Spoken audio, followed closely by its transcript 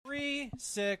3,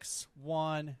 6,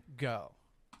 1, go.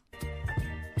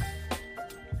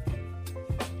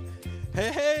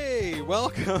 Hey,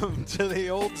 welcome to the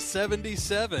old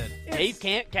 77. Dave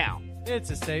can't count. It's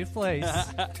a safe place.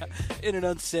 In an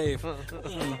unsafe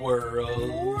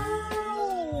world.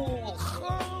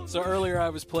 So earlier I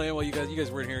was playing, well, you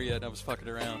guys weren't here yet, and I was fucking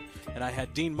around, and I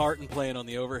had Dean Martin playing on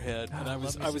the overhead, and I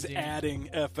was adding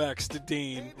FX to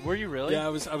Dean. Were you really? Yeah, I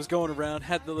was going around,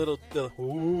 had the little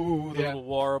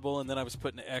warble, and then I was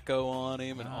putting echo on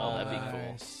him, and all that'd be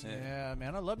nice. cool. Yeah,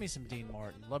 man, I love me some Dean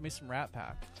Martin. Love me some Rat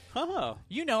Pack. Huh.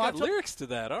 You know, Got lyrics to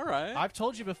that. All right. I've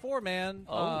told you before, man.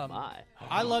 Oh, my.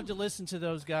 I love to listen to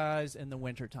those guys in the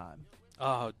wintertime.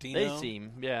 Oh, Dino. They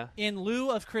seem, yeah. In lieu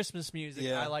of Christmas music,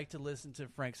 Yeah. I like to listen to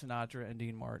Frank Sinatra and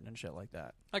Dean Martin and shit like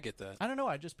that. I get that. I don't know.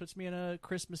 It just puts me in a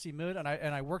Christmassy mood, and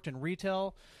I worked in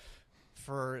retail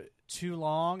for too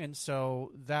long, and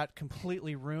so that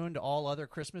completely ruined all other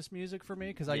Christmas music for me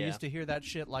because I used to hear that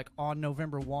shit like on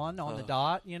November 1 on the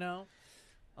dot, you know.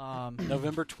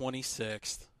 November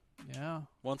 26th. Yeah.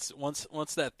 Once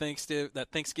that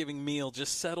Thanksgiving meal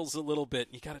just settles a little bit,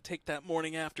 you got to take that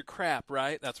morning after crap,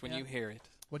 right? That's when you hear it.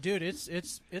 Well, dude, it's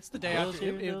the day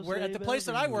after. We're at the place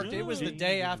that I worked. It was the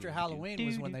day after Halloween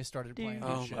was when they started playing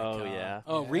this shit. Oh, yeah.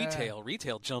 Oh,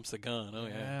 retail jumps the gun. Oh,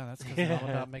 yeah. Yeah, that's because it's all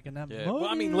about making that money. Well,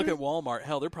 I mean, look at Walmart.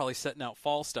 Hell, they're probably setting out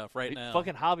fall stuff right now.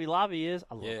 Fucking Hobby Lobby is.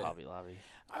 I love Hobby Lobby.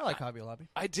 I like Hobby Lobby.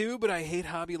 I do, but I hate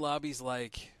Hobby Lobby's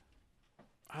like,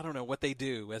 I don't know what they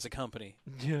do as a company.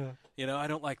 Yeah. You know, I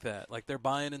don't like that. Like, they're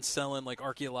buying and selling, like,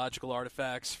 archaeological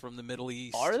artifacts from the Middle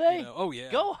East. Are they? You know? Oh, yeah.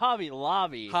 Go Hobby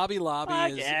Lobby. Hobby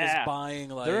Lobby is yeah. buying,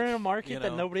 like... They're in a market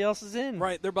that nobody else is in.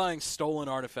 Right, they're buying stolen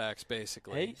artifacts,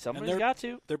 basically. Hey, somebody's got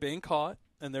to. They're being caught,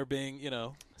 and they're being,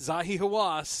 Zahi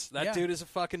Hawass, that dude is a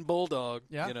fucking bulldog.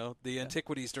 Yeah. The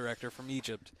antiquities director from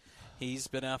Egypt. He's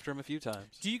been after him a few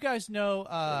times. Do you guys know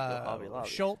Hobby Lobby.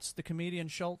 Schultz, the comedian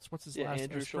Schultz? What's his last name?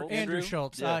 Andrew Schultz. Andrew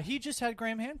Schultz. Yeah. He just had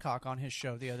Graham Hancock on his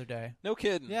show the other day. No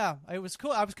kidding. Yeah, it was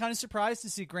cool. I was kind of surprised to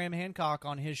see Graham Hancock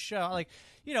on his show. Like,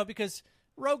 because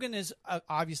Rogan is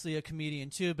obviously a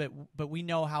comedian too, but we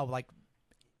know how like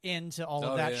into all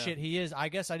of that shit he is. I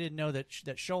guess I didn't know that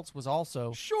Schultz was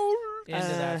also into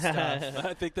that stuff.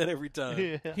 I think that every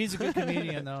time. He's a good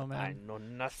comedian though, man. I know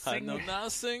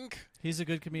nothing. He's a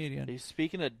good comedian. Hey,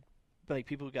 speaking of like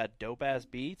people who got dope ass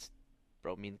beats,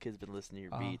 bro. Me and the kids been listening to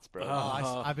your beats, bro.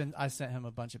 I sent him a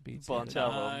bunch of beats. Bunch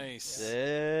of them. Nice.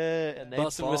 Yeah, and they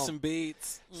Busting with bump. some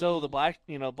beats. So the black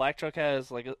truck has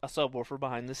like a subwoofer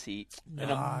behind the seat, Nice.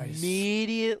 and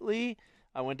immediately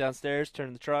I went downstairs,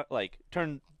 turned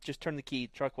the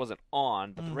key. Truck wasn't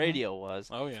on, but the radio was.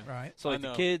 Oh yeah. Right. So like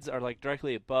the kids are like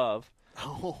directly above.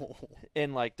 Oh.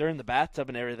 And like they're in the bathtub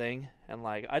and everything, and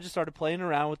like I just started playing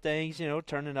around with things,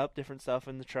 turning up different stuff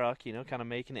in the truck, kind of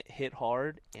making it hit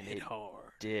hard, and it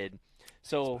did.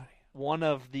 So one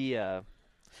of the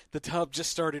tub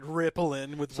just started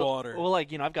rippling with water. Well,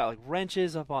 like I've got like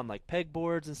wrenches up on like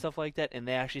pegboards and stuff like that, and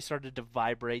they actually started to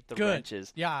vibrate the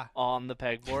wrenches on the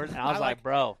pegboard, and I was like,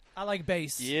 bro, I like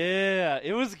bass. Yeah,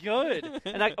 it was good.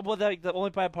 And the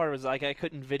only bad part was like I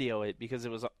couldn't video it because it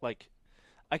was like.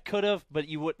 I could have, but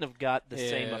you wouldn't have got the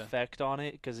same effect on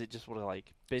it because it just would have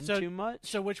like been too much.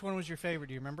 So which one was your favorite?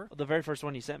 Do you remember? The very first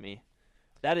one you sent me.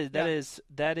 That is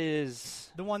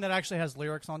the one that actually has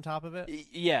lyrics on top of it.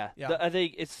 Yeah. I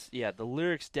think the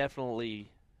lyrics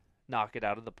definitely knock it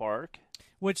out of the park.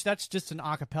 Which that's just an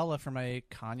acapella from a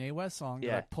Kanye West song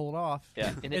that I pulled off.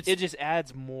 Yeah, and it just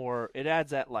adds more. It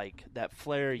adds that like that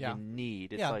flair you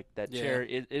need. It's like that chair.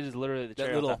 It is literally the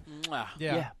chair. Little.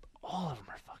 Yeah. All of them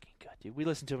are fucking good, dude. We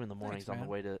listen to them in the mornings on the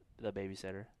way to the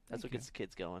babysitter. That's what gets the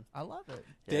kids going. I love it.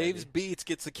 Yeah, Dave's beats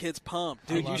gets the kids pumped.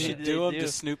 Dude, you should do them to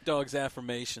Snoop Dogg's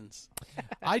affirmations.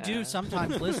 I do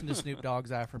sometimes listen to Snoop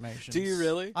Dogg's affirmations. Do you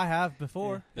really? I have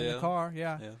before in the car,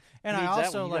 And I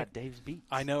also like got Dave's beats.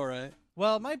 I know, right?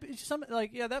 Well, it might be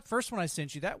that first one I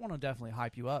sent you, that one will definitely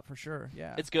hype you up for sure.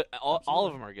 Yeah. It's good. All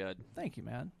of them are good. Thank you,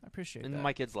 man. I appreciate and that. And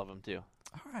my kids love them too.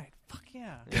 All right, fuck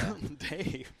yeah.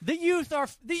 Dave. The youth are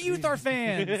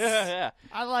fans. Yeah.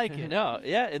 I like it. No,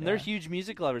 and they're huge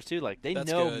music lovers too. Like they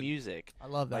know music. I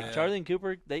love that. Like Charlie and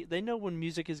Cooper, they know when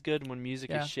music is good and when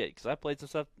music is shit. Because I played some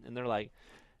stuff and they're like,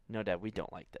 "No, Dad, we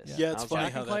don't like this." Yeah, it's funny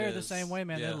Jack how and Clay that are the is. same way,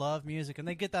 man. Yeah. They love music and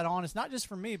they get that on. It's not just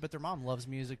for me, but their mom loves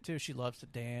music too. She loves to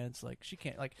dance. Like she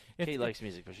can't like. Kate likes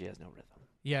music, but she has no rhythm.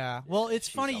 Yeah. Well, it's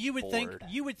funny. She's You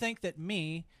would think that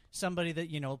me, somebody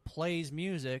that plays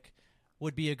music,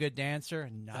 would be a good dancer.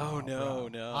 No, Oh, no, bro.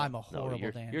 no. I'm a horrible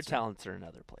your dancer. talents are in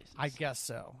other places. I guess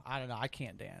so. I don't know. I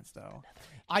can't dance though.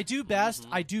 I do best.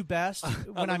 I do best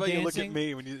when I I'm love how dancing. you look at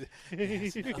me when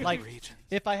you Like,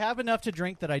 if I have enough to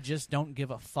drink that I just don't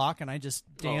give a fuck and I just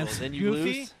dance then you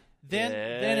goofy, lose? then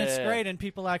it's great and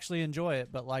people actually enjoy it.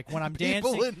 But like when I'm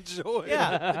people dancing, enjoy.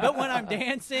 yeah. But when I'm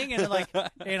dancing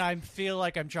and I feel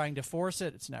like I'm trying to force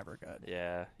it, it's never good.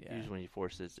 Yeah. Yeah. Usually when you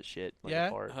force it, it's the shit. Like Yeah?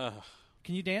 a fart.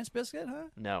 Can you dance, Biscuit? Huh?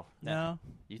 No. No.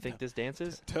 You think this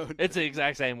dances? Don't. It's the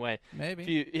exact same way.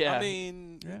 Maybe. Yeah. I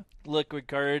mean, Liquid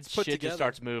courage, put shit together. just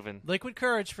starts moving. Liquid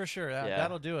courage for sure. Yeah.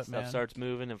 That'll do it, Stuff man. starts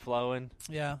moving and flowing.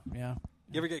 Yeah. Yeah.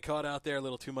 you ever get caught out there a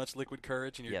little too much liquid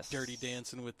courage and you're Yes. dirty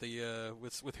dancing with the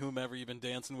with whomever you've been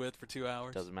dancing with for 2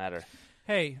 hours? Doesn't matter.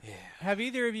 Hey, have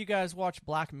either of you guys watched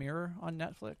Black Mirror on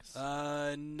Netflix?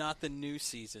 Not the new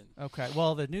season. Okay.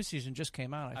 Well, the new season just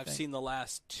came out, I I've think. seen the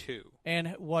last 2.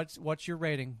 And what's your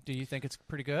rating? Do you think it's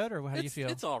pretty good, or how do you feel?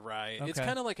 It's all right. It's Okay.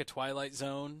 kind of like a Twilight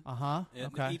Zone. Uh-huh.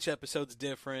 Okay. Each episode's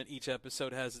different. Each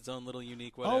episode has its own little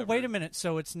unique whatever. Oh, wait a minute.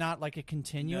 So it's not like a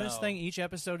continuous No. thing? Each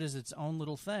episode is its own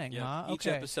little thing, Yep. huh? Each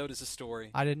Okay. episode is a story.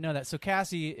 I didn't know that. So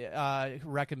Cassie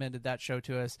recommended that show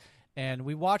to us, and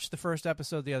we watched the first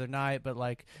episode the other night, but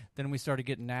then we started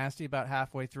getting nasty about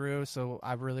halfway through, so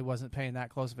I really wasn't paying that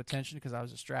close of attention because I was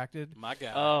distracted. My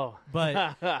God. Oh.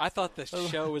 But I thought the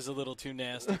show was a little too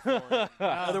nasty for it.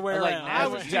 Other way Like, around. I now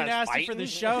was you too guys nasty for the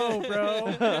fighting? show,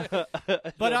 bro.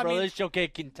 But I bro, mean- this show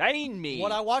can't contain me.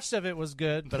 What I watched of it was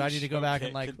good, but I need to go Show back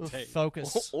and can't contain.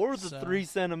 focus. or the So-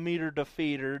 3-centimeter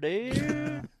defeater,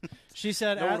 dude. She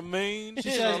said, Know what I mean?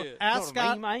 she said, Shit. ask Know what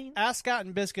I Scott, mean? ask Scott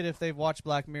and Biscuit if they've watched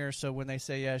Black Mirror, so when they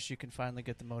say yes, you can finally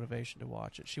get the motivation to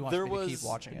watch it. She wants There me to was- keep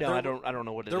watching it. No, I don't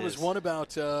know what it is. There was one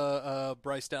about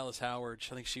Bryce Dallas Howard.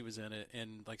 I think she was in it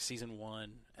in season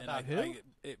 1. And About who?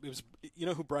 It was, you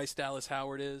know who Bryce Dallas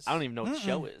Howard is? I don't even know what the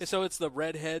show is. So it's the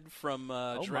redhead from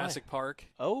Jurassic Park.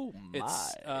 Oh my!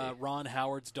 It's Ron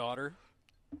Howard's daughter.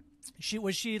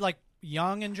 Was she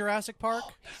young in Jurassic Park?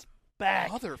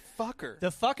 back. Motherfucker. The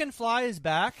fucking fly is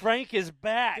back. Frank is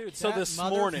back. Dude, so That this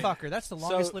morning, motherfucker. That's the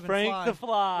longest living Frank fly. the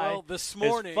fly. well, this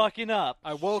morning is fucking up.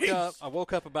 I woke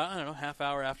up about, I don't know, half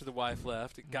hour after the wife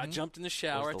left. Jumped in the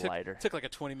shower. Where's the lighter? Took like a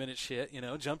 20-minute shit,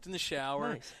 jumped in the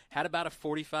shower. Nice. Had about a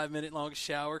 45-minute long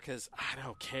shower because I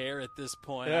don't care at this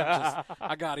point.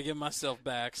 I got to get myself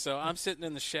back. So I'm sitting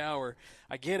in the shower.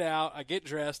 I get out. I get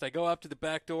dressed. I go up to the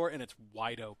back door, and it's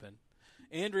wide open.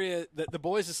 Andrea, the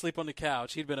boy's asleep on the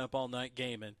couch. He'd been up all night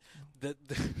gaming.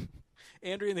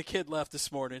 Andrea and the kid left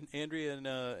this morning. Andrea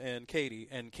and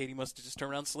Katie must have just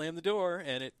turned around and slammed the door,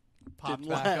 and it Popped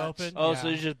didn't back latch. open. Oh, Yeah. so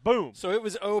it's just boom. So it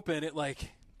was open at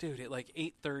like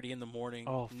 8:30 in the morning,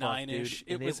 Oh, fuck, 9-ish. dude.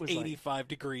 It And was it was 85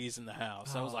 degrees in the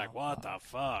house. I was like, what the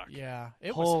fuck? Yeah,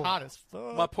 it Oh. was hot as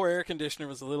fuck. My poor air conditioner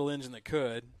was a little engine that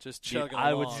could just Dude, chugging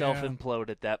I would along. self-implode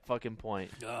at that fucking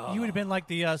point. Oh. You would have been like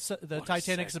the What a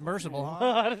Titanic segue. submersible, huh?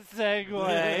 What a segue.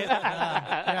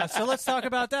 Yeah, so let's talk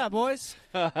about that, boys.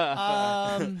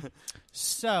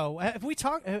 So have we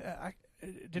talked?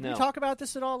 Did we No. talk about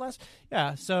this at all last?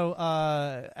 Yeah. So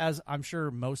as I'm sure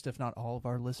most, if not all, of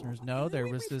our listeners know, there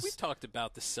was We this. talked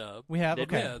about the sub. We have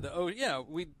Did okay.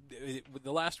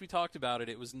 The last we talked about it,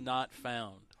 it was not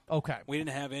found. Okay. We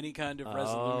didn't have any kind of Oh,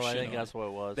 resolution. I think on that's it. what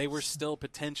it was. They were still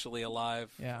potentially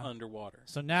alive Yeah. underwater.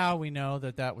 So now we know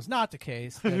that was not the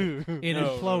case. That it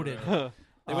No, imploded. no.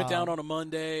 They went down on a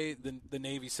Monday. The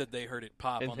Navy said they heard it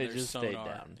pop And on they their just stayed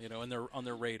sonar, down. on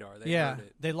their radar. They Yeah, heard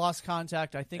it. they lost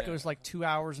contact. I think it Yeah. was like 2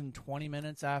 hours and 20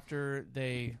 minutes after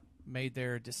they made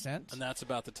their descent. And that's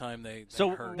about the time they So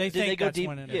heard. They did they think go that's deep?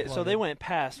 when it Yeah, so they imploded. went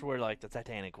past where like the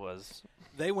Titanic was.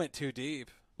 They went too deep.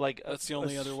 Like That's the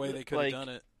only other way they could have done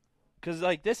it. Because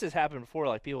like this has happened before.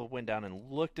 Like people went down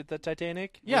and looked at the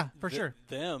Titanic. Yeah, for sure.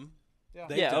 Them. Yeah.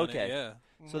 They've Yeah, done okay. It, yeah.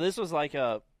 So this was like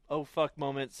a oh fuck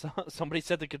moment. Somebody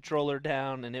set the controller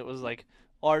down and it was like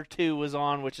R2 was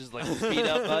on, which is like the speed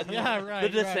up button. Yeah, right, The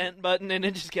descent button, and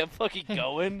it just kept fucking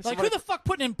going. Like, who the fuck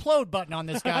put an implode button on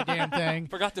this goddamn thing?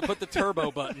 Forgot to put the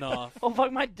turbo button off. Oh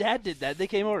fuck! My dad did that. They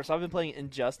came over, so I've been playing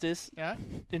Injustice, Yeah.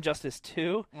 Injustice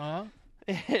 2, Uh-huh.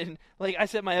 and like I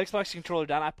set my Xbox controller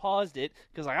down. I paused it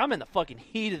because like I'm in the fucking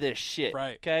heat of this shit.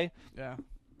 Right. Okay. Yeah.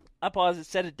 I paused it,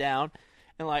 set it down,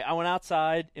 and like I went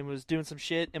outside and was doing some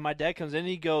shit, and my dad comes in and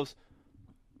he goes,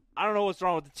 "I don't know what's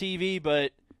wrong with the TV,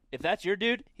 but if that's your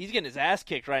dude, he's getting his ass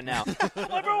kicked right now." I'm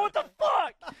like, bro, what the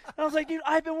fuck? And I was like, dude,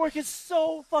 I've been working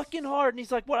so fucking hard. And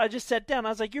he's like, what? I just sat down. I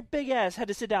was like, your big ass had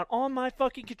to sit down on my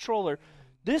fucking controller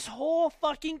this whole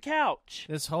fucking couch.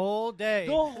 This whole day.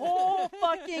 The whole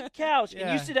fucking couch. And you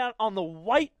Yeah. sit down on the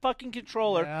white fucking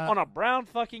controller Yeah. on a brown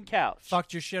fucking couch.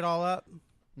 Fucked your shit all up.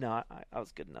 No, I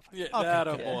was good enough. Yeah, Okay, that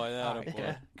good. boy, that All right,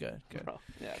 boy. Good. Bro,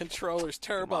 yeah. Controller's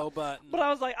turbo button. But I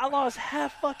was like, I lost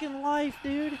half fucking life,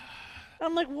 dude.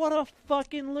 I'm like, what a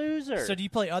fucking loser. So do you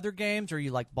play other games, or are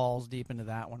you like balls deep into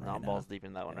that one right No, now? I'm balls deep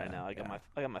in that one right now. I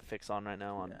got my fix on right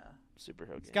now on Super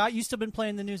Hero games. Scott, you still been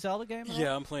playing the new Zelda game? at all?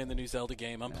 Yeah, I'm playing the new Zelda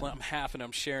game. I'm half and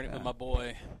I'm sharing it with my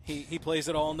boy. He plays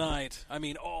it all night. I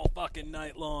mean, all fucking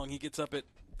night long. He gets up at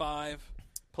 5,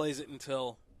 plays it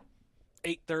until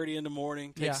 8:30 in the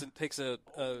morning. Takes a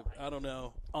I don't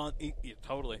know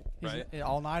totally right. He's an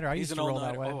all-nighter. I used to roll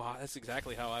that way. Oh, that's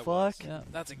exactly how I was. Yeah.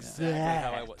 That's exactly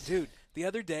how I was, dude. The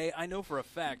other day, I know for a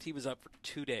fact he was up for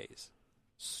 2 days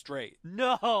straight.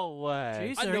 No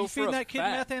way. Jeez, I are know you for feeding a that kid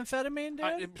fact.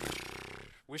 methamphetamine, dude?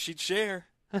 Wish he'd share.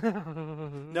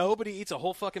 Nobody eats a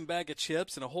whole fucking bag of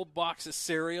chips and a whole box of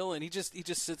cereal, and he just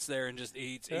sits there and just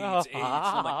eats. I'm like,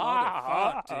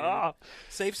 motherfuck, dude.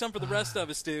 Save some for the rest of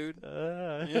us, dude.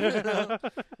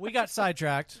 We got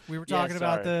sidetracked. We were talking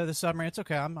about sorry. the submarine. It's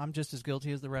okay. I'm just as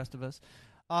guilty as the rest of us.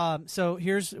 So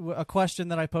here's a question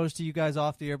that I posed to you guys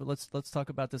off the air, but let's talk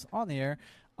about this on the air.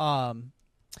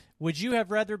 Would you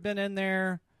have rather been in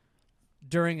there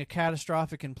during a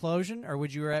catastrophic implosion, or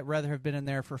would you rather have been in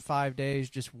there for 5 days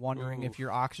just wondering if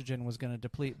your oxygen was going to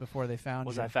deplete before they found you?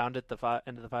 Was I found at the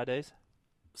end of the 5 days?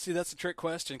 See, that's a trick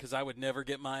question because I would never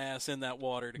get my ass in that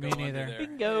water to Me go neither. under there.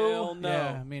 Bingo. Hell no.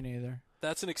 Yeah, me neither.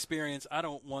 That's an experience I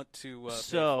don't want to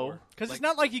Because it's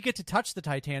not like you get to touch the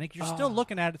Titanic. You're still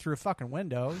looking at it through a fucking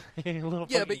window. Yeah,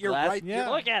 but you're right. Yeah.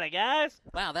 Look at it, guys.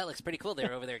 Wow, that looks pretty cool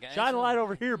there over there, guys. Shine a light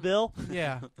over here, Bill.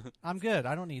 Yeah, I'm good.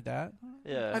 I don't need that.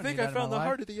 Yeah. I think I found the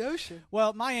heart of the ocean.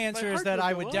 Well, my answer is heart that will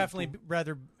I go would on. definitely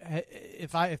rather,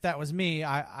 if that was me,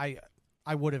 I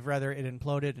would have rather it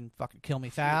imploded and fucking kill me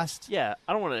fast Yeah,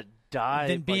 I don't want to die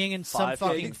than being in some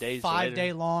fucking days 5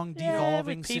 day long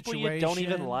devolving with people situation. you don't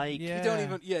even like.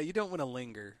 Yeah. You don't want to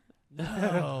linger.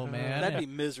 Oh man, That'd be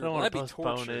miserable. Don't That'd be wanna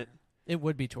postpone torture. it. It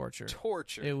would be torture.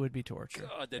 Torture. It would be torture.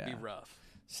 God, that'd Yeah. be rough.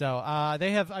 So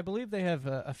I believe they have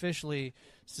officially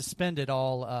suspended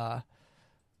all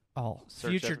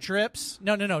future trips.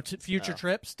 No, future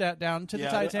trips down to the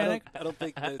Titanic. I don't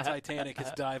think the Titanic is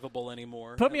diveable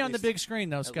anymore. Put me At on the least- big screen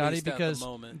though, Scotty, least at the because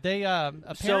moment. they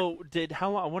So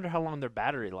I wonder how long their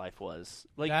battery life was.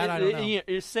 Like, That I don't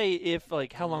know. say if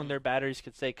like how long their batteries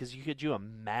could stay, because could you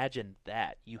imagine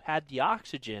that you had the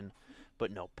oxygen,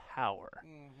 but no power,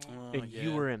 and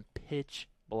you were in pitch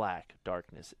black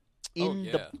darkness in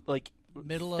the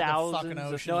middle of the thousands fucking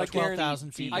of- ocean, No, I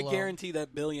 12,000 feet I below. guarantee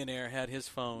that billionaire had his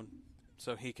phone,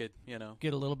 so he could, Get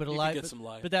a little bit of he could light, get but, some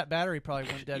light. but that battery probably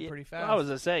went dead pretty fast. I was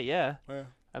gonna say, yeah.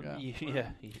 Yeah.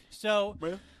 So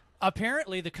Well.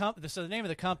 apparently the name of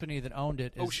the company that owned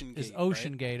it is OceanGate,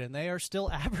 OceanGate, and they are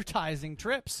still advertising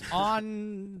trips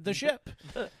on the ship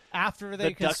after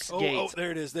they Ducks Gate. Oh,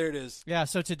 there it is. Yeah,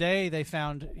 so today they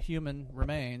found human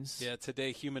remains. Yeah,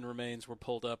 today human remains were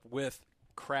pulled up with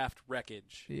craft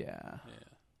wreckage. Yeah.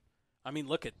 I mean,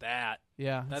 look at that.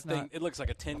 Yeah. That it's thing, not- it looks like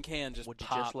a tin can just Would you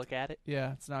popped. just look at it?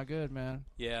 yeah, it's not good, man.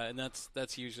 Yeah, and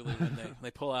that's usually when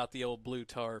they pull out the old blue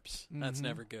tarps. That's Mhm.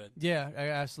 never good. Yeah,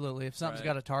 absolutely. If something's Right.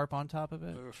 got a tarp on top of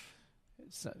it, Oof.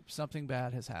 something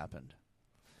bad has happened.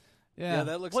 Yeah, Yeah.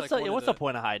 that looks What's like the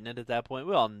point of hiding it at that point?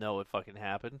 We all know it fucking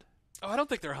happened. Oh, I don't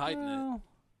think they're hiding it. Well,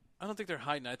 I don't think they're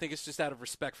hiding it. I think it's just out of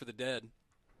respect for the dead.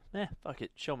 Fuck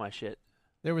it. Show my shit.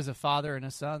 there was a father and a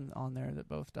son on there that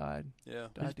both died. Yeah.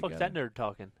 Who the Died fuck's together. that nerd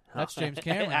talking? That's James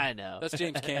Cameron. I know. That's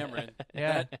James Cameron.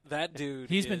 Yeah. That dude.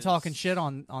 He's been is- talking shit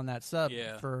on that sub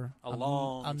Yeah, for a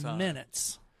long time.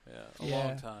 minutes. Yeah, a Yeah.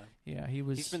 long time. Yeah, he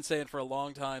was. He's been saying for a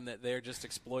long time that they're just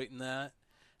exploiting that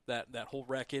whole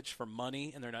wreckage for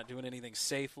money, and they're not doing anything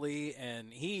safely.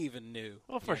 And he even knew.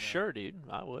 Well, for sure, dude.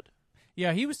 I would.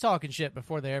 Yeah, he was talking shit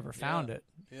before they ever found it.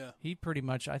 Yeah.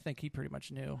 I think he pretty much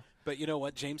knew. But you know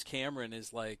what? James Cameron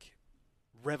is like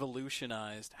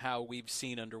revolutionized how we've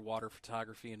seen underwater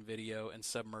photography and video and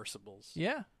submersibles.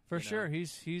 Yeah, for You sure. know.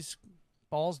 He's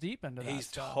balls deep into that He's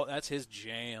stuff. that's his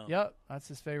jam. Yep, that's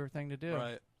his favorite thing to do.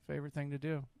 Right. Favorite thing to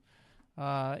do.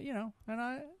 And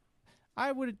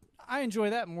I enjoy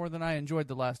that more than I enjoyed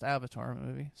the last Avatar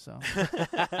movie. So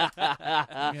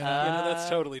That's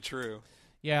totally true.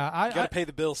 yeah, You got to pay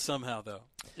the bills somehow, though.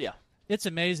 Yeah. it's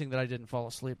amazing that I didn't fall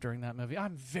asleep during that movie.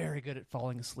 I'm very good at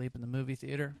falling asleep in the movie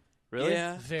theater. Really?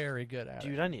 Yeah. Very good at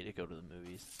Dude, it. I need to go to the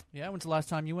movies. Yeah, when's the last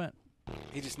time you went?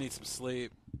 He just needs some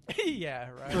sleep. Yeah,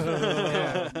 right.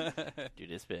 Yeah.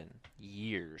 Dude, it's been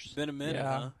years. Been a minute,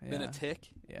 Yeah, huh? Been a tick.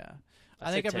 Yeah.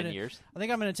 I think 10 years. I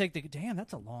think I'm gonna take the. Damn,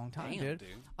 that's a long time, dude.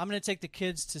 I'm gonna take the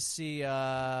kids to see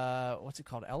what's it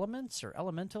called, Elements or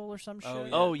Elemental or some shit.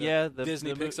 Oh yeah, the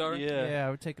Disney Pixar. Yeah, I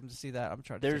would take them to see that. I'm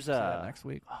trying to. There's take them to see that next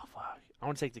week. Oh fuck! I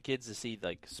want to take the kids to see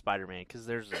like Spider-Man because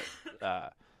there's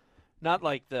a not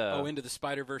like the Into the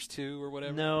Spider-Verse 2 or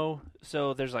whatever. No,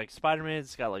 so there's like Spider-Man.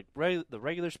 It's got like the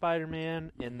regular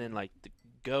Spider-Man and then like the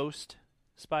Ghost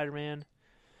Spider-Man.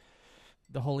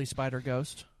 The Holy Spider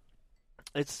Ghost.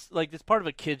 It's like it's part of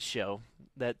a kids show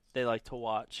that they like to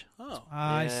watch. Oh,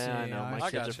 I see. I know my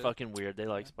kids gotcha. are fucking weird. They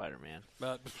like Spider-Man.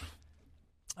 But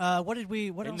What did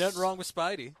we? What ain't else? nothing wrong with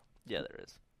Spidey. Yeah, there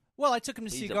is. Well, I took him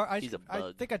to see. He's a I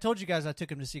bug. think I told you guys I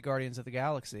took him to see Guardians of the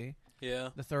Galaxy, Yeah.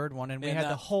 the third one, and we And had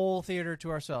that- the whole theater to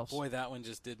ourselves. Boy, that one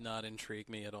just did not intrigue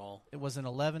me at all. It was an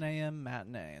 11 a.m.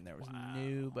 matinee, and there was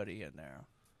nobody in there.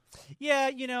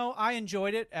 Yeah, I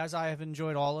enjoyed it, as I have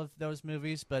enjoyed all of those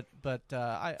movies, but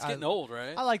It's getting old,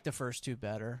 right? I like the first two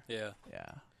better. Yeah. Yeah.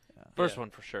 First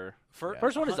one for sure. Fir-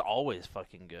 First one is always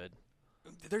fucking good.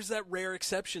 There's that rare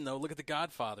exception, though. Look at The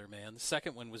Godfather, man. The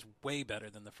second one was way better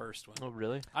than the first one. Oh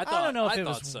really? I don't know if it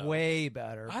was so. way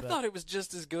better. I but thought it was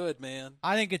just as good, man.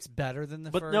 I think it's better than the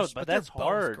But first. no, but they're that's both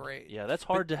hard. Great. Yeah, that's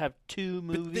hard to have two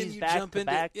But then movies you back jump to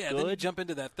into back then you good. jump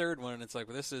into that third one, and it's like,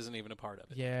 well, this isn't even a part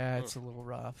of it. Yeah, it's a little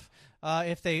rough.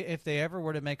 If they ever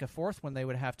were to make a fourth one, they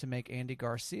would have to make Andy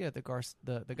Garcia the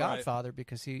Godfather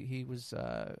because he was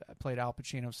played Al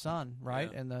Pacino's son, right?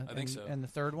 Yeah, I think so. And the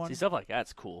third one. See, stuff like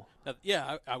that's cool.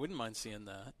 Yeah, I wouldn't mind seeing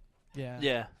that. Yeah.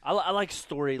 Yeah, I like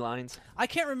storylines. I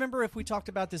can't remember if we talked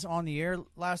about this on the air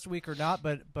last week or not,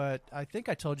 but I think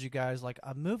I told you guys like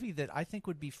a movie that I think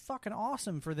would be fucking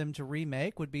awesome for them to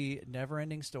remake would be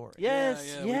Neverending Story. Yes,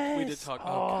 Yeah, yes. we did talk.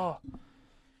 Oh,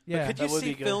 Yeah. Could you That would see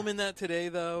be good. filming that today,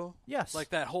 though? Yes. Like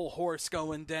that whole horse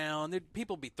going down. There'd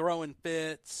people be throwing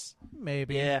fits.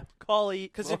 Maybe. yeah. Call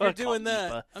Because if you're doing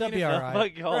that, That'd be all right.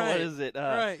 What Right. is it?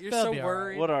 right, you're That'd so be all right.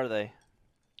 worried. What are they?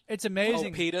 It's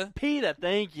amazing. Oh, PETA. PETA,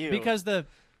 thank you. Because the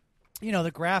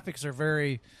graphics are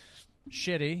very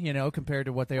shitty, compared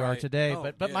to what they are Right. today. Oh,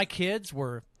 but yeah. my kids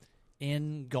were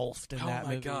engulfed in Oh that my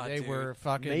movie. God, they dude. were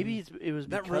fucking. maybe it was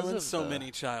That because ruins of so the-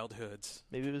 many childhoods.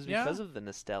 Maybe it was Yeah. because of the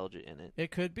nostalgia in it.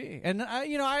 It could be, and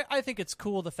I think it's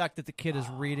cool the fact that the kid is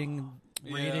reading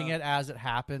Yeah. it as it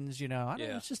happens. I don't know,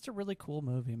 Yeah. it's just a really cool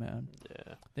movie, man.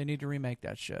 Yeah. They need to remake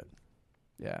that shit.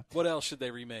 Yeah, What else should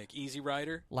they remake? Easy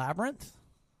Rider? Labyrinth.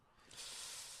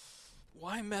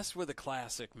 Why mess with a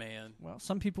classic, man? Well,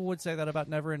 some people would say that about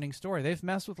Neverending Story. They've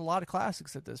messed with a lot of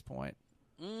classics at this point.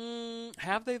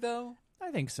 Have they, though?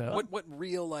 I think so. What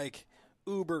real, like,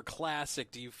 uber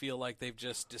classic do you feel like they've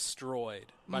just destroyed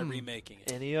by remaking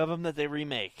it? Any of them that they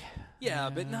remake. Yeah,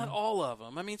 but not all of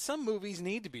them. I mean, some movies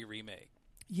need to be remade.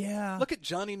 Yeah. Look at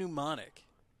Johnny Mnemonic.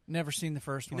 Never seen the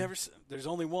first You one. There's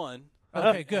only one.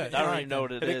 Okay, good. I All don't right, even know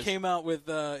what it And is. it came out with,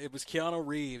 it was Keanu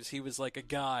Reeves. He was like a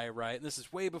guy, right? And this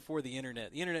is way before the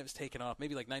internet. The internet was taken off,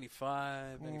 maybe like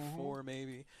 95, 94,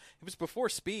 maybe. It was before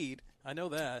Speed. I know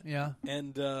that. Yeah.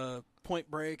 And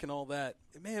Point Break and all that.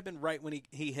 It may have been right when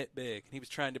he hit big. He was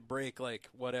trying to break, like,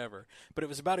 whatever. But it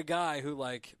was about a guy who,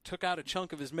 like, took out a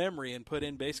chunk of his memory and put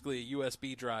in basically a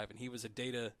USB drive, and he was a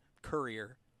data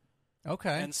courier.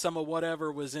 Okay. And some of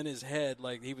whatever was in his head,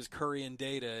 like he was currying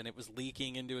data, and it was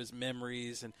leaking into his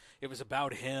memories, and it was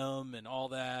about him and all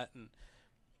that. And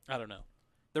I don't know.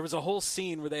 There was a whole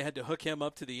scene where they had to hook him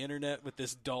up to the internet with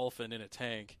this dolphin in a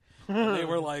tank. And they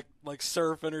were like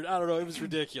surfing, or I don't know. It was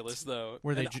ridiculous though.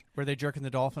 Were they And were they jerking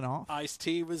the dolphin off?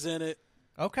 Ice-T was in it.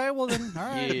 Okay, well then, all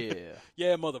right. Yeah.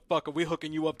 Yeah, motherfucker, we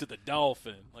hooking you up to the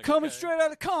dolphin. Like, Coming okay. straight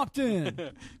out of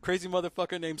Compton. Crazy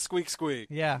motherfucker named Squeak Squeak.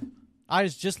 Yeah. I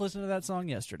was just listening to that song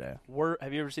yesterday.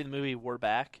 Have you ever seen the movie We're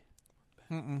Back?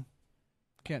 Mm-mm.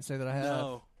 Can't say that I have.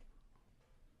 No.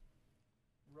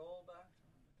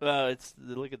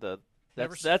 Look at the.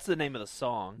 Never That's the name of the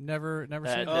song. Never seen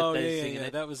That- it. Oh they're yeah, singing yeah.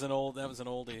 it. That was an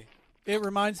oldie. It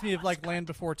reminds me of like Land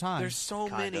Before Time. There's so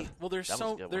Kinda. many. Well, there's That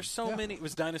was a good so one. many. It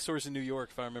was Dinosaurs in New York,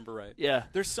 if I remember right. Yeah.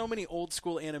 There's so many old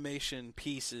school animation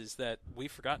pieces that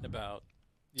we've forgotten about.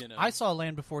 I saw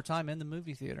Land Before Time in the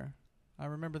movie theater. I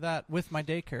remember that with my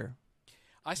daycare.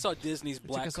 I saw Disney's took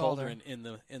Black us all there.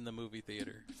 Cauldron in the movie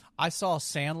theater. I saw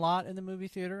Sandlot in the movie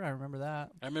theater. I remember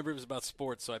that. I remember it was about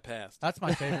sports, so I passed. That's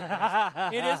my favorite.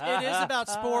 It is about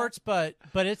sports, but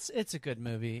it's a good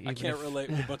movie. I even can't if- relate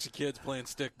with a bunch of kids playing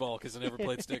stickball because I never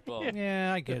played stickball.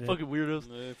 Yeah, I get it. Fucking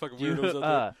weirdos. Fucking weirdos out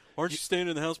there. Aren't you staying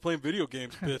in the house playing video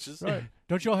games, bitches? Right.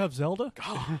 Don't y'all have Zelda?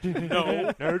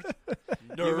 No. Nerds.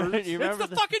 You remember It's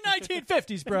the fucking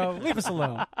 1950s, bro. Leave us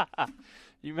alone.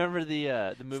 You remember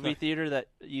the movie theater that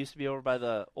used to be over by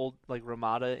the old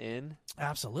Ramada Inn?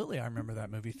 Absolutely, I remember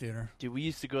that movie theater. Dude, we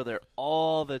used to go there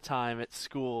all the time at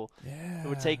school. Yeah. It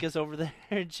would take us over there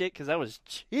and shit because that was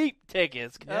cheap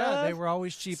tickets. Yeah, they were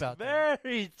always cheap out there.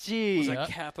 Very cheap. Was it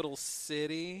Capital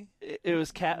City? It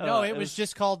was No, it was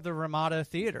just called the Ramada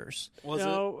Theaters. Was it?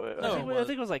 I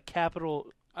think it was like Capital.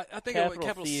 I think it was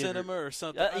Capital Cinema or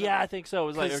something. Yeah, I think so. It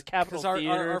was like Capital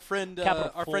Theater. Our friend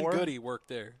Goody worked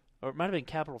there. Or it might have been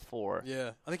Capital 4.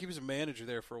 Yeah, I think he was a manager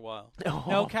there for a while.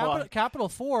 No, Capital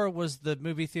 4 was the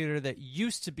movie theater that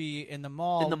used to be in the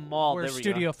mall. In the mall, where there we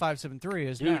Studio go. 573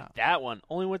 is Dude, now. that one.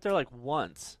 Only went there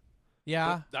once.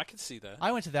 Yeah. I could see that.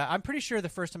 I went to that. I'm pretty sure the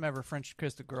first time I ever French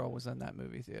kissed a girl was in that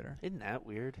movie theater. Isn't that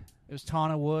weird? It was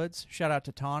Tana Woods. Shout out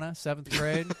to Tana, 7th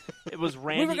grade. It was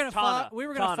Randy. We were gonna fuck. We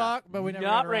were gonna fuck, but we never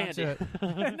Not got around Randy. to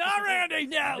it. Not Randy.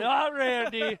 No. Not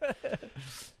Randy.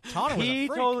 Tana was He a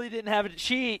freak. totally didn't have it.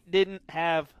 She didn't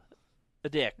have a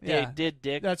dick. Yeah. They did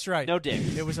dick. That's right. No dick.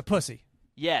 It was a pussy.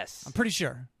 Yes. I'm pretty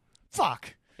sure.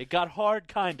 Fuck. It got hard,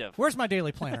 kind of. Where's my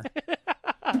daily planner?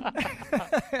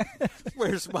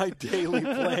 Where's my daily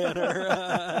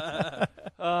planner?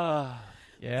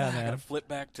 Yeah, I gotta man. flip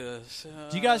back to.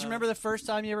 Do you guys remember the first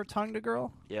time you ever tongued a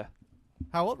girl? Yeah.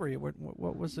 How old were you?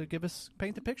 What was it?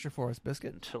 Paint the picture for us,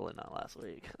 Biscuit. Totally not last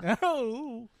week.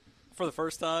 Oh. For the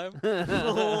first time?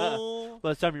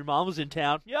 Last time your mom was in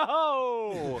town.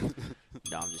 Yo!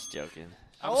 No, I'm just joking.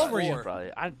 How old were you?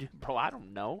 Bro, I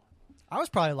don't know. I was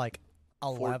probably like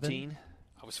 11. 14?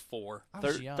 I was 4. I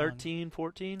was young. 13,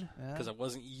 14? Because I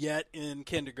wasn't yet in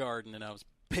kindergarten, and I was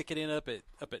picketing up at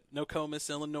Nokomis,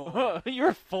 Illinois. You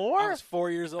were 4? I was 4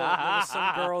 years old. And there was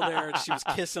some girl there, and she was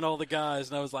kissing all the guys,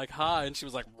 and I was like, "Hi," and she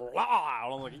was like, "Wow!"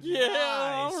 And I'm like, "Yeah,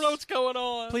 I don't know what's going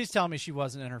on." Please tell me she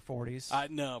wasn't in her 40s.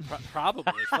 No,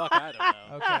 probably. Fuck, I don't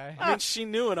know. Okay. I mean, she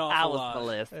knew an awful lot. I was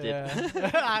molested.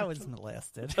 Yeah. I was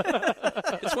molested.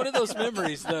 It's one of those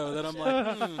memories, though, that I'm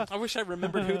like, I wish I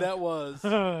remembered who that was.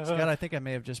 Scott, I think I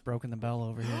may have just broken the bell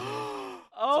over here.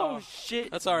 Oh, shit.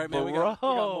 That's all right, man. We got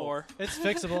more. It's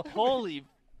fixable. Holy.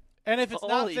 And if it's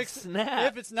Holy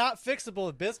snap. if it's not fixable,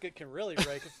 a Biscuit can really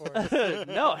break it for us.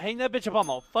 No, hang that bitch up on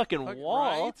my fucking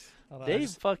wall. Right? Hold on, They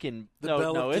fucking.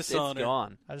 No, it's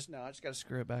gone. I just got to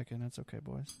screw it back in. That's okay,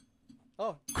 boys.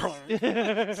 Oh. No,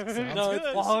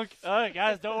 Bonk. All right,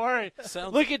 guys, don't worry.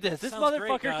 Look at this. This sounds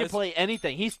great, motherfucker can guys. play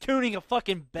anything. He's tuning a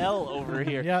fucking bell over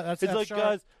here. Yeah, that's It's F like,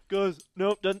 sharp. guys,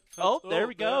 nope, doesn't. Oh, there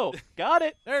we go. Got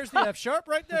it. There's the F sharp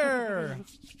right there.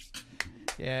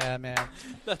 Yeah, man.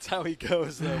 That's how he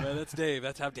goes, though, man. That's Dave.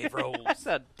 That's how Dave rolls. That's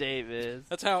how Dave is.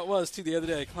 That's how it was, too, the other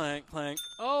day. Clank, clank.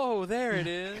 Oh, there it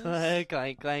is. Clank,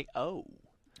 clank, clank. Oh.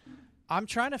 I'm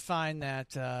trying to find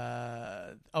that.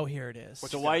 Oh, here it is.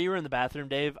 So while you were in the bathroom,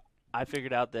 Dave, I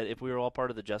figured out that if we were all part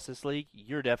of the Justice League,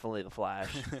 you're definitely the Flash.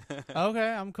 Okay,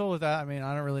 I'm cool with that. I mean,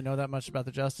 I don't really know that much about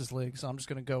the Justice League, so I'm just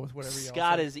going to go with whatever y'all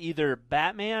Scott say. is either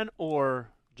Batman or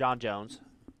John Jones.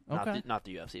 Okay. Not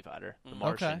the UFC fighter. The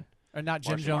Martian. Okay. Or not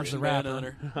Jim Martian Jones, the rapper.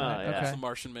 Manhunter. Oh, yeah. Okay. That's the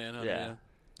Martian Manhunter, yeah.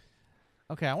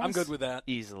 Okay, I'm good with that.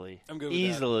 Easily. I'm good with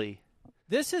Easily.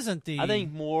 This isn't the. I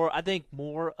think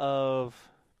more of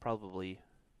probably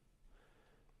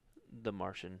the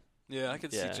Martian. Yeah, I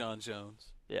could Yeah. see John Jones.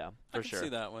 Yeah, I for can sure. see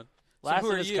that one. Last so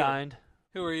who of are its you? kind.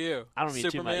 Who are you? I don't mean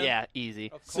Superman? too much. Yeah, easy.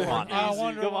 course. Come on. I easy.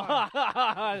 wonder Come why.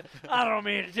 on. I don't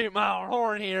mean to toot my own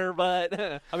horn here, but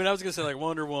I mean, I was going to say like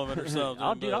Wonder Woman or something.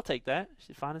 I'll take that.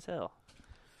 She's fine as hell.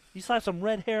 You slap some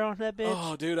red hair on that bitch.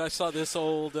 Oh, dude, I saw this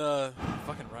old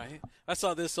fucking right. I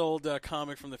saw this old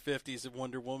comic from the 50s of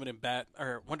Wonder Woman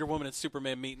and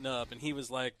Superman meeting up, and he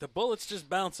was like, "The bullets just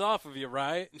bounce off of you,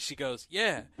 right?" And she goes,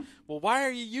 "Yeah." Well, why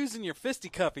are you using your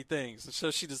fisticuffy things? And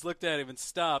so she just looked at him and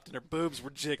stopped, and her boobs were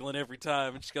jiggling every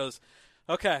time, and she goes,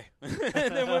 "Okay," and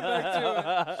then went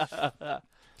back to it.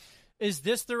 Is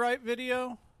this the right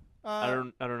video? I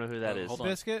don't know who that is. hold on.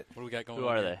 Biscuit. What do we got going? Who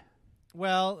on are here? they?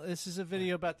 Well, this is a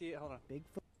video about the. Hold on.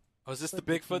 Bigfoot. Oh, is this the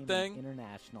Bigfoot thing?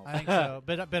 International. I think so,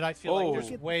 but I feel like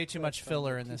there's Oh. way too much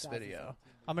filler in this video.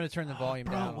 I'm going to turn the volume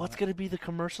Bro, down. what's gonna be the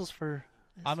commercials for?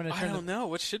 I'm going to I turn. don't know.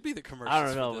 What should be the commercials? I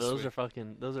don't know. For But this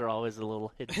week? those are always a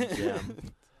little hidden gem.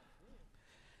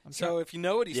 So if you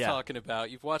know what he's Yeah. talking about,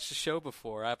 you've watched the show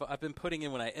before. I've been putting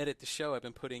in, when I edit the show, I've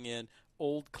been putting in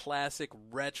old classic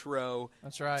retro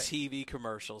That's right. TV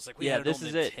commercials. Like we Yeah, had an this old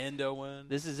is it. Nintendo one.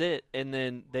 This is it, and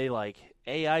then they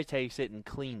AI takes it and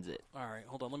cleans it. All right,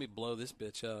 hold on. Let me blow this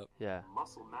bitch up. Yeah.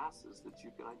 muscle masses that you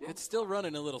can identify. It's still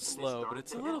running a little slow, but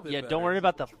it's a little bit Yeah. better. Don't worry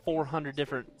about the 400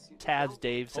 different tabs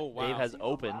Dave Oh, wow. has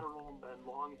open. Lateral and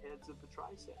long heads of the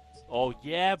triceps. Oh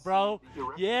yeah, bro.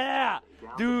 Yeah,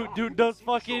 dude, those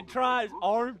fucking tribes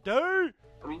are dude.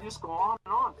 I mean, you just go on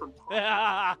and on from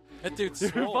Yeah, That dude's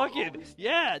dude, swole. fucking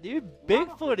yeah, dude.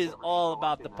 Bigfoot is all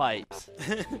about the pipes.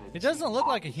 It doesn't look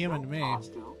like a human to me.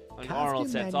 Like Arnold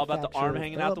said, it's all about the arm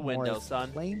hanging out the window,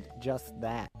 son. Claimed just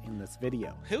that in this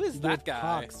video. Who is He that gave guy?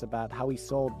 talks about how he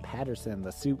sold Patterson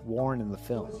the suit worn in the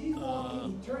film.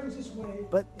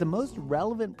 But the most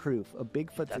relevant proof of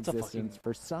Bigfoot's That's a existence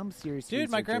for some serious Dude,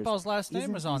 my researchers grandpa's last name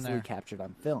isn't was on easily there. captured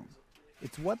on film.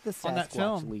 It's what the On that Sasquatch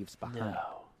film. leaves behind.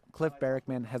 Cliff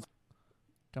Barrickman has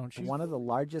Don't you? one of the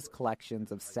largest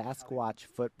collections of Sasquatch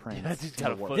footprints He's in got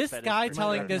the a world. foot This fetish. guy Pretty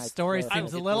telling much. this story I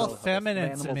seems a get little those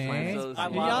feminine to animal me. friends. I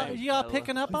You love y'all, it. y'all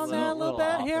picking up on that a little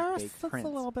bit here? Fake That's a prints.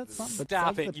 little bit something.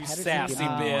 Stop like it, the you Patterson sassy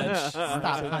Gimlin bitch. films, Stop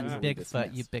aren't so hunting easily Bigfoot, you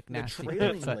dismissed. big The nasty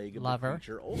trailing Bigfoot leg of lover. the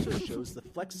creature also shows the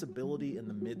flexibility in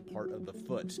the mid part of the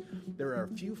foot. There are a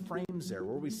few frames there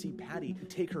where we see Patty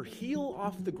take her heel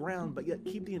off the ground, but yet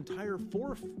keep the entire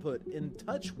forefoot in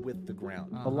touch with the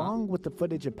ground. Along with the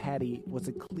footage of Patty was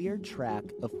a clear track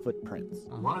of footprints.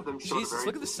 One of them showed Jesus, a very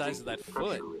look at the size of that distinct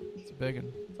pressure foot. ridge, It's a big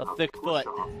one. It's a thick foot.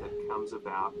 push-off that comes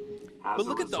about as But a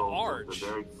look at the result of arch. the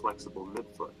very flexible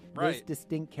midfoot. This Right.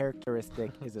 distinct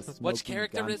characteristic is a smoking What's gun for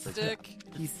characteristic?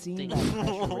 Jeff. He's seen that pressure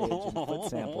ridge and foot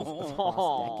samples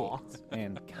across decades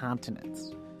and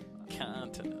continents.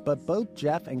 Continent. But both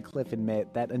Jeff and Cliff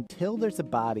admit that until there's a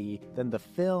body, then the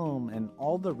film and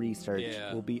all the research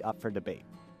Yeah. will be up for debate.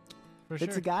 For If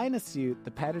it's sure. a guy in a suit,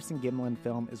 the Patterson Gimlin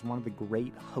film is one of the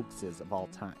great hoaxes of all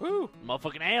time. Woo,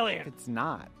 motherfucking alien. If it's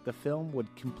not, the film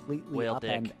would completely Whale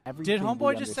upend dick. everything Did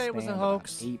Homeboy we just say it was a understand about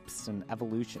hoax? apes and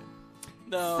evolution.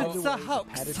 No. It's a The hoax.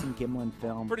 Patterson Gimlin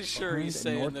film Pretty sure he's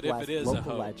turned a saying that if it Northwest is a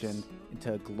local hoax. legend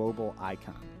into a global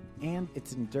icon. And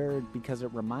it's endured because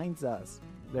it reminds us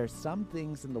there are some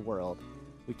things in the world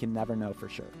we can never know for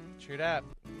sure. True that.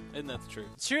 Isn't that the truth?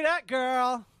 True that,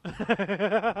 girl.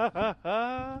 I'm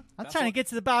trying to get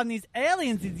to the bottom of these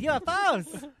aliens, these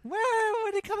UFOs. Where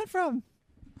are they coming from?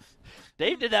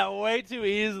 Dave did that way too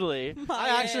easily.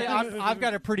 I've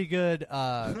got a pretty good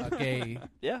a gay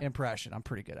Yeah. impression. I'm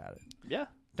pretty good at it. Yeah.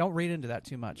 Don't read into that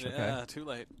too much, okay? Yeah, too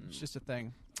late. It's just a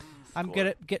thing. I'm good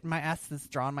at getting my S's,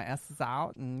 drawing my S's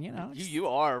out, and You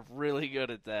are really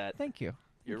good at that. Thank you.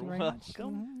 You're Thank you very much.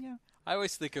 welcome. Yeah. I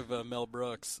always think of Mel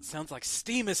Brooks. Sounds like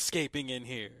steam escaping in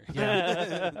here.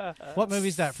 Yeah. What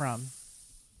movie's that from?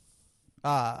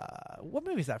 What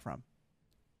movie's that from?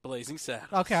 Blazing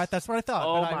Saddles. Okay, that's what I thought.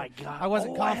 Oh but my God. I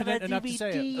wasn't Oh, I have confident that enough to say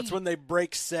it. DVD. That's when they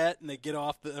break set and they get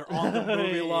off. They're on the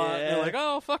movie lot. Yeah. They're like,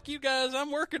 "Oh, fuck you guys!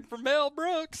 I'm working for Mel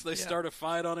Brooks." They start a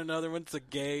fight on another one. It's a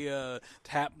gay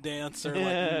tap dancer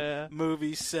Yeah. like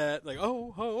movie set. Like,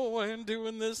 oh, I'm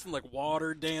doing this, and like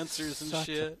water dancers and Such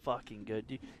shit. a fucking good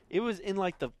dude. It was in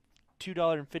like the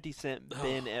 $2.50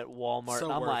 bin at Walmart. So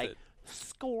and I'm worth like, it.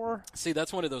 score. See,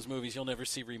 that's one of those movies you'll never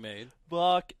see remade.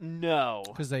 Fuck no.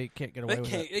 Because they can't get away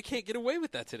with it. They can't get away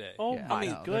with that today. Oh Yeah, my I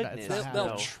know. goodness. It's not They'll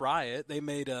happening. try it. They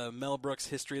made Mel Brooks'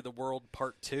 History of the World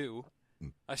Part 2.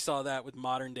 I saw that with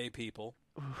modern day people.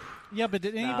 Yeah, but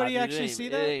did anybody actually see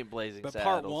It that? ain't Blazing But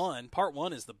Saddles. Part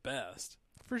 1 is the best.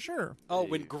 For sure. Oh,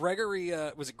 when Gregory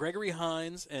was it Gregory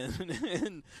Hines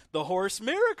and the Horse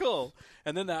Miracle,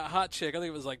 and then that hot chick, I think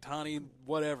it was like Tawny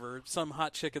whatever, some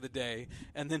hot chick of the day,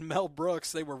 and then Mel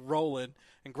Brooks, they were rolling,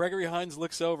 and Gregory Hines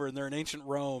looks over, and they're in ancient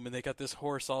Rome, and they got this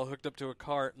horse all hooked up to a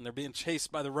cart, and they're being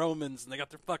chased by the Romans, and they got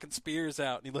their fucking spears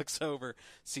out, and he looks over,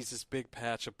 sees this big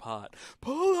patch of pot,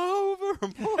 pull over,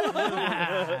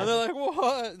 and they're like,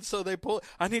 what? And so they pull,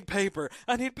 I need paper,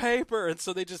 and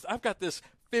so they just, I've got this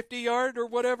 50-yard or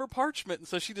whatever parchment, and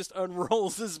so she just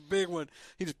unrolls this big one.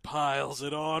 He just piles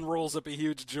it on, rolls up a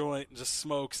huge joint, and just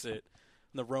smokes it.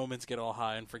 And the Romans get all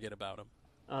high and forget about him.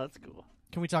 Oh, that's cool.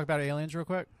 Can we talk about aliens real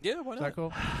quick? Yeah, why Is not? that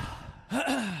cool?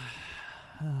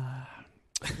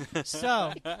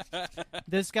 So,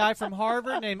 this guy from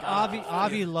Harvard named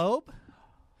Avi Loeb.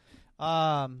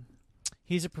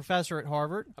 He's a professor at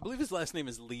Harvard. I believe his last name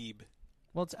is Lieb.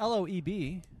 Well, it's Loeb.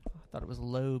 I thought it was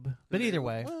Loeb, but either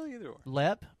way, Well, either way.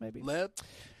 Lep maybe. Leb.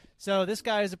 So this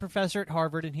guy is a professor at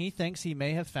Harvard, and he thinks he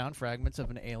may have found fragments of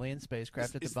an alien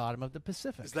spacecraft at the bottom of the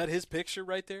Pacific. Is that his picture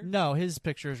right there? No, his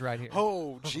picture is right here.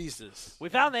 Oh, Jesus. We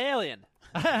found the alien.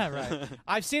 Right.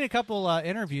 I've seen a couple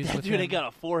interviews with Dude, him. he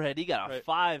got a 4-head. He got a Right.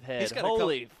 5-head. He's got a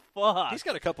Holy fuck. He's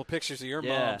got a couple pictures of your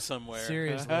Yeah. mom somewhere.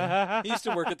 Seriously. He used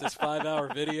to work at this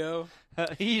 5-hour video.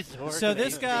 He's So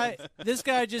this guy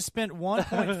just spent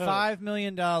 $1.5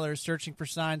 million searching for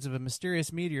signs of a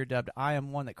mysterious meteor dubbed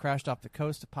IM-1 that crashed off the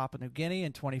coast of Papua New Guinea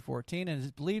in 2014 and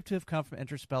is believed to have come from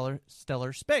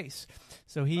interstellar space.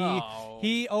 So he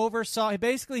He oversaw.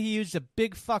 Basically, he used a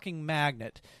big fucking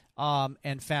magnet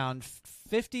and found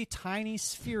 50 tiny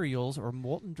spherules or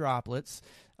molten droplets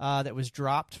that was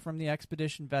dropped from the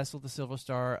expedition vessel, the Silver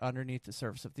Star, underneath the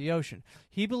surface of the ocean.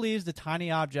 He believes the tiny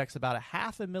objects, about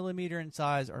 0.5 millimeter in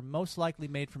size, are most likely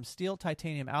made from steel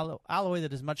titanium alloy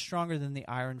that is much stronger than the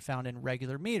iron found in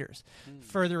regular meters.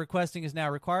 Further requesting is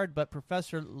now required, but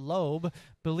Professor Loeb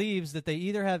believes that they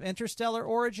either have interstellar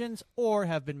origins or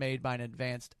have been made by an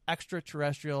advanced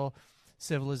extraterrestrial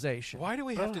civilization. Why do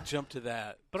we have to jump to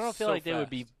that? But I don't feel so like they would fast?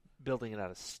 be building it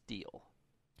out of steel.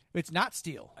 It's not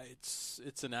steel.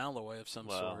 It's an alloy of some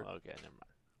sort. Okay, never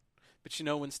mind. But you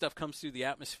know, when stuff comes through the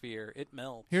atmosphere, it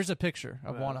melts. Here's a picture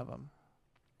of one of them.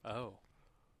 Oh.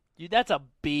 Dude, that's a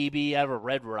BB out of a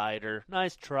Red Rider.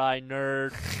 Nice try,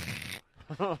 nerd.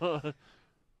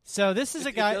 So this is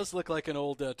a guy. It does look like an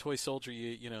old toy soldier.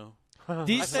 You know.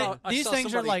 These I saw things are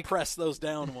somebody like press those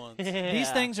down once. These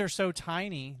things are so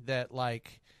tiny that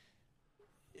like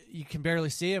you can barely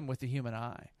see them with the human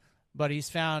eye. But he's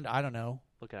found, I don't know,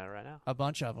 looking at it right now, a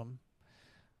bunch of them.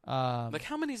 Like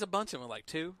how many's a bunch of them? Like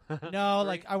 2? No,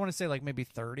 like I want to say like maybe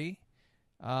 30,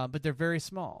 but they're very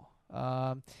small.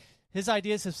 His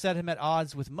ideas have set him at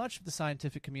odds with much of the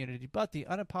scientific community, but the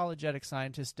unapologetic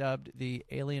scientist dubbed the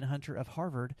alien hunter of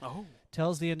Harvard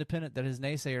tells The Independent that his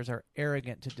naysayers are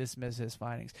arrogant to dismiss his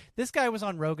findings. This guy was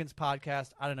on Rogan's podcast,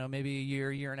 I don't know, maybe a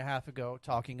year and a half ago,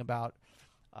 talking about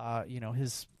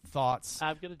his thoughts.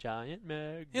 I've got a giant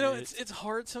magnet. You know, it's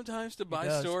hard sometimes to buy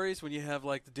stories when you have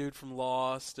like the dude from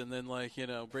Lost, and then like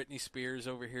Britney Spears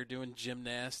over here doing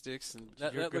gymnastics, and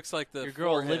that looks like the your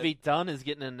girl forehead. Livy Dunn is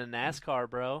getting into NASCAR,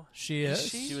 bro. She is.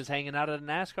 She was hanging out at a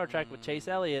NASCAR track with Chase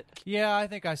Elliott. Yeah, I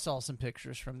think I saw some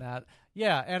pictures from that.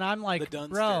 Yeah, and I'm like, the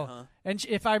Dunster, bro, huh? and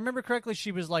if I remember correctly,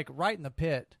 she was like right in the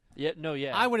pit. Yeah,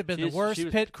 I would have been the worst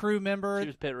pit crew member She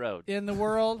was pit road in the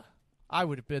world. I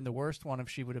would have been the worst one if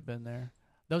she would have been there.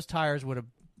 Those tires would have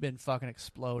been fucking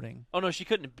exploding. Oh no, she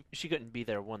couldn't be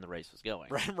there when the race was going.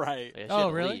 Right. Yeah, Oh,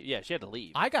 really? Leave. Yeah, she had to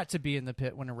leave. I got to be in the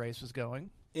pit when a race was going.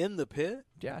 In the pit?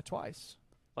 Yeah, twice.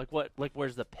 Like what? Like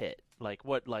where's the pit? Like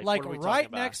what? Like Like what are we right talking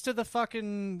about? next to the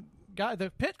fucking guy,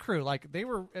 the pit crew. Like they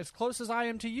were as close as I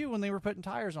am to you when they were putting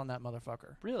tires on that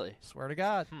motherfucker. Really? Swear to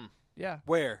God. Yeah.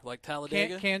 Where? Like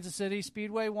Talladega? Kansas City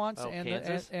Speedway once, Oh, and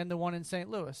Kansas? the one in St.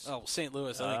 Louis. Oh, St.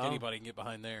 Louis. I think anybody can get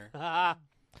behind there. Ah.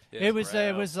 Yeah. It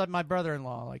was my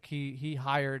brother-in-law. Like he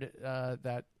hired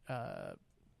that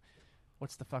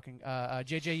what's the fucking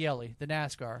JJ Yelly, the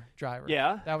NASCAR driver.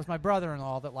 Yeah. That was my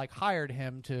brother-in-law that like hired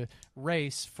him to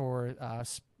race for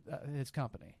his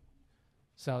company.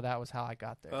 So that was how I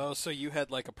got there. Oh, so you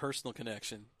had like a personal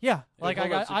connection. Yeah, like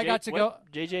Hold on, so I got to go.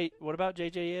 JJ, what about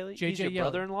JJ Yaley? JJ He's your Yeley.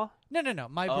 brother-in-law? No.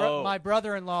 My Oh. my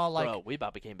brother-in-law like Bro, we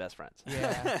about became best friends.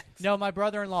 yeah. No, my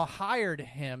brother-in-law hired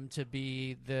him to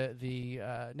be the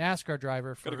NASCAR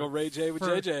driver for Gotta go Ray J with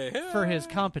for- JJ. for his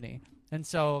company. And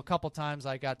so a couple times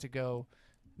I got to go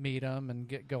meet him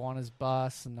and go on his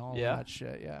bus and all Yeah? that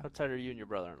shit. Yeah. How tight are you and your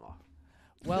brother-in-law?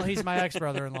 Well, he's my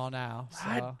ex-brother-in-law now. So.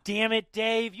 God damn it,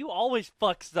 Dave! You always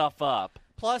fuck stuff up.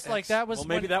 Plus, like that was Well,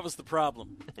 maybe that was the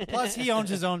problem. Plus, he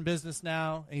owns his own business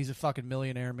now. He's a fucking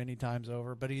millionaire many times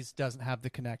over, but he doesn't have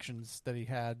the connections that he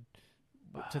had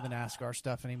to the NASCAR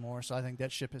stuff anymore. So I think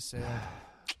that ship has sailed.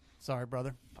 Sorry,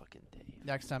 brother. Fucking Dave.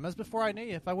 Next time. That was before I knew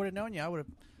you. If I would have known you, I would have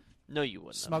No, you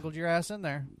wouldn't. smuggled your ass in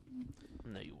there.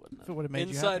 No, you wouldn't. If it would have made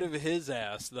Inside you of his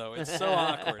ass, though. It's so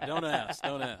awkward. Don't ask.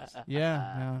 Don't ask.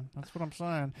 yeah, that's what I'm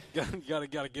saying. Gotta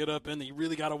get up in there. You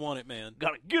really gotta want it, man.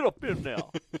 Gotta get up in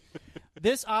now.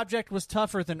 This object was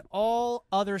tougher than all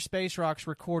other space rocks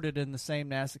recorded in the same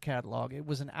NASA catalog. It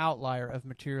was an outlier of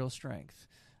material strength.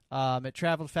 It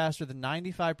traveled faster than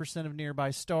 95% of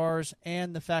nearby stars,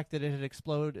 and the fact that it had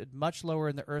exploded much lower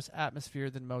in the Earth's atmosphere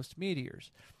than most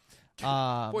meteors.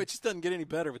 Boy, it just doesn't get any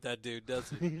better with that dude,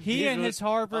 does it? He and his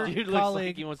Harvard Dude looks like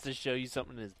colleague he wants to show you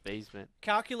something in his basement.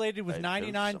 calculated with I know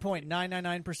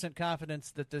 99.999%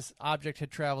 confidence that this object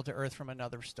had traveled to Earth from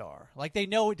another star. Like, they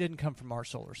know it didn't come from our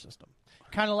solar system.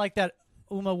 Kind of like that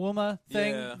Oumuamua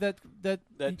thing Yeah.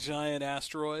 that giant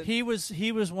asteroid. he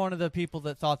was one of the people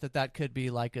that thought that could be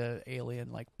like a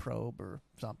alien like probe or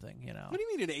something, you know. What do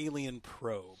you mean an alien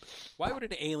probe? Why would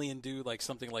an alien do like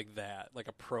something like that, like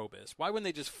a probe is? Why wouldn't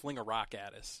they just fling a rock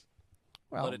at us?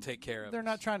 Well, let it take care of they're us?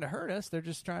 not trying to hurt us. They're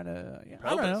just trying to. I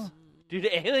Probe don't us. know. Dude,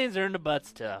 aliens are in the butt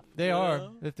stuff. They Yeah.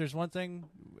 are. If there's one thing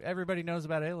everybody knows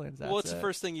about aliens, that's Well, what's it. the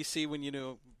first thing you see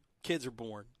when kids are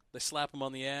born? They slap them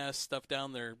on the ass,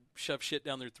 shove shit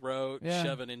down their throat, Yeah.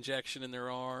 shove an injection in their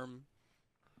arm.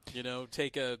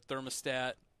 Take a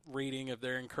thermostat reading of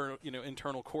their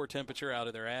internal core temperature out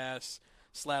of their ass,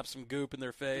 slap some goop in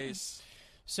their face.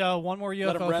 So one more UFO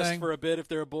Let them rest thing. for a bit if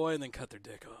they're a boy, and then cut their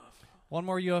dick off. One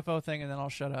more UFO thing, and then I'll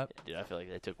shut up. Yeah, dude, I feel like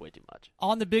they took way too much.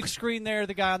 On the big screen there,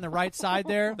 the guy on the right side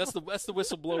there. That's the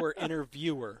whistleblower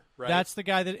interviewer, right? That's the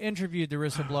guy that interviewed the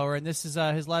whistleblower, and this is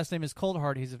his last name is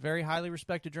Coldheart. He's a very highly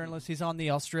respected journalist. He's on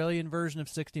the Australian version of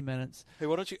 60 Minutes. Hey,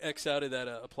 why don't you X out of that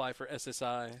apply for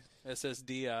SSI,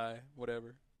 SSDI,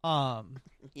 whatever?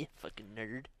 Yeah, fucking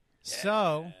nerd.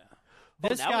 So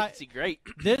this now we guy, can see great.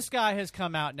 this guy has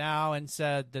come out now and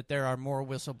said that there are more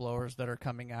whistleblowers that are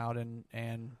coming out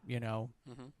and you know,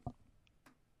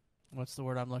 what's the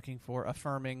word I'm looking for?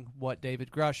 Affirming what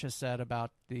David Grush has said about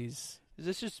these. Is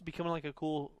this just becoming like a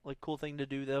cool thing to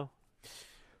do though?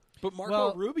 But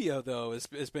Marco Rubio, though,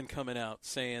 has been coming out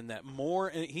saying that more,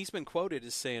 and he's been quoted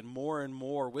as saying more and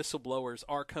more whistleblowers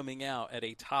are coming out at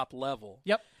a top level.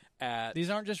 Yep. These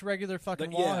aren't just regular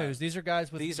fucking yeah. wahoos. These are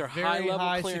guys with these are very high-level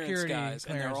high clearance security guys,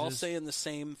 and clearances. they're all saying the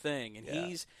same thing. And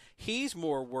he's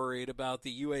more worried about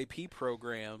the UAP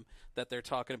program that they're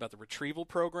talking about, the retrieval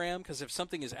program, because if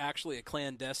something is actually a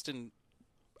clandestine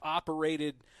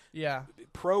operated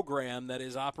program that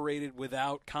is operated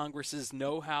without Congress's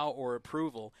know-how or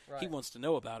approval, he wants to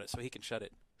know about it so he can shut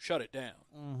it down.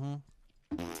 Mm-hmm.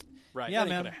 Right, yeah, that ain't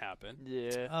man. going to happen.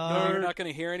 Yeah. No, you're not going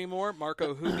to hear anymore,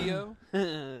 Marco Rubio.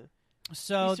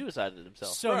 So he suicided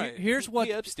himself. So right. here's what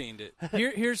he Epsteined it.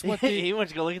 Here's what he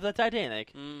went to go look at the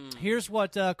Titanic. Here's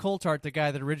what Coulthard, the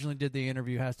guy that originally did the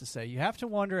interview, has to say. You have to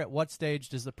wonder at what stage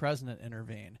does the president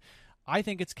intervene. I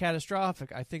think it's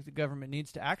catastrophic. I think the government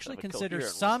needs to actually consider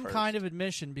some kind of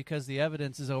admission because the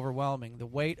evidence is overwhelming. The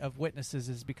weight of witnesses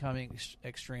is becoming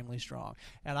extremely strong.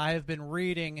 And I have been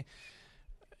reading,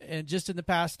 and just in the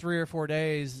past 3 or 4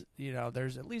 days, you know,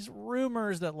 there's at least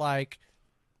rumors that like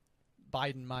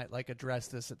Biden might like address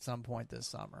this at some point this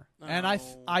summer. And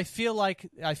I feel like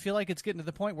it's getting to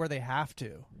the point where they have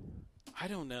to. I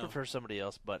don't know. I prefer somebody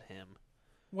else but him.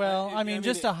 Well, I mean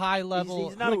just a high level.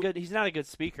 He's not a good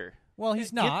speaker. Well,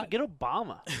 he's not. Get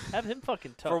Obama. Have him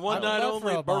fucking talk. For one night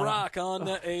only, Barack on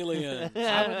the Alien.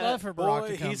 I would love for Barack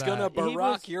to come he's back. He's going to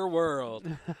Barack your world.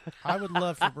 I would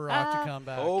love for Barack to come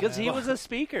back. Because he was a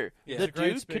speaker. Yeah. The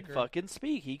dude could fucking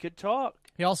speak. He could talk.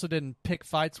 He also didn't pick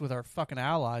fights with our fucking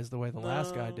allies the way the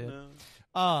last guy did.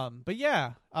 But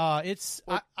yeah, it's.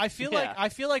 I feel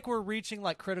like we're reaching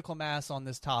like critical mass on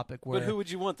this topic. Where, but who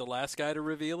would you want? The last guy to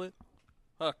reveal it?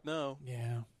 Fuck no.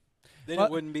 Yeah. Then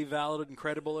it wouldn't be valid and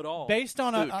credible at all. Based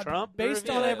on everything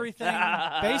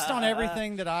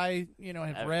that I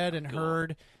have read and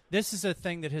heard, this is a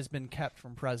thing that has been kept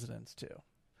from presidents too.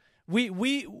 We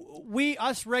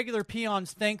us regular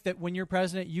peons think that when you're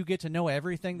president, you get to know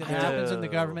everything that happens in the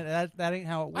government. That ain't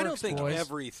how it works. I don't think boys.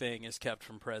 everything is kept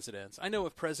from presidents. I know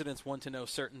if presidents want to know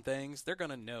certain things, they're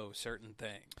going to know certain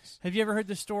things. Have you ever heard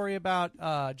the story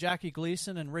about Jackie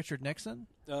Gleason and Richard Nixon?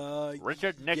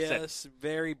 Richard Nixon. Yes,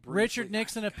 very briefly. Richard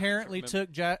Nixon apparently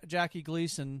took Jackie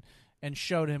Gleason and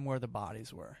showed him where the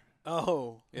bodies were.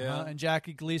 Oh, yeah. And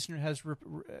Jackie Gleason has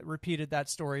repeated that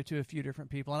story to a few different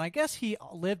people. And I guess he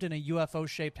lived in a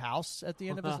UFO-shaped house at the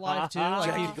end of his life, too.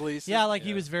 Jackie Gleason? Yeah,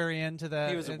 he was very into that.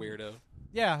 He was a weirdo.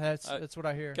 Yeah, that's what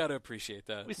I hear. Got to appreciate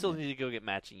that. We still need to go get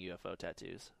matching UFO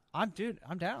tattoos. I'm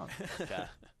down. Okay.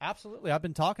 Absolutely. I've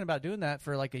been talking about doing that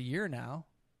for like a year now.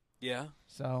 Yeah.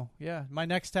 So, yeah, my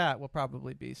next tat will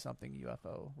probably be something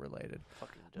UFO-related.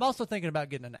 I'm also thinking about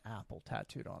getting an apple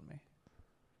tattooed on me.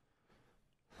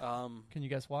 Can you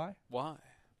guess why? Why?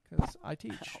 Because I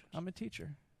teach. I'm a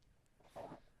teacher.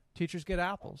 Teachers get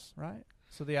apples, right?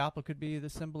 So the apple could be the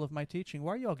symbol of my teaching.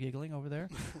 Why are you all giggling over there?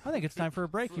 I think it's time for a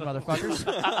break, you motherfuckers.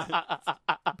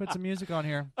 Put some music on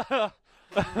here.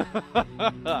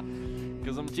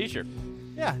 Because I'm a teacher.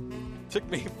 Yeah. Took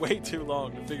me way too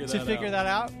long to figure that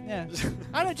out. Yeah.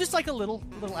 I don't know, just like a little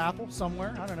apple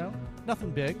somewhere. I don't know.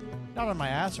 Nothing big. Not on my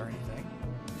ass or anything.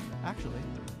 Actually.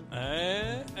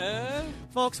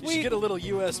 Folks, you should get a little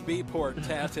USB port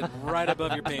tatted right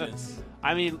above your penis.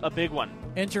 I mean, a big one.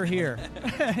 Enter here.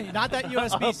 Not that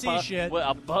USB-C shit. What,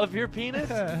 above your penis?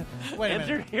 Wait a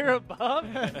Enter minute. here above?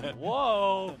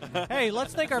 Whoa. Hey,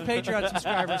 let's thank our Patreon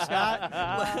subscribers,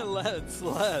 Scott. Let's.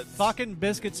 Fucking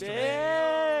biscuits.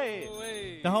 Hey.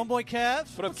 The homeboy Kev.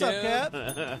 What's up,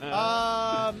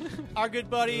 Kev? Our good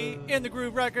buddy in the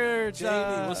Groove Records.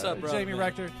 Jamie, what's up, bro? Jamie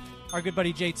Rector. Our good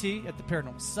buddy JT at the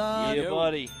Paranormal Sun. Yeah,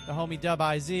 buddy. The homie Dub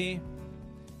IZ.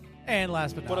 And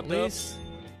last but not least,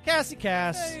 Cassie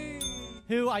Cass,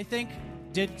 who I think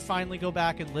did finally go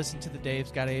back and listen to the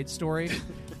Dave's Got AIDS story.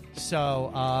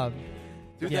 So,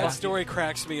 Dude, Yeah. that story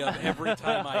cracks me up every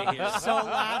time I hear it. So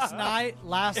last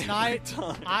night,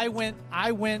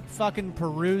 I went fucking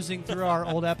perusing through our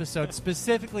old episodes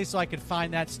specifically so I could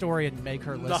find that story and make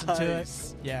her listen to it.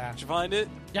 Nice. Yeah. Did you find it?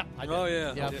 Yeah. I did. Oh,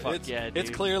 yeah. Yeah. Fuck It's, yeah, it's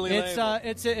dude. clearly labeled.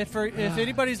 It's if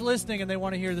anybody's listening and they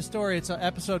want to hear the story, it's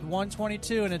episode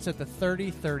 122 and it's at the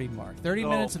 30 mark. 30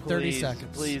 minutes and 30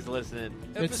 seconds. Please listen.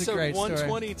 It's a Episode great story.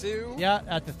 122? Yeah,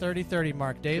 at the 30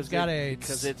 mark. Dave's got AIDS.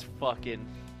 Because it's fucking...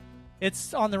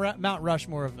 It's on the Mount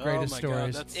Rushmore of greatest oh my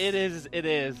stories. God, that's, It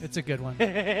is. It's a good one.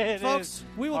 It Folks, is.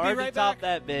 we will Hard be to right top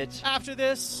back that bitch. after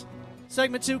this.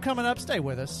 Segment 2 coming up. Stay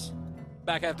with us.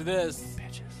 back after this.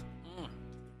 Bitches.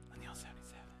 Onion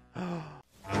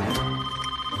 77.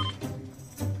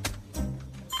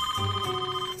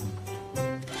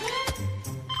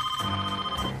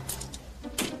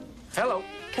 Hello.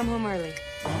 Come home early.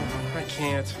 I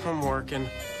can't. I'm working.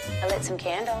 I lit some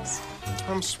candles.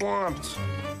 I'm swamped.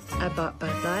 I bought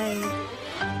Bud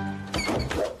Light.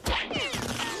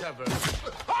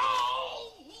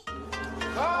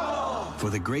 For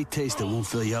the great taste that won't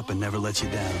fill you up and never lets you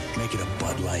down, make it a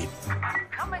Bud Light.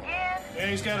 Come again. Yeah,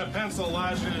 he's got a pencil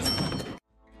lodged in his...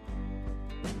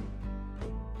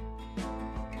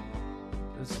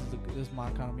 This is my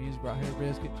kind of music right here,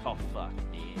 Biscuit. Oh, fuck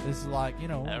me. This is like, you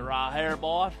know, That right hair,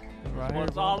 boy. right here, What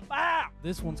it's boy. all about.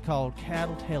 This one's called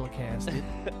Cattle Telecasted.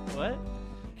 What?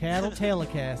 Cattle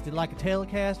Telecasted, like a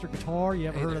Telecaster guitar. You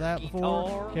ever heard of that before?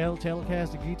 Guitar? Cattle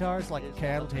Telecasted guitar. It's like a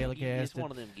Cattle It's Telecasted.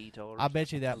 one of them guitars. I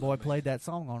bet you that boy played that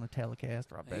song on a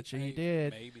Telecaster. I bet you he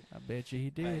did. Maybe. I bet you he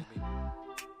did.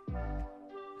 Maybe.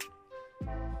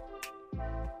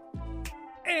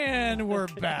 And we're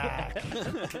back.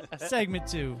 Segment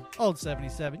 2, Old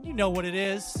 77. You know what it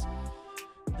is.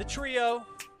 The trio,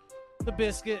 the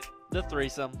Biscuit, The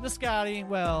threesome. the Scotty.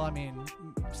 Well, I mean,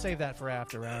 save that for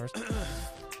after hours.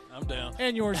 I'm down.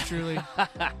 And yours truly.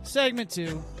 Segment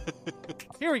 2.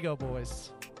 Here we go,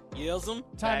 boys. Yells them.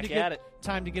 Time Back to at get it.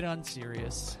 time to get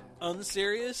unserious.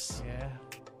 Unserious? Yeah.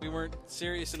 We weren't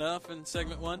serious enough in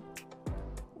segment 1?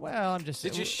 Well, I'm just.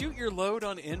 Did you shoot your load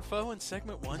on info in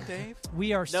segment 1, Dave?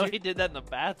 We are. No, he did that in the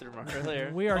bathroom earlier.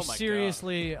 We are Oh my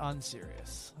seriously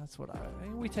unserious. That's what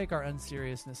we take our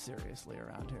unseriousness seriously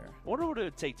around here. What would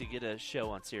it take to get a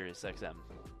show on Sirius XM?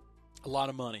 A lot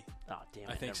of money. Oh, damn it.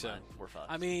 I think never so. mind. We're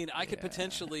fucked. I mean, I could Yeah.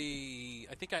 potentially.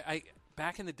 I think I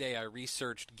back in the day, I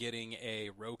researched getting a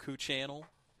Roku channel,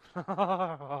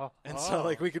 and so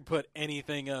like we could put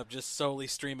anything up, just solely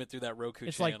stream it through that Roku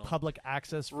It's channel. like public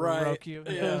access for right? Roku.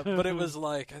 Yeah, but it was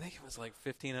like I think it was like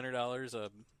 $1,500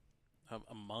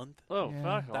 a month. Oh, Yeah.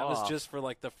 fuck That off. was just for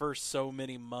like the first so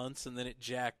many months, and then it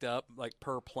jacked up like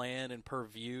per plan and per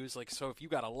views. Like so, if you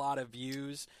got a lot of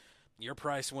views, your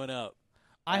price went up.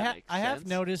 That makes I have sense.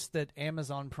 noticed that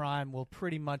Amazon Prime will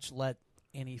pretty much let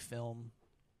any film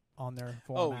on their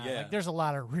format. yeah. Like, there's a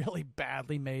lot of really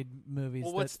badly made movies.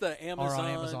 Well, what's that the Amazon? are on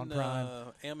Amazon Prime.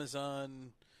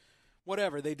 Amazon,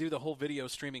 whatever they do, the whole video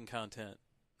streaming content.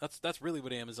 That's really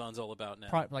what Amazon's all about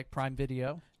now. like Prime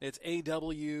Video. It's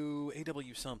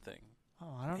AW something.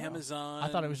 Oh, I don't know. Amazon. I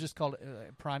thought it was just called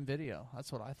Prime Video.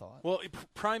 That's what I thought. Well,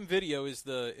 Prime Video is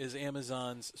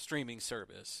Amazon's streaming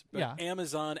service. But Yeah.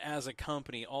 Amazon as a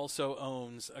company also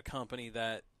owns a company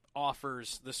that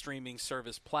offers the streaming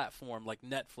service platform like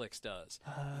Netflix does.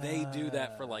 They do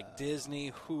that for like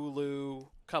Disney, Hulu,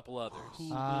 couple others.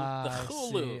 I The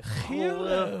Hulu. see.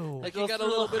 Hulu. Like you got a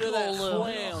little bit of that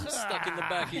phlegm stuck in the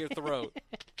back of your throat.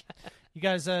 You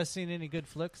guys seen any good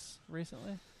flicks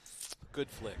recently? Good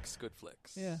flicks.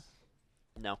 Yeah.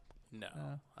 No. No,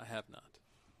 I have not.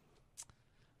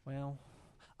 Well,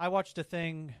 I watched a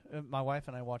thing. My wife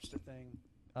and I watched a thing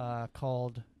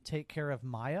called "Take Care of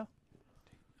Maya."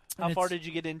 How And far it's- did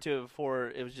you get into it before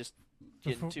it was just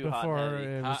getting too hot before and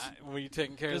heavy? it was, Were you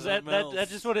taking care of Because the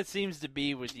that's just what it seems to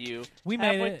be with you. we made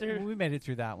halfway it. through? We made it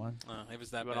through that one. It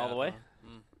was that You went bad, all the way? huh?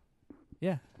 Mm.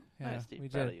 Yeah, Nice, Steve. we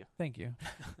Proud did. of you. Thank you.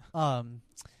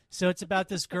 So it's about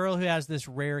this girl who has this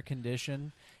rare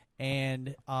condition,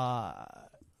 and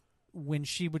when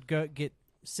she would go get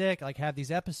sick, like have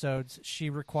these episodes, she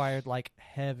required like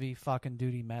heavy fucking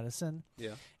duty medicine.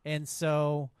 Yeah. And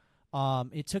so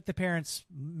it took the parents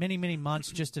many, many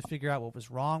months just to figure out what was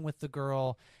wrong with the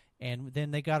girl. And then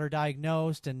they got her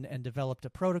diagnosed and developed a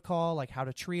protocol, like how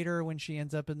to treat her when she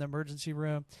ends up in the emergency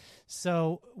room.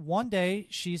 So one day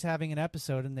she's having an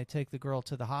episode and they take the girl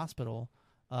to the hospital.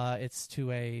 It's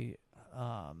to a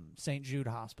St. Jude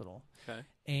hospital. Okay.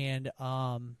 And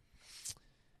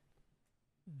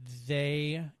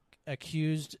they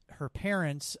accused her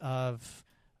parents of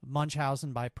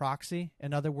Munchausen by proxy.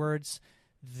 In other words,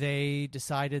 they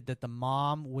decided that the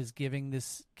mom was giving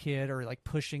this kid or like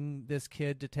pushing this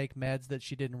kid to take meds that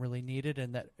she didn't really need it,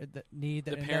 and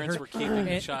the parents were keeping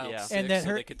the child sick and that so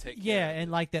her, they could take care of it. and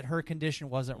like that her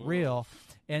condition wasn't real,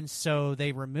 and so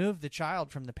they removed the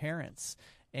child from the parents,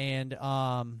 and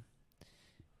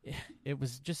it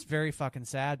was just very fucking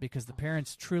sad because the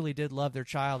parents truly did love their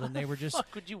child, and they were just. How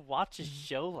could you watch a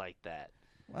show like that?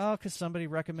 Well, because somebody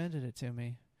recommended it to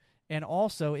me. And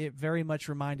also, it very much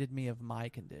reminded me of my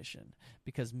condition.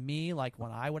 Because me, like,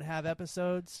 when I would have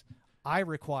episodes, I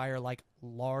require, like,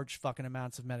 large fucking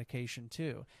amounts of medication,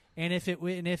 too. And if it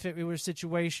were a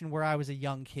situation where I was a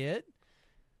young kid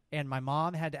and my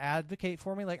mom had to advocate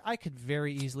for me, like, I could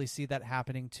very easily see that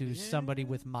happening to somebody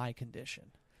with my condition.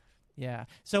 Yeah.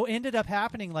 So it ended up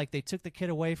happening, like, they took the kid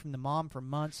away from the mom for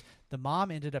months. The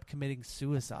mom ended up committing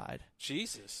suicide.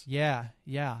 Jesus. Yeah,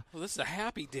 yeah. Well, this is a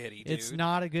happy ditty, dude. It's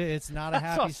not a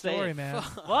happy story, man.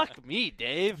 Fuck me,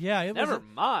 Dave. Yeah, it Never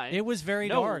mind. It was very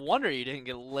no dark. No wonder you didn't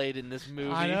get laid in this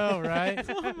movie. I know, right?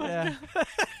 Yeah.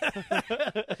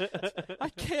 I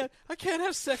can't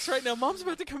have sex right now. Mom's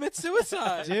about to commit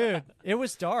suicide. Dude, it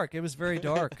was dark. It was very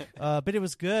dark. But it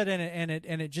was good, and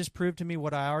it just proved to me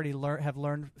what I already have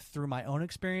learned through my own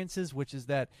experiences, which is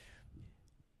that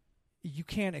you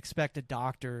can't expect a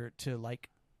doctor to like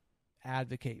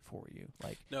advocate for you.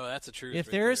 Like, no, that's a truth. If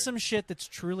there is some shit that's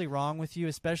truly wrong with you,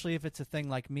 especially if it's a thing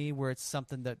like me where it's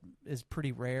something that is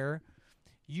pretty rare,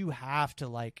 you have to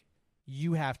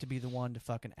be the one to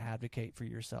fucking advocate for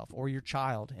yourself or your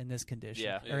child in this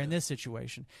condition or in this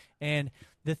situation. And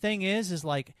the thing is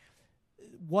like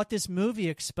what this movie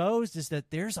exposed is that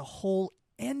there's a whole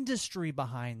industry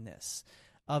behind this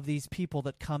of these people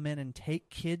that come in and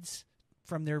take kids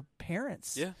from their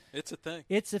parents. Yeah, it's a thing.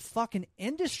 It's a fucking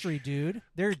industry, dude.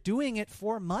 They're doing it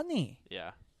for money.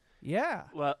 Yeah. Yeah.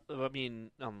 Well, I mean,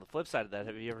 on the flip side of that,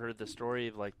 have you ever heard the story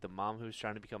of like the mom who's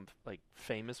trying to become like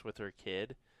famous with her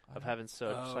kid of having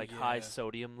high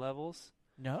sodium levels?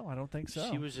 No, I don't think so.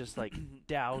 She was just like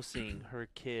dousing her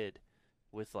kid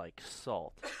with like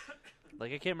salt.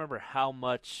 Like I can't remember how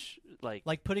much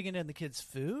like putting it in the kid's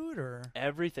food or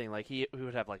everything. Like he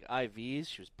would have like IVs.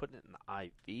 She was putting it in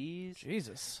the IVs.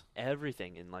 Jesus.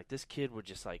 Everything. And like this kid would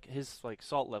just like his like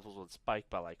salt levels would spike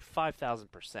by like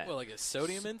 5,000%. Well, like a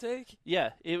sodium intake?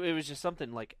 Yeah, it was just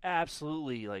something like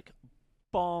absolutely like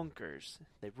bonkers.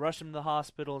 They'd rush him to the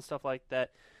hospital and stuff like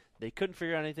that. They couldn't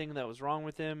figure out anything that was wrong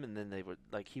with him, and then they would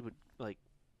like he would like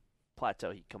plateau.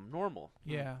 He'd come normal.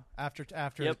 Yeah, after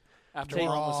yep. After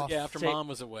mom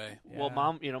was away. Yeah. Well,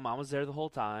 mom was there the whole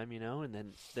time,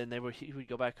 and then he would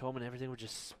go back home and everything would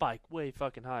just spike way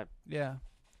fucking high. Yeah.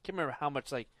 Can't remember how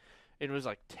much it was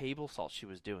like table salt she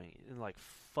was doing and like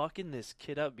fucking this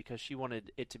kid up because she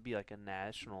wanted it to be like a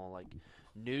national like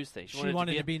news thing. She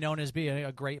wanted to be known as being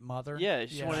a great mother. Yeah,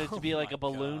 she wanted it to be like a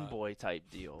balloon boy type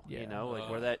deal. Yeah. Like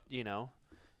where that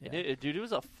and dude, it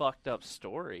was a fucked up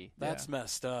story. That's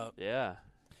messed up. Yeah.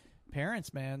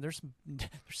 Parents, man, there's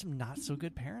some not so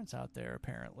good parents out there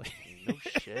apparently. No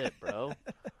shit, bro.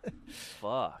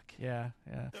 Fuck. Yeah.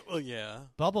 Well, yeah.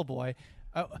 Bubble Boy.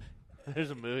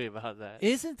 There's a movie about that.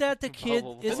 Isn't that the kid?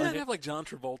 Doesn't it have like John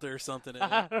Travolta or something in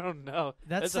it? I don't know.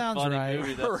 That a sounds funny right.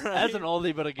 Movie. That's an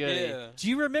oldie but a goodie. Yeah. Do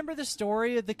you remember the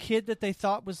story of the kid that they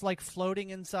thought was like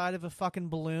floating inside of a fucking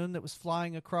balloon that was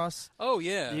flying across? Oh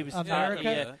yeah, he was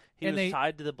America. He was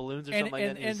tied to the balloons or something like that.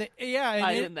 And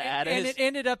in the attic. And it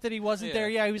ended up that he wasn't there.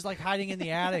 Yeah, he was like hiding in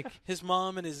the attic. His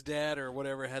mom and his dad or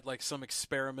whatever had like some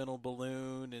experimental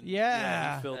balloon, and he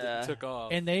filled it and took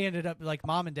off. And they ended up like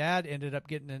mom and dad ended up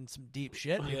getting in some deep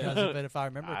shit because of it, if I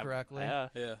remember correctly. Yeah.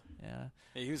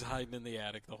 He was hiding in the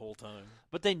attic the whole time.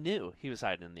 But they knew he was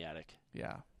hiding in the attic.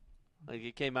 Yeah. Like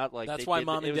it came out like that's why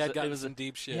mom and dad got in some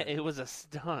deep shit. Yeah, it was a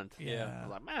stunt. Yeah. I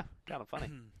was like, man, kind of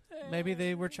funny. Maybe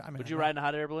they were chiming. Would you ride in a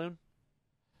hot air balloon?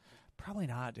 Probably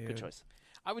not, dude. Good choice.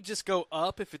 I would just go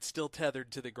up if it's still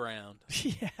tethered to the ground.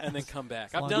 And then come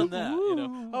back. I've Fun. done that.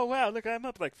 Oh wow, look, I'm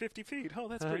up like 50 feet. Oh,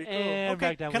 that's pretty cool.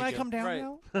 Okay, can I come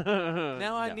down now?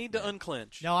 Now I need to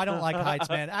unclench. No, I don't like heights,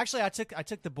 man. Actually, I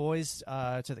took the boys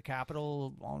to the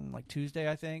Capitol on like Tuesday,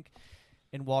 I think,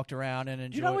 and walked around and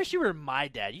enjoyed. Dude, I wish you were my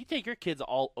dad. You take your kids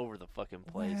all over the fucking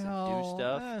place and do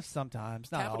stuff.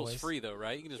 Sometimes, not Capitol's always. free though,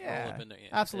 right? You can just roll up in there. Yeah.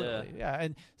 Absolutely, yeah.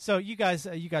 And so you guys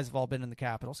have all been in the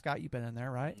Capitol. Scott, you've been in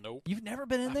there, right? Nope. You've never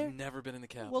been in there? I've never been in the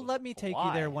Capitol. Well, let me take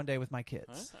you there one day with my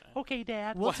kids. Okay,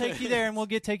 Dad. We'll take you there and we'll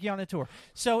take you on a tour.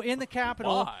 So in the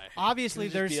Capitol, Why? obviously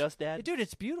Can it just there's be us, Dad? Dude,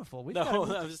 it's beautiful. No,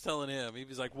 I'm just telling him. He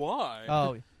was like, "Why?"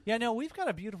 Oh, Yeah, no, we've got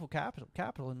a beautiful capital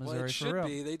in Missouri. Well, it should for real.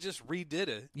 be. They just redid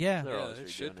it. Yeah, it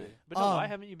should be. But no, why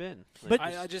haven't you been? But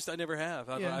I never have.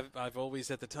 I've always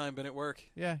at the time been at work.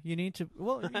 Yeah, you need to.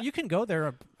 Well, you can go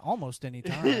there almost any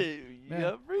time. You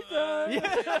got free time.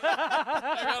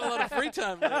 I got a lot of free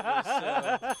time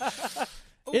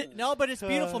lately. No, but it's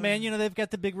beautiful, man. You know, they've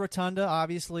got the big rotunda,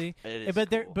 obviously. It is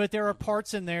but there are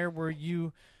parts in there where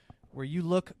you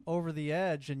look over the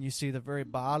edge and you see the very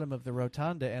bottom of the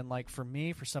rotunda. And like for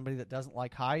me, for somebody that doesn't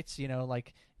like heights, you know,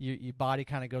 like your body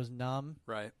kind of goes numb,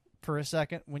 right, for a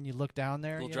second when you look down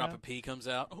there. A little drop of pee comes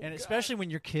out, and especially when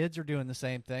your kids are doing the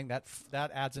same thing,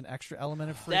 that adds an extra element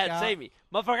of freak Dad, out. save me,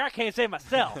 motherfucker! I can't save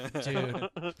myself, dude.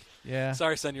 Yeah,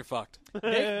 sorry, son, you're fucked.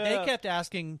 They kept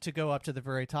asking to go up to the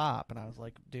very top, and I was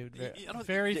like, dude,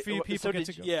 very few people get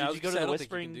to go. Yeah, did you go to the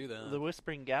Whispering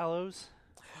Whispering Gallows?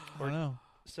 I don't know.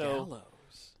 So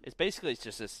it's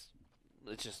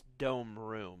just dome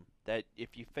room that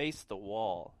if you face the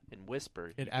wall and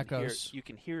whisper, it echoes. You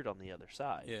can hear it on the other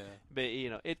side. Yeah, but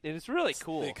you know it's really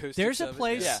cool. There's a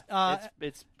place.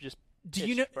 It's just. Do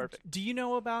you know? Perfect. Do you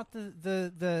know about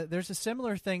the? There's a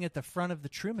similar thing at the front of the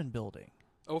Truman Building.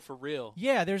 Oh, for real?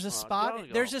 Yeah, there's a spot.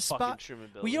 There's a spot.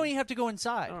 Well, you don't even have to go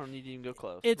inside. I don't need to even go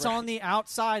close. It's on the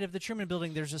outside of the Truman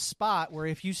Building. There's a spot where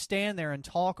if you stand there and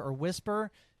talk or whisper,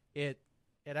 it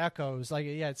echoes. Like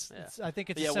it's I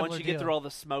think it's a similar once you deal. get through all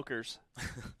the smokers.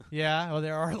 Yeah, well,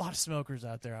 there are a lot of smokers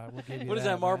out there. I will give you What is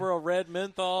that? Marlboro Red,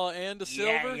 menthol, and a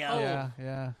silver?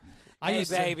 Yeah. Hey,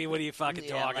 baby, what are you fucking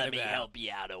talking about? Let me help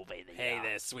you out over there. Hey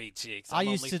there, sweet cheeks. I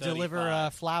used to deliver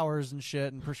flowers and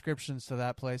shit and prescriptions to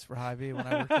that place for Hy-Vee when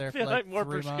I worked there I for feel like more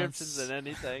 3 prescriptions months. than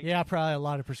anything. Yeah, probably a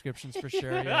lot of prescriptions for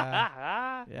sure.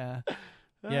 Yeah.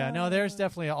 Yeah. No, there's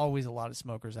definitely always a lot of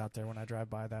smokers out there when I drive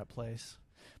by that place.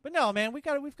 But no, man, we've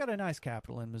got a nice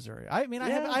capital in Missouri. I mean, I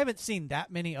haven't I haven't seen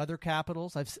that many other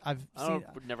capitals. I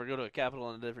would never go to a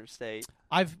capital in a different state.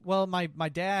 My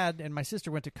dad and my sister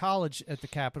went to college at the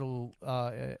capital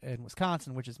in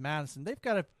Wisconsin, which is Madison. They've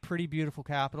got a pretty beautiful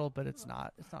capital, but it's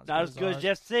not as good as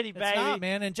Jeff City, baby. It's not,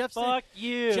 man. And Jeff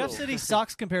City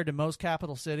sucks compared to most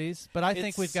capital cities, but I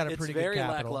think we've got a pretty good capital.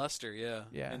 It's very lackluster,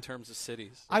 yeah, in terms of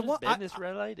cities. Business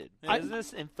related,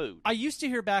 business and food. I used to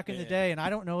hear back in the day, and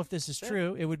I don't know if this is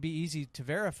true. It would be easy to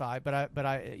verify, but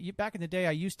back in the day,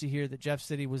 I used to hear that Jeff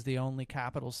City was the only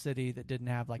capital city that didn't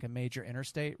have like a major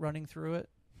interstate running through it.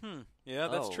 Yeah,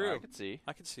 that's true. I could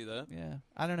see that. Yeah,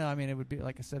 I don't know. I mean, it would be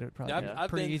like I said, it would probably be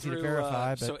I've pretty been easy through, to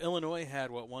verify. But so Illinois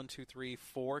had 1, 2, 3,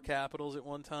 4 capitals at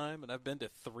one time, and I've been to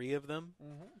 3 of them.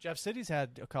 Jeff City's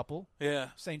had a couple. Yeah,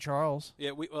 St. Charles.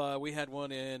 Yeah, we had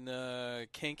one in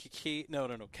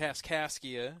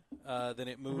Kaskaskia. Then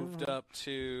it moved up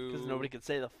to because nobody could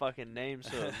say the fucking name,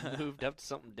 so it moved up to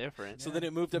something different. So then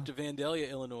it moved up to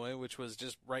Vandalia, Illinois, which was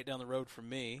just right down the road from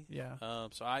me. Yeah.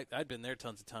 So I'd been there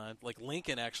tons of times. Like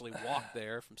Lincoln actually walked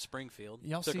there from Springfield.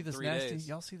 Y'all Took see him this 3 nasty? days.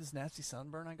 Y'all see this nasty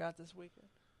sunburn I got this weekend?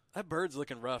 That bird's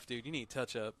looking rough, dude. You need to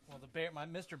touch up. Well, my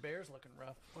Mr. Bear's looking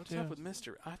rough. What's up with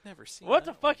Mister? I've never seen. What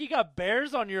that. the fuck you got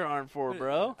bears on your arm for,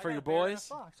 bro? For your boys?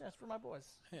 That's for my boys.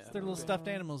 Yeah, it's their little stuffed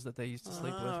animals that they used to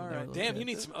sleep with. When they were little Damn, kids. you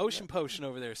need some ocean potion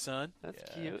over there, son. That's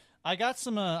cute. I got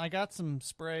some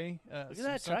spray. Look at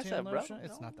that tricep, bro.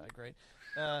 It's not that great.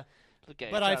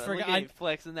 But I forgot. I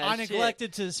flexing that. I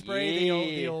neglected to spray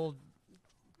the old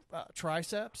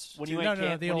triceps. When you went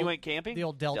camping, the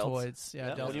old deltoids.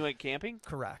 Yeah, when you went camping,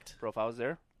 correct. Bro, if I was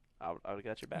there, I would have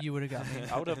got your back. You would have got me.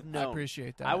 I would have known. I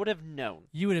appreciate that. I would have known.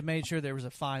 You would have made sure there was a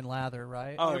fine lather,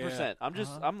 right? 100%. I'm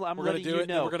just. I'm we're letting you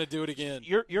know. We're gonna do it again.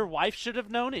 Your wife should have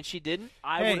known, and she didn't.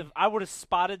 I would have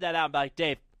spotted that out and be like,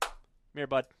 Dave, come here,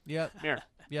 bud. Yep. Come here.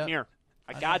 Yep. Come here.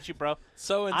 I got you, bro.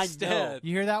 So instead,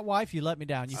 you hear that, wife? You let me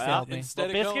down. You failed me.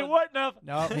 Instead Biscuit wouldn't have.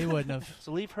 No, he wouldn't have.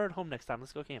 So leave her at home next time.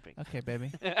 Let's go camping. Okay,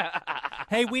 baby.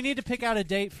 Hey, we need to pick out a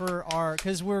date for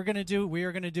because we are gonna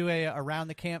do a around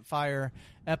the campfire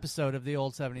episode of the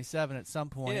old 77 at some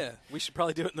point. Yeah, we should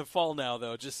probably do it in the fall now,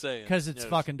 though. Just saying, because it's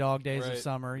fucking dog days of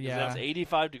summer. Yeah, it's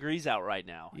 85 degrees out right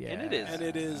now. Yeah, and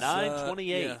it is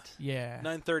 9:28. Yeah,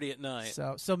 9:30 at night.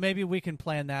 So maybe we can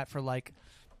plan that for like.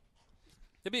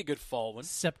 It'd be a good fall one.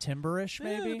 September-ish,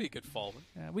 maybe. Yeah, it'd be a good fall one.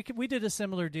 Yeah, we did a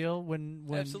similar deal when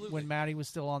Maddie was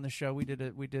still on the show. We did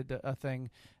a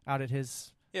thing out at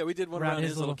his. Yeah, we did one around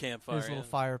his little campfire, his little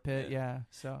fire pit. Yeah.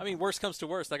 So I mean, worst comes to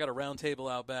worst, I got a round table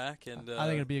out back, and I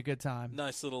think it'd be a good time.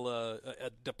 Nice little a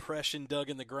depression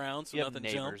dug in the ground, so you have nothing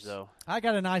neighbors, jumps. Though. I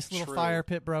got a nice little fire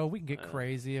pit, bro. We can get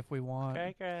crazy if we want.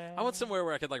 I want somewhere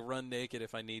where I could like run naked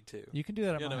if I need to. You can do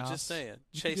that at my house. Just saying,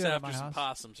 chase after some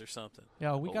possums or something.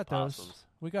 Yeah, we got those.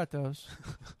 We got those.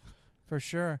 For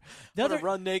sure. I'm gonna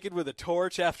run naked with a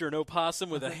torch after an opossum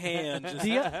with a hand,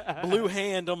 just blue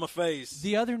hand on my face.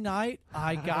 The other night,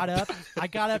 I got up. I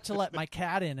got up to let my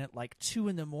cat in at like 2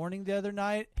 a.m. the other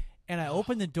night, and I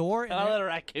opened the door. And I let a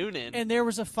raccoon in, and there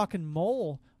was a fucking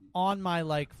mole on my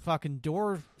like fucking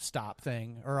door stop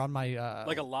thing, or on my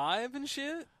like alive and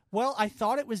shit. Well, I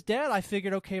thought it was dead. I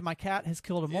figured, okay, my cat has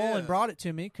killed a mole and brought it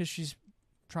to me because she's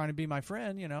trying to be my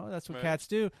friend. You know, that's what cats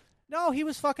do. No, he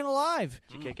was fucking alive.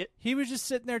 Did you kick it? He was just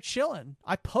sitting there chilling.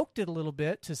 I poked it a little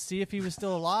bit to see if he was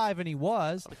still alive, and he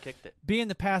was. I kicked it. Being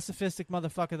the pacifistic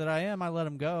motherfucker that I am, I let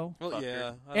him go. Well,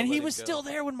 yeah. And he was still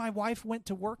there when my wife went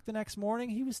to work the next morning.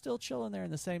 He was still chilling there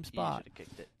in the same spot. You should have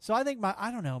kicked it. So I think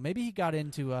I don't know, maybe he got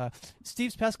into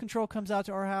Steve's Pest Control comes out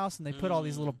to our house, and they put all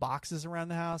these little boxes around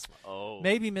the house. Oh.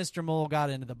 Maybe Mr. Mole got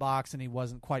into the box, and he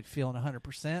wasn't quite feeling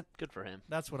 100%. Good for him.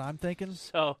 That's what I'm thinking.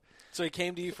 So he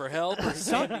came to you for help? Or he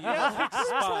came to you to fix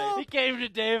spite? He came to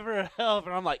Dave for help,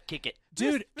 and I'm like, kick it.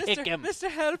 Dude, kick him. Mr.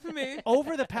 Help me.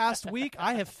 Over the past week,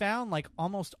 I have found like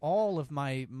almost all of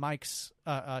my Mike's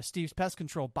Steve's Pest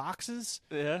Control boxes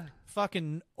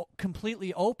fucking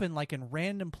completely open, like in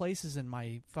random places in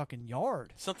my fucking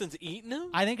yard. Something's eating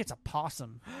them? I think it's a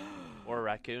possum. Or a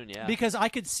raccoon, yeah. Because I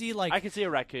could see like... I could see a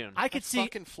raccoon. I could see...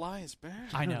 fucking flies, man.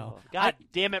 I know. God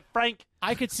damn it, Frank.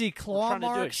 I could see claw trying to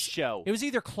do a marks. show. It was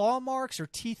either claw marks or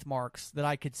teeth marks that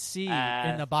I could see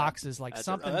in the boxes, like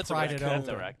something pried it That's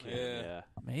open. a raccoon, yeah.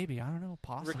 Maybe, I don't know,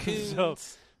 possums.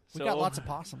 Raccoons. We got lots of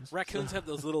possums. Raccoons have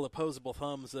those little opposable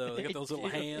thumbs, though. They got those little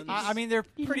hands. I mean, they're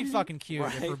pretty fucking cute,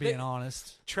 if we're being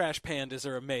honest. Trash pandas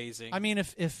are amazing. I mean,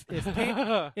 if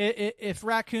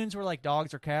raccoons were like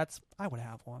dogs or cats, I would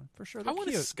have one for sure. They're I want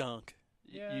cute. a skunk.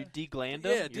 Yeah. You degland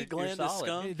them? Yeah, degland a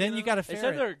skunk. Then you got a They ferret.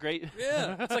 said they're great.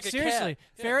 Yeah, it's like a Seriously,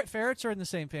 cat. ferrets are in the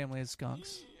same family as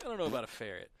skunks. I don't know about a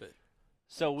ferret, but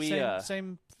So we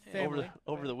same family.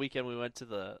 over the weekend we went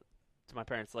to my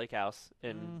parents' lake house,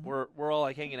 and we're all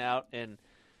like hanging out, and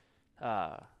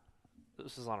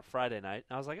this was on a Friday night.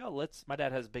 And I was like, my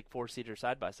dad has a big 4-seater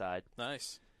side by side.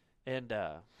 Nice. And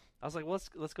I was like, well,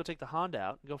 let's go take the Honda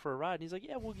out and go for a ride. And he's like,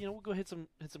 yeah, we'll go hit some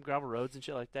gravel roads and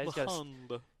shit like that. The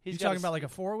Honda. You talking about like a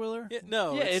 4-wheeler? Yeah,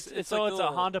 no. Yeah, it's like a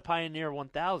Honda Pioneer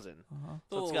 1000.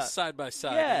 So it's got side by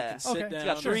side. Yeah, you can sit down. It's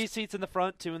got 3 seats in the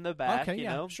front, 2 in the back. Okay, you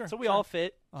yeah, know, sure, so we sure. all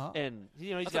fit. And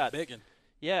he's That's got a big one.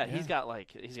 Yeah, he's got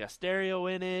stereo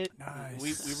in it. Nice.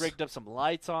 We rigged up some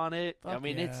lights on it. Fuck I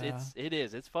mean, yeah.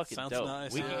 it's fucking Sounds dope.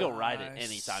 nice, We yeah. could go ride it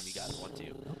anytime you guys want to.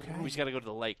 Okay. We just got to go to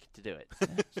the lake to do it.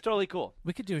 It's totally cool.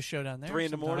 We could do a show down there. 3 in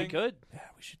the sometime. morning? We could. Yeah,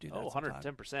 we should do that. Oh, sometime.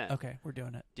 110%. Okay, we're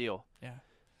doing it. Deal. Yeah.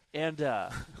 And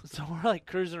so we're like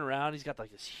cruising around. He's got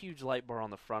like this huge light bar on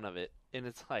the front of it, and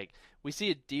it's like we see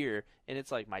a deer, and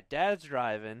it's like my dad's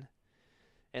driving,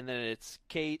 and then it's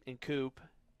Kate and Coop,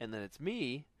 and then it's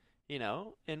me, you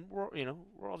know, and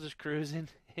we're all just cruising,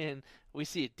 and we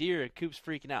see a deer, and Coop's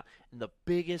freaking out, and the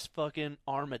biggest fucking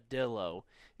armadillo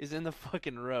is in the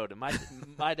fucking road, and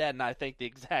my dad and I think the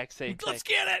exact same thing. Let's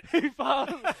get it.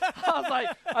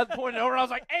 I pointed over, and I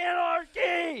was like,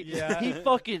 anarchy! Yeah. He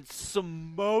fucking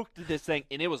smoked this thing,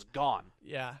 and it was gone.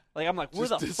 Yeah. Like, I'm like, where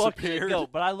Just the fuck did it disappeared. go?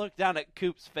 But I looked down at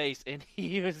Coop's face, and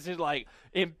he was just like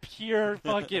in pure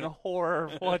fucking horror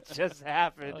of what just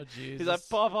happened. Oh, Jesus. He's like,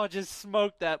 Papa just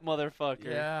smoked that motherfucker.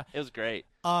 Yeah. It was great.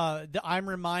 I'm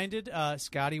reminded,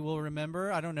 Scotty will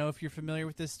remember, I don't know if you're familiar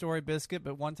with this story, Biscuit,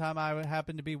 but one time I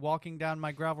happened to be walking down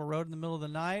my gravel road in the middle of the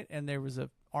night, and there was a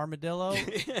armadillo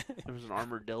There was an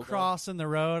armadillo. crossing the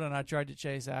road, and I tried to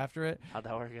chase after it. How'd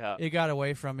that work out? It got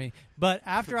away from me. But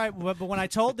but when I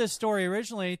told this story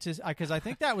originally, because I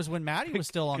think that was when Maddie was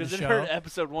still on the Because show. it heard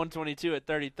episode 122 at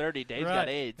 30:30. Dave's got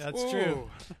AIDS. That's true.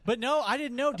 But no, I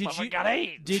didn't know. Motherfucker got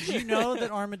AIDS. Did you know that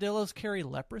armadillos carry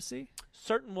leprosy?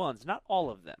 Certain ones, not all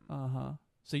of them. Uh-huh.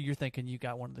 So you're thinking you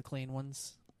got one of the clean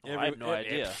ones? I have no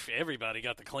idea. Everybody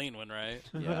got the clean one, right?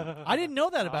 Yeah. I didn't know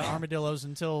that about armadillos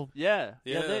until Yeah.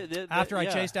 after I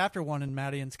yeah. chased after one, and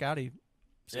Maddie and Scotty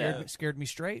scared me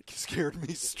straight. Scared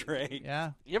me straight.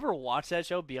 Yeah. You ever watch that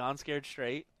show, Beyond Scared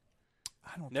Straight?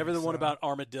 I don't Never think the one so. about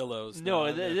armadillos. No,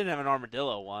 it didn't have an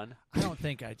armadillo one. I don't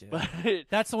think I did. But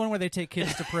That's the one where they take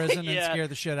kids to prison and scare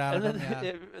the shit out of and them.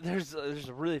 then Yeah. there's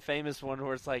a really famous one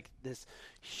where it's like this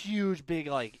huge big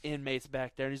like inmates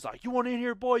back there, and he's like, "You want in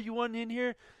here, boy? You want in here?"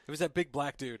 It was that big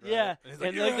black dude, right? Yeah, And, he's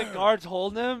and like, like the guards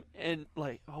holding him, and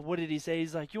like, what did he say?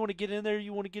 He's like, "You want to get in there?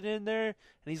 You want to get in there?" And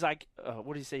he's like,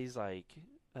 "What did he say?" He's like,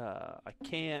 "I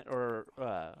can't," or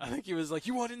I think he was like,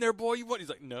 "You want in there, boy? You want?" He's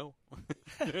like, "No."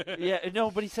 yeah, no,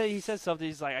 but he said something.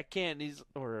 He's like, "I can't." He's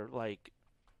or like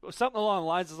something along the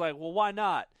lines is like, "Well, why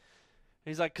not?"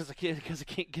 He's like, because I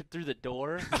can't get through the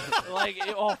door. Like,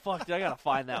 oh fuck, dude, I gotta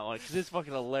find that one because it's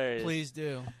fucking hilarious. Please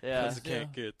do. Yeah, Because I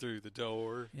can't get through the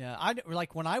door. Yeah,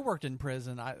 like when I worked in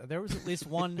prison, there was at least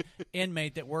one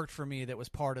inmate that worked for me that was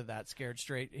part of that Scared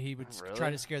Straight. He would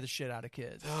try to scare the shit out of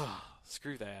kids.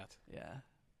 Screw that. Yeah.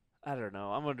 I don't know.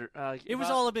 I'm under. It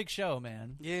was all a big show,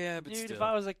 man. Yeah, but dude, still. if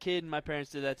I was a kid and my parents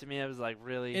did that to me, I was like,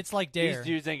 really? It's like Dare. These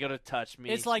dudes ain't gonna touch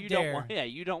me. It's like you Dare. Don't want,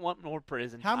 you don't want more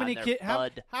prison. How time many there, kids?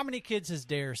 bud. How many kids has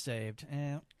Dare saved?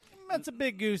 That's a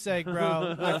big goose egg,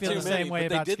 bro. I feel the Too many, same way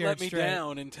but about they did Scared let me Straight.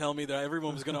 down and tell me that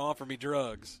everyone was going to offer me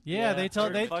drugs. Yeah, they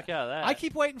told the fuck out of that. I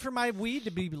keep waiting for my weed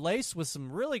to be laced with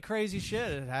some really crazy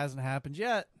shit. It hasn't happened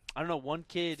yet. I don't know, one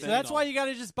kid. So that's why you got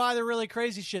to just buy the really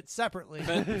crazy shit separately.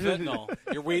 Fentanyl.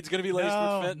 Your weed's going to be laced with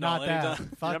fentanyl. Not that. anytime.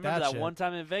 Fuck I remember that shit. one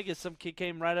time in Vegas, some kid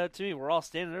came right up to me. We're all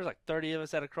standing there. There's like 30 of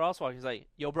us at a crosswalk. He's like,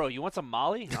 "Yo, bro, you want some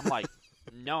Molly?" And I'm like,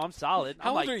 "No, I'm solid."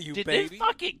 How I'm old like, are you, Did baby? this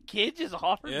fucking kid just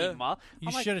offer Yeah. me Molly? You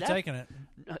I'm like, should have "That- taken it.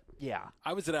 Yeah.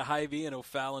 I was at a Hy-Vee in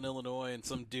O'Fallon, Illinois, and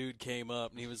some dude came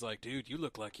up, and he was like, "Dude, you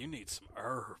look like you need some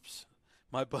herbs."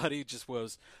 My buddy just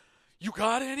was, "You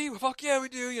got any?" Well, fuck yeah, we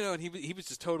do. You know, and he was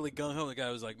just totally gung-ho. The guy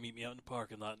was like, "Meet me out in the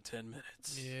parking lot in 10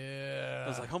 minutes." Yeah. I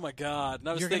was like, "Oh my god!" And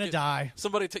I was You're thinking, gonna die.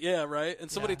 Somebody, yeah, right. And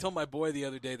somebody Yeah. told my boy the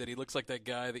other day that he looks like that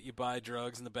guy that you buy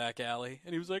drugs in the back alley,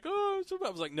 and he was like, "Oh," I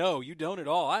was like, "No, you don't at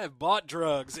all. I have bought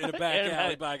drugs in a back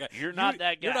alley by a guy. You're not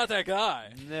that guy. You're not that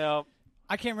guy." No.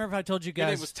 I can't remember if I told you Your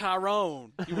name guys. was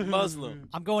Tyrone. You were Muslim.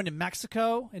 I'm going to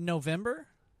Mexico in November,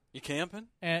 You camping?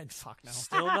 and fuck no.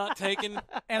 Still not taking?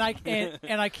 And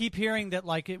I keep hearing that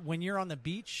when you're on the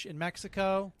beach in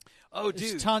Mexico, Oh,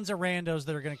 there's dude. tons of randos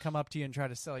that are going to come up to you and try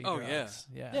to sell you Oh, drugs.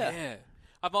 Yeah. Yeah.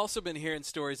 I've also been hearing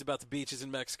stories about the beaches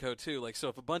in Mexico, too. Like, so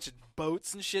if a bunch of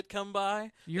boats and shit come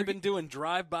by, they've been doing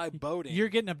drive-by boating. You're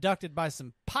getting abducted by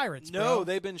some pirates, No, bro.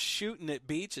 they've been shooting at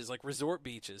beaches, like resort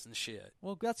beaches and shit.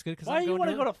 Well, that's good because Why I'm do you going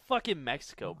want to go to fucking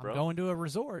Mexico, bro? I'm going to a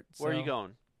resort. Where are so you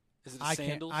going? Is it the I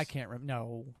Sandals? can't remember.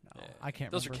 No, I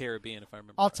can't Those remember. are Caribbean, if I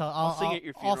remember. I'll right. tell. I'll sing at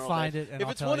your I'll funeral, find Dave. it and If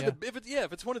I'll it's tell one you. of the,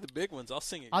 if it's one of the big ones, I'll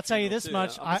sing it. I'll tell you this too.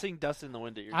 much. I'm sing Dust in the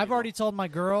Wind at your I've funeral. already told my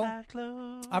girl.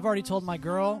 I've already told my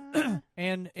girl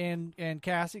and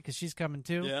Cassie because she's coming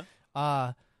too.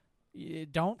 Yeah.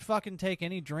 Don't fucking take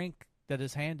any drink that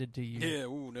is handed to you. Yeah.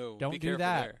 Ooh, no. Don't Be do careful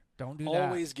that. there. Don't do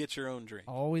Always get your own drink.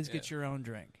 that. Always Yeah. get your own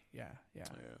drink. Yeah. Yeah.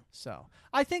 So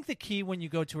I think the key when you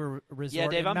go to a resort Yeah,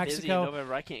 Dave, in I'm busy in Mexico,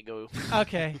 November. I can't go.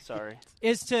 okay, Sorry.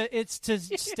 is to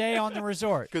stay on the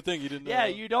resort. Good thing you didn't know. Yeah,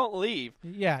 you don't leave.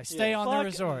 Yeah, stay on Fuck the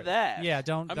resort. that. Yeah,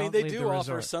 don't. I mean, don't they leave do the offer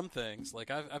resort. some things.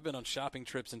 Like I've been on shopping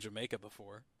trips in Jamaica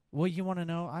before. Well, you want to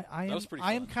know? I That am. was pretty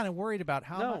I am fun. kind of worried about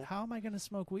how No. how am I going to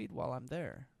smoke weed while I'm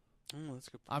there? That's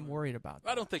a good point. I'm worried about that.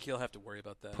 I don't think you'll have to worry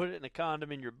about that. Put it in a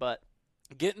condom in your butt.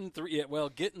 Getting through. Yeah. Well,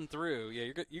 getting through.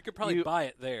 Yeah. You could probably buy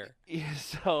it there. Yeah,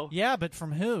 so Yeah, but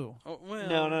from who? Oh, well.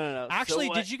 no. Actually,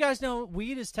 So did you guys know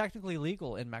weed is technically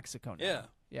legal in Mexico now? Yeah.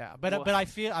 Yeah, but Well-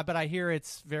 I hear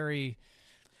it's very.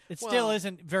 It Well, still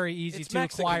isn't very easy it's to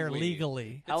Mexican acquire weed.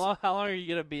 legally. How long are you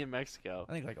gonna be in Mexico?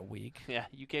 I think like a week. Yeah,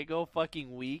 you can't go a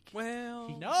fucking week. Well.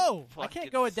 No, I Fucking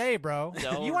can't go a day, bro.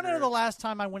 No, You want to know nerd. the last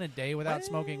time I went a day without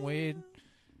smoking weed?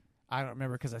 I don't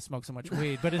remember because I smoked so much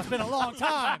weed, but it's been a long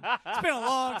time. It's been a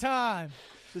long time.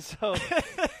 So,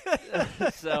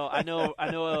 so I know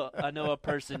a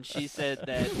person. She said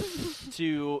that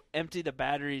to empty the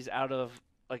batteries out of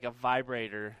like a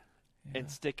vibrator and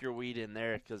stick your weed in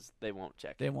there because they won't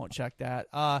check. They won't check that.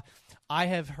 I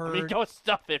have heard. I mean, don't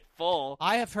stuff it full.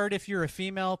 I have heard if you're a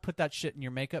female, put that shit in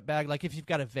your makeup bag. Like if you've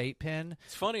got a vape pen,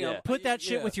 It's funny. Yeah. put that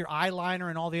shit with your eyeliner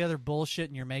and all the other bullshit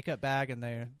in your makeup bag, and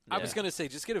they. I was gonna say,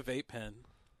 just get a vape pen.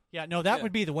 Yeah, no, that Yeah.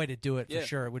 would be the way to do it for Yeah.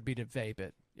 sure. It would be to vape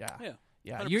it. Yeah. Yeah.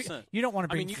 Yeah, 100%. you don't want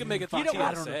to I bring. mean, you can make it You through don't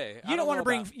want TSA. You don't want to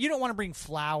bring. about- You don't want to bring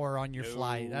flour on your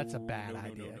flight. That's a No, bad no, no,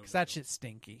 idea no, because no, that no. shit's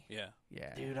stinky. Yeah.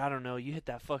 Yeah, Dude, I don't know. You hit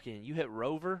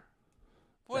Rover.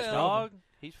 That Well, dog.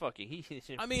 He's fucking.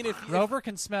 I mean, if Rover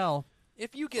can smell.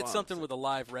 if you get something with a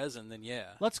live resin, then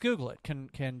yeah. Let's Google it.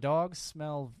 Can dogs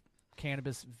smell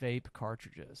cannabis vape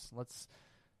cartridges? Let's.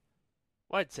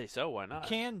 Well, I'd say so. Why not?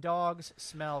 Can dogs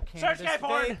smell cannabis gay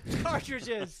porn. vape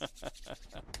cartridges?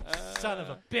 Son of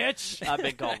a bitch! I've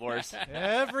been called worse.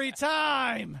 Every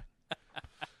time.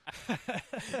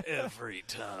 Every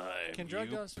time. Can drug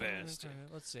you dogs smell? bastard.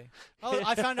 Let's see. Oh,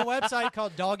 I found a website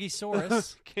called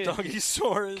Doggysaurus. Doggy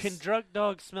sores. Can drug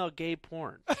dogs smell gay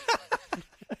porn?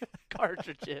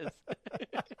 Cartridges.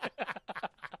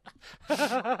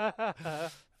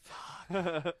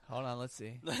 Hold on, let's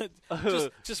see.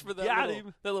 just for that Got little,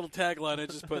 him. that little tagline, I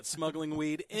just put smuggling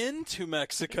weed into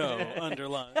Mexico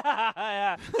underlined.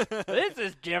 Yeah. This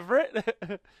is different.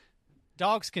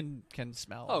 Dogs can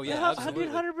smell. Oh yeah, absolutely.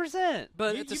 100%.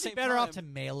 But You'd at the be same better time, off to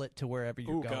mail it to wherever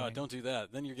you're oh going. God, don't do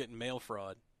that. Then you're getting mail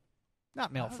fraud.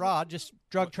 Not mail fraud, just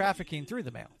drug trafficking through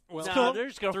the mail. Well, No, they're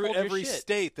just gonna through hold your every shit.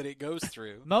 state that it goes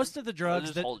through. Most of the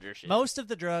drugs just hold your shit. most of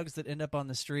the drugs that end up on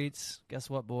the streets, guess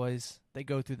what, boys? They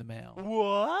go through the mail.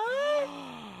 What?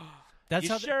 That's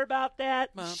you how sure about that?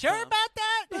 Sure about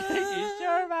that? You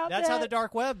sure about That's that? how the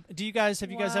dark web. Have you guys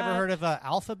ever heard of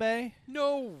Alpha Bay?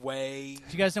 No way. Do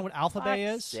you guys know what Alpha Bay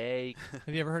Fuck's is? sake.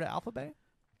 Have you ever heard of Alpha Bay?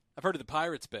 I've heard of the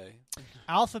Pirates Bay.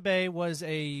 Alpha Bay was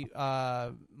a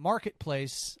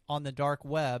marketplace on the dark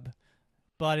web,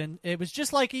 but it was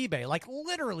just like eBay, like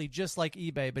literally just like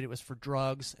eBay, but it was for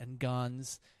drugs and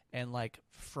guns and like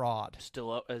fraud.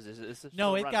 Still up? Is it No,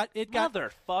 still it running? got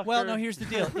Motherfucker. Well, no, here's the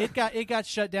deal. It got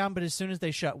shut down, but as soon as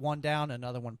they shut one down,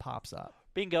 another one pops up.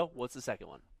 Bingo. What's the second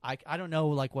one? I don't know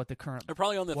like what the current. They're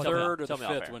probably on the what third or tell the me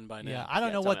off fifth air. one by now. Yeah, I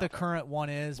don't know tell what me the off air. current one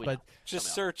is, We but know.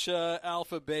 Just Tell me search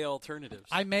Alpha Bay alternatives.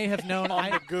 I may have known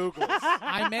on the Googles.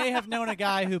 I may have known a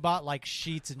guy who bought like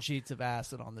sheets and sheets of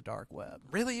acid on the dark web.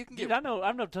 Really, you can get. Dude, I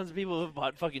know tons of people who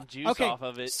bought fucking juice Okay, off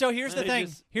of it. so here's the They thing.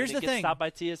 just- Here's when the it gets thing. Stopped by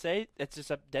TSA. It's just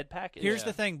a dead package. Here's Yeah.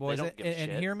 the thing, boys, They don't give a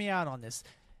and shit. hear me out on this.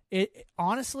 It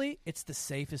honestly, it's the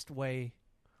safest way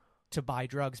to buy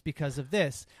drugs because of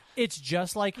this. It's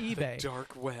just like eBay.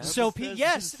 Dark web. So Says-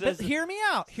 yes, says- but hear me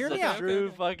out. Hear It's me a out.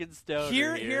 True fucking stoner.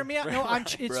 Hear me out. No,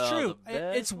 it's Bro, true. the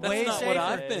best It's way way That's not safer. what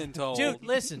I've been told. Dude,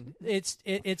 listen.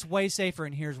 It's way safer,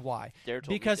 and here's why. Dare told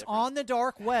me Because different. on the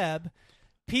dark web,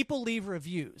 people leave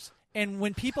reviews. And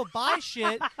when people buy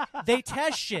shit, they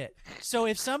test shit. So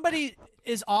if somebody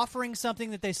is offering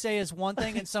something that they say is one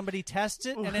thing and somebody tests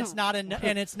it and it's not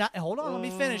hold on, let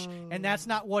me finish, and that's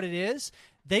not what it is,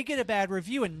 they get a bad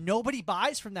review and nobody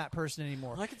buys from that person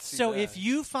anymore. I can see so that. if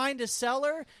you find a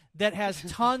seller that has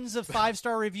tons of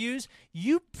 5-star reviews,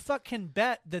 you can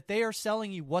bet that they are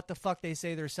selling you what the fuck they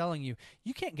say they're selling you.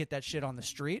 You can't get that shit on the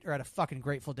street or at a fucking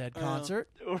Grateful Dead concert.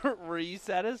 Were you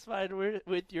satisfied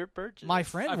with your purchase? My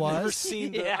friend I've was. never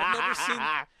seen.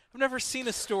 I've never seen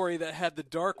a story that had the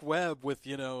dark web with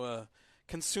a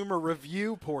consumer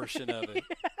review portion of it.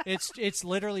 It's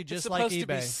literally just it's like supposed to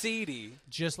be eBay. seedy.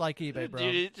 Just like eBay, bro.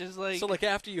 Dude, it's just like So like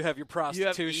after you have your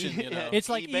prostitution, It's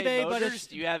like eBay, but Motors,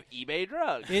 it's- you have eBay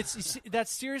drugs.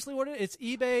 That's seriously what it is. It's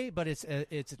eBay, but it's How you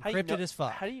encrypted know- as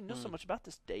fuck. How do you know so much about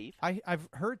this, Dave? I've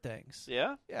heard things.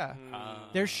 Yeah. Yeah.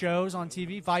 There's shows on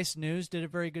TV. Vice News did a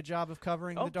very good job of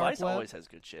covering the dark Vice web. always has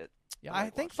good shit. Yeah, I I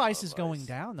like think watching Vice a is lot of going Vice.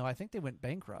 down though. I think they went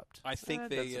bankrupt. I think That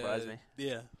they surprised me.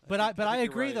 Yeah. But I think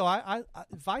agree you're though. right. I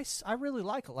Vice I really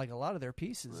like a lot of their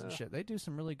pieces and shit. They do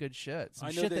some really good shit. Some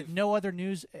I know shit that they've- no other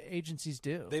news agencies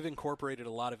do. They've incorporated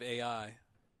a lot of AI.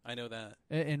 I know that.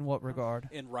 In what regard?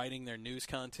 In writing their news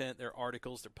content, their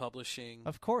articles, their publishing.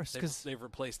 Of course, because they've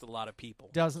replaced a lot of people.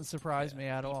 doesn't surprise me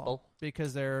at all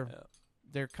because they're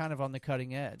kind of on the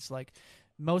cutting edge. Like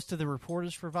most of the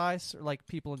reporters for Vice are like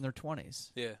people in their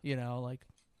 20s. Yeah. You know, like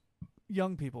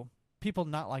young people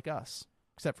not like us,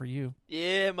 except for you.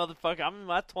 Yeah, motherfucker. I'm in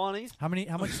my 20s. How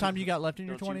much time do you got left in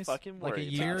your Don't you 20s? fucking Like a worry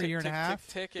year, about it. year and a half.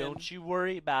 Don't you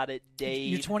worry about it, Dave.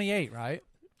 You're 28, right?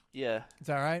 Yeah. Is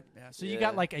that right? Yeah. So you Yeah.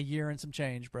 got like a year and some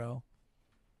change, bro.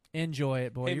 Enjoy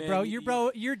it, boy. Hey, Your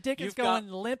man, your dick is you've going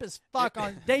got- limp as fuck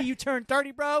on the day you turn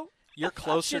 30, bro. You're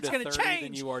closer Shit's to gonna 30 than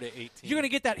change. you are to 18. You're gonna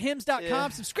get that hymns.com Yeah.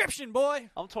 subscription, boy.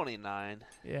 I'm 29.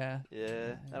 Yeah.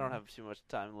 Yeah. I don't have too much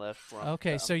time left. For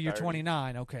Okay, I'm so you're 30.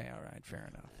 29. Okay, all right, fair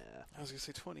enough. I was going to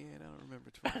say 28. I don't remember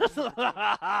 28. Was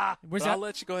But that? I'll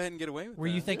let you go ahead and get away with Were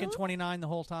that. you thinking 29 the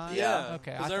whole time? Yeah.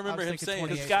 Okay. 'Cause I remember was him thinking saying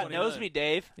 28. Scott 29. knows me,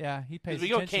 Dave. Yeah, he pays. We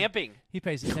go attention. camping. He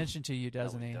pays attention to you,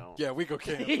 doesn't he? Don't. Yeah, we go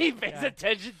camping. He pays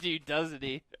attention to you, doesn't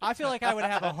he? I feel like I would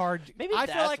have a hard. Maybe I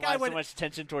that's feel like why I would. so much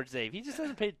attention towards Dave. He just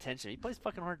doesn't pay attention. He plays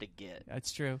fucking hard to get.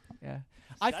 That's true. Yeah.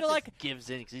 I Scott feel just like gives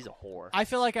in because he's a whore. I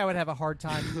feel like I would have a hard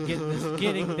time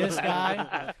getting this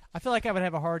guy. I feel like I would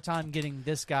have a hard time getting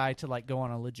this guy to like go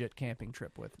on a legit camping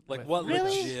trip with. Like with- what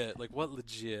Really? legit? Like what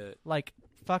legit? Like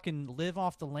fucking live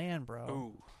off the land, bro.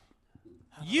 Ooh.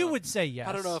 You would say yes.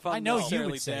 I don't know if I'm I know you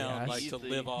necessarily would say down yes. like to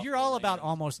live off. You're the all about land.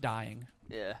 almost dying.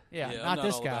 Yeah. Yeah, I'm not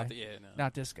this all guy. about the- yeah, no.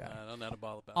 Not this guy. I'm not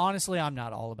all about. Honestly, I'm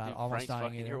not all about Dude, almost Frank's dying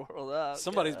fucking either. your world up.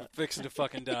 Somebody's Yeah. fixing to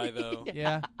fucking die though.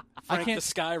 Yeah, I Frank the can't.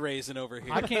 sky raising over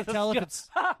here. I can't tell if it's.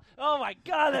 Oh my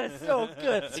god, that's so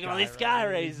good. Look at all these sky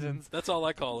raisins. That's all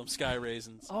I call them, sky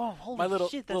raisins. Oh, holy My little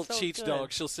shit, that's little so cheech good.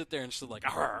 dog, she'll sit there and she'll like,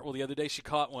 "Arr." Well, the other day she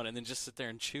caught one and then just sit there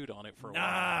and chewed on it for a while.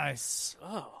 Nice.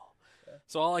 Oh.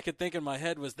 So all I could think in my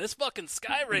head was, this fucking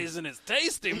sky raisin is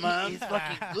tasty, man. It's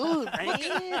fucking good,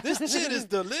 man. This shit is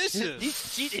delicious.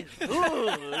 This shit is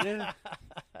good.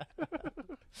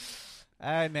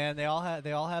 Hey man, they all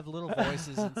have little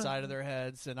voices inside of their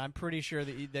heads, and I'm pretty sure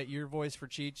that your voice for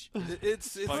Cheech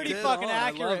it's pretty dead fucking on.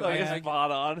 accurate. I love it. Man.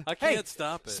 Spot on. I can't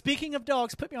stop it. Speaking of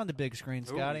dogs, put me on the big screen, Ooh,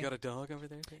 Scotty. you got a dog over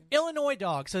there, Dan? Illinois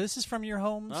dog. So this is from your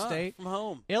home state. From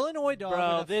home. Illinois dog.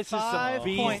 Bro, with a this is some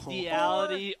 5.4.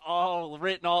 bestiality all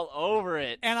written all over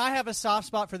it. And I have a soft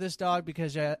spot for this dog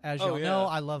because, as y'all yeah. know,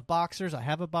 I love boxers. I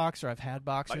have a boxer. I've had I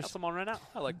boxers. got some on right now.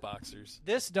 I like boxers.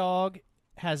 This dog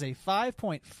has a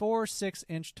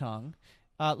 5.46-inch tongue.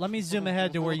 Let me zoom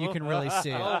ahead to where you can really see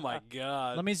it. Oh, my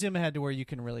God. Let me zoom ahead to where you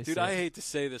can really see Dude, it. I hate to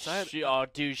say this.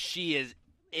 She is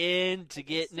into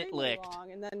getting it licked.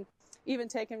 And then even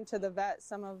take him to the vet.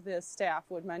 Some of the staff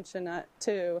would mention it,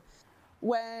 too.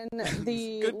 When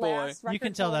the Good boy. last record You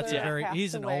can tell that's holder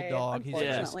he's passed an old away, dog. He's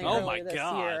unfortunately, Oh, early my this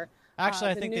God. year.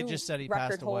 Actually, I The think they new just said he record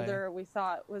passed away. holder we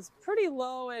thought was pretty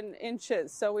low in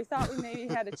inches, so we thought we maybe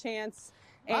had a chance.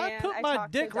 And I put my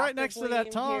talked to dick right Dr. next to that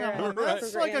Bleem tongue. here I'm at like,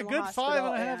 that's Kruger like a Animal good Hospital,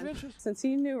 5.5 and inches. Since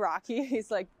he knew Rocky,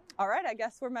 he's like, all right, I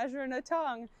guess we're measuring a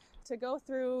tongue. To go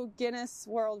through Guinness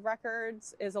World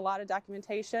Records is a lot of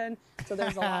documentation, so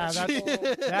there's a lot of people.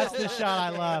 That's the shot I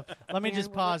love. Let me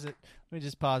just pause it. Let me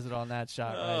just pause it on that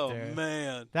shot right there. Oh,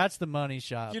 man. That's the money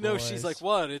shot. You know, boys. she's like,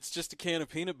 what? It's just a can of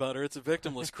peanut butter. It's a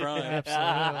victimless crime.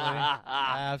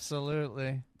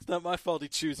 Absolutely. It's not my fault he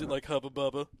chews it like Hubba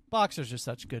Bubba. Boxers are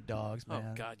such good dogs, man.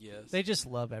 Oh, God, yes. They just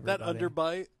love everybody. That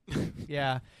underbite.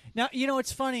 Yeah. Now, you know,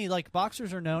 it's funny. Like,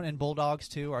 boxers are known, and bulldogs,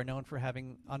 too, are known for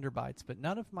having underbites. But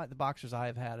none of the boxers I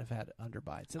have had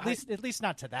underbites. At least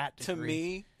not to that degree. To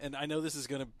me, and I know this is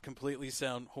going to completely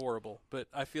sound horrible, but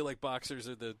I feel like boxers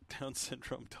are the Down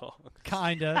syndrome dog.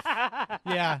 Kind of.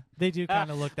 Yeah, they do kind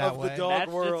of look that of way. the dog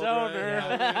That's world. its owner.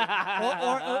 Right?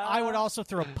 or I would also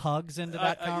throw pugs into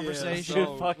that conversation. Yeah,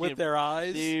 so with their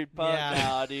eyes. Dude, pug Yeah.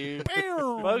 now, dude.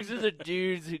 Bugs are the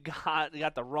dudes who got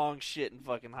the wrong shit in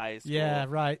fucking high school. Yeah,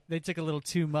 right. They took a little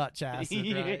too much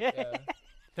acid, right? Yeah.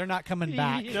 They're not coming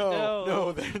back.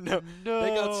 No. They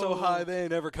got so high they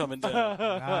ain't ever coming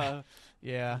down.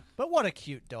 Yeah. But what a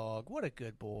cute dog. What a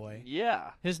good boy.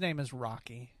 Yeah. His name is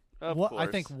Rocky. Of I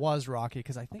course. think was Rocky,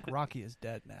 because I think Rocky is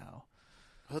dead now.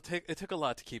 Well, it took a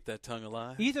lot to keep that tongue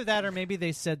alive. Either that, or maybe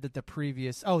they said that the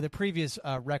previous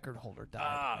record holder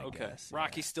died. I okay. guess.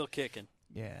 Rocky's still kicking.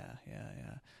 Yeah.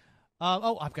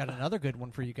 I've got another good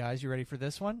one for you guys. You ready for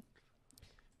this one?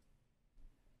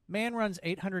 Man runs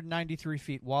 893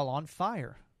 feet while on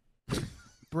fire.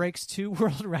 Breaks 2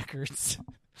 world records.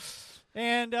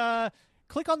 And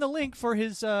click on the link for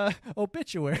his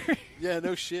obituary. Yeah,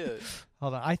 no shit.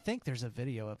 Hold on. I think there's a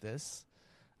video of this.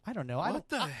 I don't know. What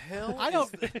the hell? I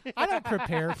don't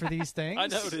prepare for these things. I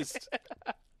noticed.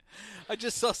 I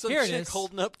just saw some Here it chick is.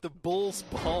 holding up the bull's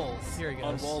balls Here he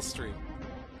on goes. Wall Street.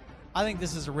 I think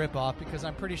this is a ripoff because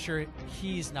I'm pretty sure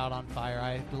he's not on fire.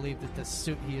 I believe that the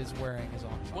suit he is wearing is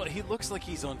on fire. Well, he looks like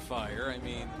he's on fire. I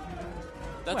mean,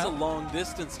 that's a long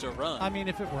distance to run. I mean,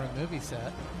 if it were a movie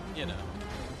set. You know.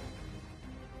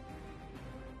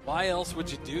 Why else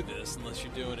would you do this unless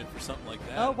you're doing it for something like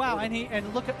that? Oh wow!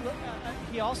 And look,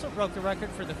 he also broke the record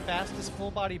for the fastest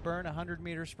full body burn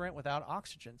 100-meter sprint without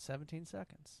oxygen, 17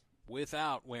 seconds.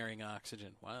 Without wearing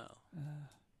oxygen. Wow.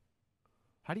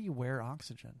 How do you wear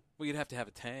oxygen? Well, you'd have to have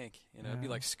a tank. You know, it'd be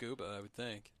like scuba, I would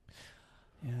think.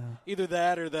 Yeah. Either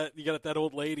that or that you got that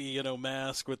old lady,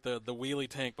 mask with the wheelie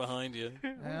tank behind you.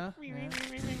 Yeah.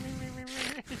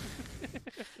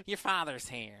 Your father's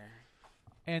here.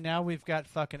 And now we've got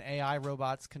fucking AI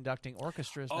robots conducting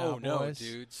orchestras now, Oh no, boys.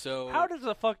 dude! So how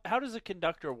does a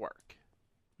conductor work?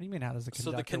 What do you mean? How does a conductor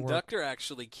So the work? conductor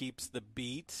actually keeps the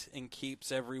beat and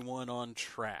keeps everyone on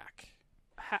track.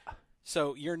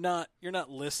 So you're not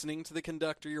listening to the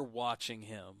conductor; you're watching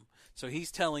him. So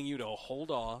he's telling you to hold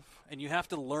off, and you have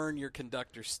to learn your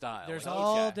conductor style. There's Like,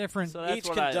 all different. So that's each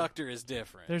what conductor is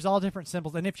different. There's all different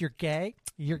symbols, and if you're gay,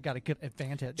 you've got a good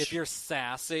advantage. If you're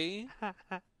sassy,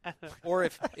 or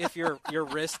if your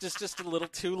wrist is just a little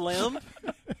too limp,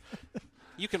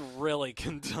 you can really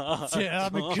conduct. Yeah,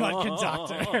 I'm a good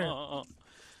conductor.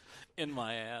 In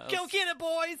my ass. Go get it,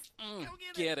 boys! Go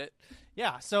get it.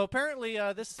 Yeah. So apparently,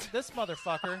 this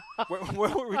motherfucker.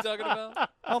 What were we talking about?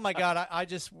 Oh my god! I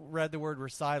just read the word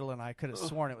recital, and I could have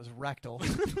sworn it was rectal.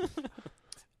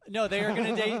 No, they are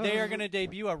going to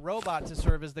debut a robot to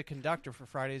serve as the conductor for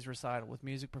Friday's recital, with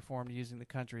music performed using the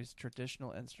country's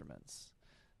traditional instruments.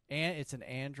 And it's an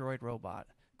android robot.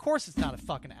 Of course, it's not a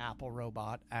fucking Apple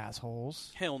robot,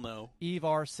 assholes. Hell no. Eve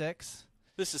R6.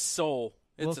 This is Soul.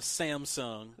 It's a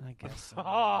Samsung. I guess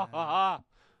so.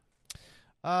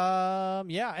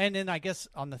 Yeah, and then I guess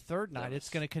on the third night, it's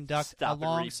going to conduct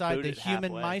alongside the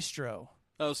human maestro.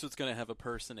 Oh, so it's going to have a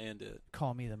person and it.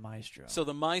 Call me the maestro. So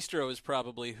the maestro is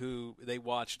probably who they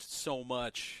watched so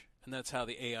much, and that's how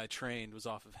the AI trained was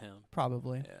off of him.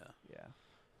 Probably. Yeah.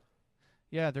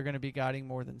 Yeah, they're going to be guiding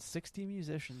more than 60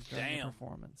 musicians during the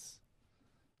performance.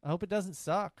 I hope it doesn't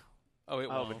suck. Oh, it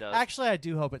won't. It does. Actually, I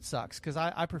do hope it sucks because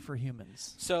I prefer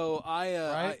humans. So I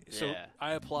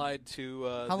Right? applied to.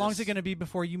 How long is it going to be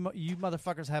before you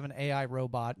motherfuckers have an AI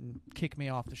robot and kick me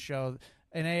off the show?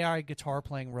 An AI guitar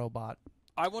playing robot.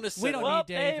 I want to say we don't need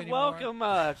Dave anymore.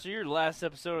 welcome to your last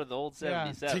episode of the old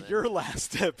 77. To your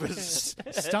last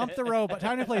episode. Stump the robot.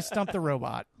 Time to play Stump the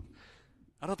Robot.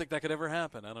 I don't think that could ever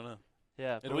happen. I don't know.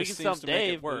 Yeah, It but we always can seems stump to make it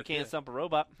Dave, but we work, can't yeah. stump a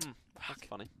robot. That's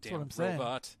funny. That's what I'm saying.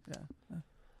 Robot. Yeah.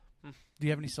 Do you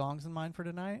have any songs in mind for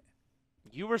tonight?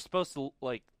 You were supposed to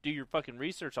do your fucking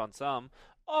research on some.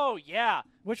 Oh yeah,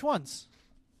 Which ones?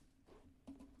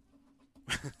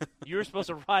 you were supposed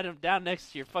to write them down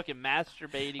next to your fucking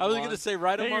masturbating. I was going to say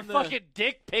write them your on the fucking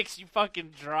dick pics. You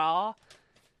fucking draw.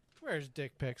 Where's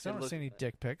dick pics? I It don't look- see any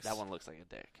dick pics. That one looks like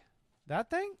a dick. That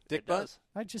thing? dick It butt. does.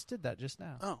 I just did that just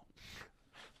now. Oh,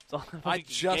 It's all the I fucking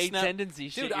just gay now, tendency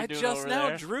shit dude. you're I doing just over now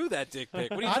there. drew that dick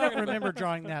pic. What are you I talking don't remember about?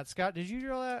 drawing that. Scott, did you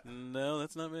draw that? No,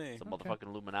 that's not me. It's a motherfucking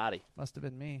Illuminati. Must have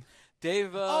been me.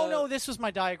 Dave. Oh no, this was my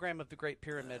diagram of the Great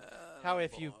Pyramid. How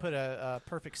if you put a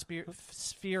perfect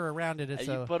sphere around it, it's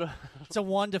You a put a it's a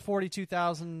 1 to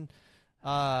 42,000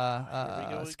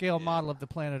 scale Yeah. model of the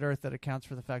planet Earth that accounts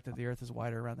for the fact that the Earth is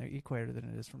wider around the equator than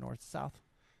it is from north to south.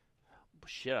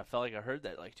 shit. I felt like I heard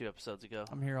that 2 episodes ago.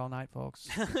 I'm here all night, folks.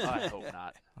 I hope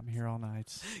not. I'm here all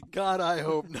night. God, I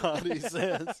hope not. He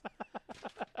says.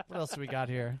 What else do we got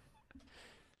here?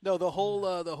 No, the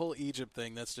whole Egypt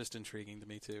thing. That's just intriguing to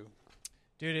me too.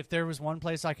 Dude, if there was one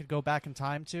place I could go back in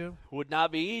time to, Would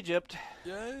not be Egypt.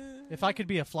 Yeah. if I could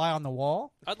be a fly on the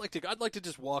wall, I'd like to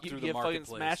just walk You through get the fucking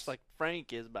marketplace. smashed like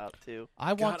Frank is about to.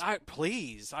 I want.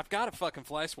 please. I've got a fucking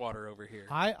fly swatter over here.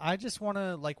 I just want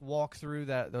to walk through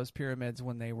those pyramids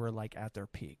when they were at their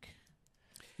peak.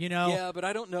 You know? Yeah, but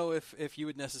I don't know if you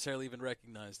would necessarily even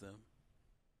recognize them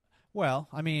Well,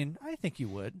 I mean, I think you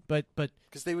would, but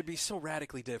because they would be so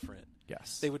radically different.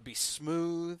 yes, They would be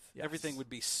smooth. Yes. Everything would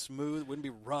be smooth. Wouldn't be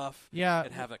rough. Yeah.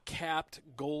 It'd have a capped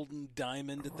golden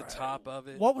diamond at the top of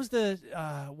it. What was the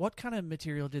what kind of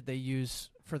material did they use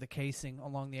for the casing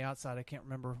along the outside? I can't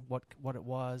remember what it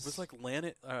was. It was like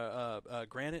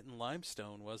granite and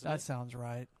limestone, wasn't that it? sounds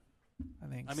right. I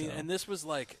think. I mean, so. and this was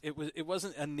it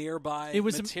wasn't a nearby It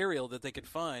was material that they could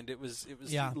find. It was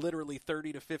Yeah. literally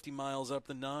 30 to 50 miles up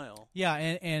the Nile yeah,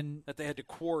 and that they had to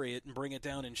quarry it and bring it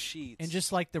down in sheets. and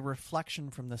just like the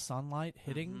reflection from the sunlight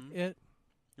hitting it,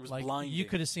 it was like blinding. you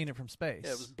could have seen it from space.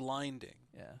 Yeah, it was blinding.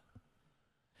 Yeah.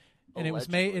 And it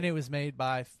was made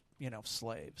by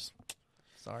slaves.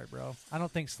 Sorry, bro. I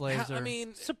don't think slaves are. I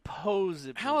mean,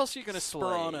 Supposedly. how else are you going to spur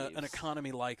on an slaves.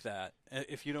 economy like that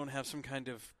if you don't have some kind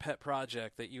of pet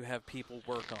project that you have people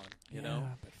work on? You know.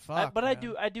 But fuck, I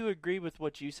man. do agree with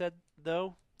what you said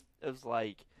though. It was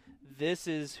like this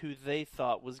is who they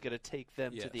thought was going to take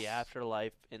them to the Yes.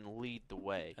 afterlife and lead the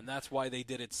way. And that's why they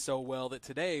did it so well that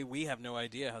today we have no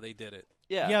idea how they did it.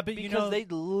 Yeah, but because they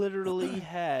literally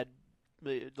had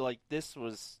this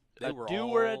was a do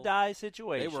or a die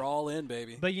situation. They were all in,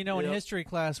 baby. But in history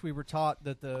class, we were taught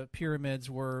that the pyramids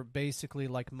were basically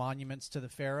like monuments to the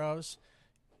pharaohs.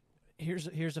 Here's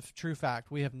a true fact: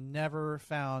 we have never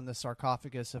found the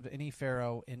sarcophagus of any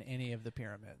pharaoh in any of the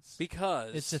pyramids.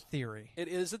 Because it's a theory. It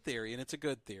is a theory, and it's a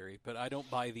good theory. But I don't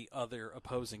buy the other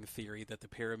opposing theory that the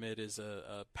pyramid is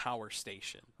a power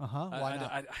station. Why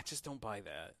not? I just don't buy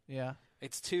that. Yeah,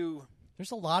 it's too. There's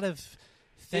a lot of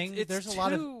things. It's there's a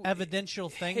lot of too evidential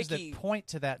things hickey. that point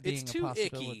to that being It's a too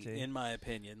possibility. icky, in my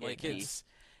opinion. Like Icky.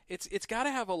 it's got to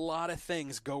have a lot of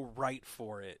things go right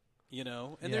for it. And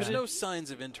Yeah. there's no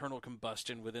signs of internal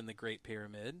combustion within the Great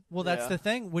Pyramid. Well, that's the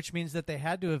thing, which means that they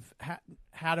had to have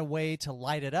had a way to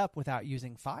light it up without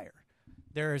using fire.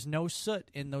 There is no soot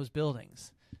in those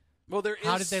buildings. Well, there is.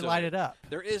 How did they soot. light it up?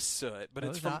 There is soot, but No,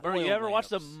 it's there's from not. oil You ever watch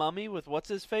The lamps. Mummy with what's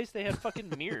his face? They had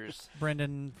fucking mirrors.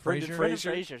 Brendan Brendan Fraser.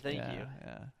 Fraser. Thank Yeah, you.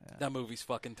 yeah. That movie's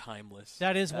fucking timeless.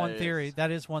 That is one That theory. is. That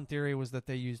is one theory was that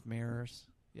they used mirrors.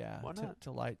 Yeah, Why not?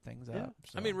 to light things Yeah. up.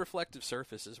 I so. mean, reflective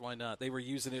surfaces. Why not? They were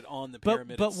using it on the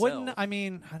pyramid but itself. wouldn't I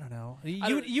mean? I don't know.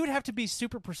 don't- You would have to be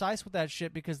super precise with that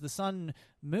shit because the sun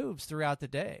moves throughout the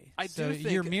day. I so do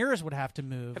think- your mirrors would have to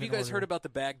move. Have you in guys order- heard about the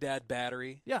Baghdad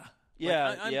battery? Yeah.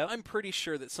 Yeah, I'm pretty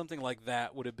sure that something like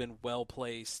that would have been well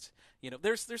placed.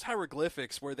 There's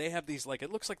hieroglyphics where they have these it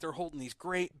looks like they're holding these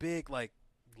great big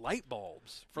light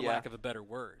bulbs, for Yeah. lack of a better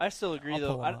word. I still agree I'll though.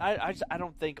 pull one I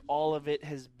don't think all of it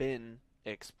has been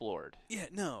explored. Yeah,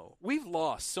 no. We've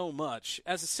lost so much.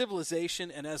 As a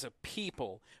civilization and as a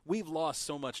people, we've lost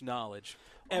so much knowledge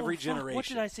every generation. What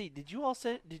did I see? Did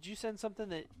you send something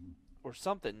that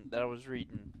I was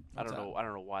reading? I don't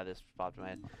know why this popped in my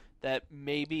head. That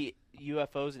maybe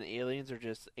UFOs and aliens are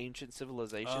just ancient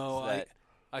civilizations.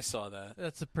 I saw that.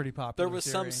 That's a pretty popular There was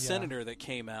theory, some senator that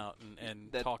came out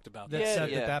and talked about that. That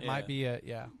said that might be it,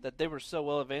 yeah. That they were so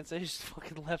well advanced, they just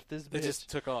fucking left this bitch. They just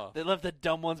took off. They left the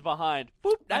dumb ones behind.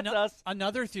 Boop, that's us.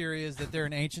 Another theory is that they're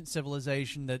an ancient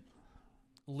civilization that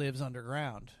lives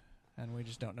underground, and we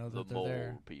just don't know that they're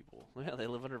there. People. Yeah, they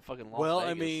live under fucking Las Well,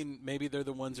 Vegas. I mean, maybe they're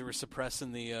the ones who were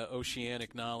suppressing the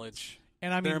oceanic knowledge.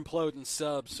 And I mean, they're imploding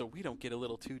subs, so we don't get a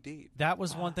little too deep. That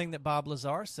was one thing that Bob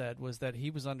Lazar said, was that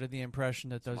he was under the impression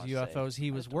that those UFOs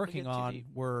he was working on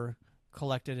were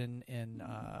collected in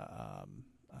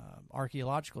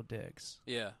archaeological digs.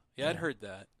 Yeah, I'd heard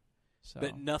that. So.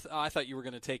 But nothing. I thought you were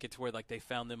going to take it to where like they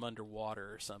found them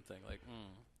underwater or something. Like,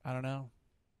 I don't know.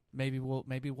 Maybe we'll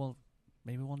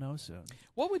know soon.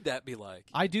 What would that be like?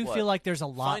 I do feel like there's a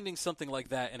lot finding something like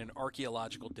that in an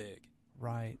archaeological dig.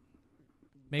 Right.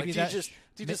 Maybe like, do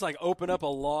you just like open up a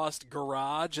lost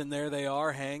garage and there they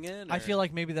are hanging? Or? I feel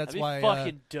like maybe that's why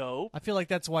fucking dope. I feel like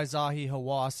that's why Zahi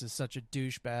Hawass is such a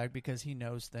douchebag, because he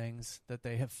knows things that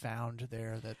they have found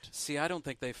there. That see, I don't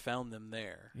think they found them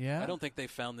there. Yeah, I don't think they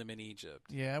found them in Egypt.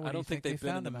 Yeah, I don't think they've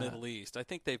been in the Middle Middle East. I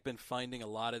think they've been finding a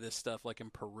lot of this stuff like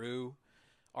in Peru,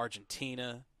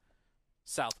 Argentina,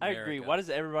 South America. I agree. Why does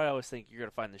everybody always think you're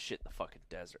gonna find this shit in the fucking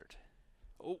desert?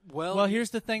 Well, here's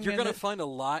the thing. You're going to find a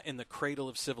lot in the cradle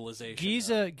of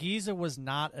civilization. Giza was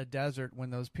not a desert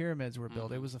when those pyramids were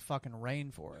built. It was a fucking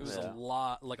rainforest. It was a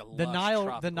lot, like a the Nile.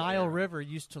 tropical The Nile area. River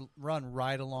used to run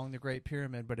right along the Great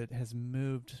Pyramid, but it has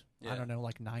moved. I don't know,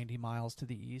 like 90 miles to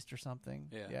the east or something.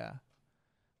 Yeah.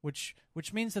 Which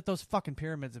means that those fucking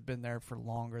pyramids have been there for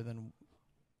longer than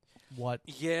what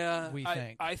we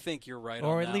think. I think you're right.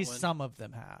 Or on at that least one. some of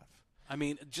them have. I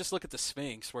mean, just look at the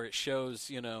Sphinx, where it shows,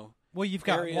 well, you've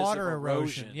got areas water of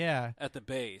erosion at the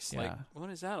base. Yeah. Like, what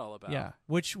is that all about? Yeah,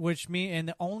 which mean, and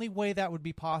the only way that would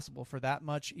be possible for that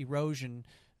much erosion,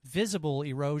 visible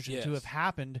erosion, to have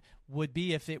happened would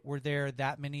be if it were there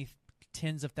that many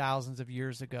tens of thousands of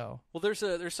years ago. Well,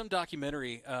 there's some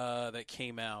documentary that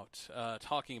came out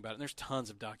talking about it, and there's tons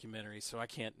of documentaries, so I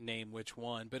can't name which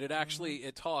one, but it actually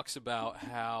it talks about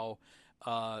how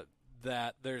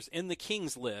that there's in the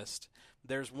king's list,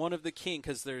 there's one of the king,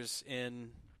 because there's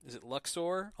is it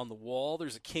Luxor on the wall?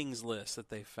 There's a king's list that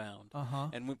they found.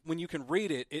 And when you can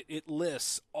read it, it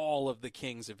lists all of the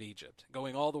kings of Egypt,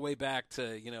 going all the way back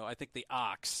to, I think the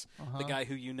Ox, the guy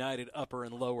who united Upper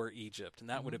and Lower Egypt. And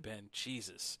that would have been,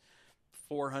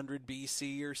 400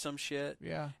 BC or some shit.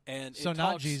 Yeah. And so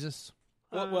not Jesus.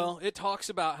 Well, it talks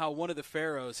about how one of the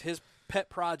pharaohs, his pet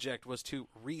project was to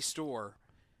restore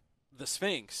the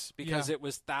Sphinx, because it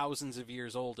was thousands of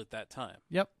years old at that time.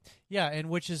 Yep. Yeah,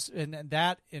 and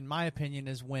that, in my opinion,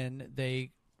 is when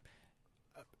they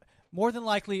more than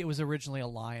likely it was originally a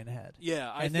lion head.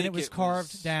 Yeah, and then it was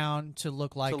carved down to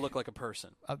look like a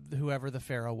person, whoever the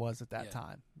pharaoh was at that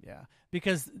time. Yeah,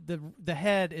 because the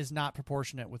head is not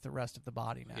proportionate with the rest of the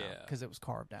body now, because it was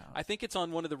carved out. I think it's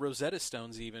on one of the Rosetta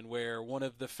Stones, even, where one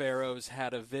of the pharaohs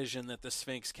had a vision that the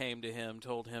Sphinx came to him,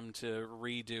 told him to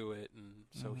redo it, and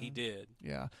so he did.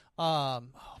 Yeah. Oh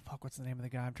fuck, what's the name of the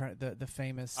guy? I'm trying the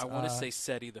famous. I want to say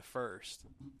Seti the First.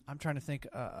 I'm trying to think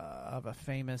of a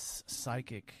famous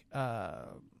psychic.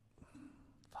 Fuck.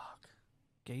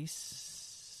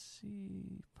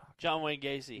 Gacy. Fuck. John Wayne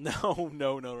Gacy. No.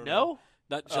 No?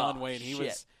 Not John Wayne.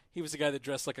 He was the guy that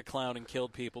dressed like a clown and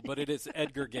killed people. But it is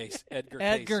Edgar Cayce.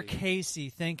 Edgar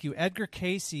Cayce. Thank you. Edgar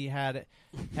Cayce had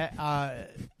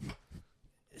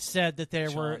said that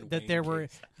there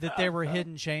were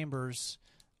hidden chambers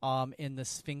in the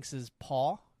Sphinx's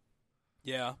paw.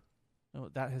 Yeah. Oh,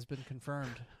 that has been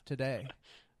confirmed today.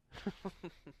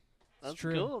 That's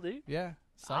true. Cool, dude. Yeah.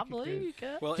 I believe you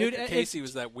can. Well, dude, Cayce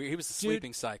was that weird. He was the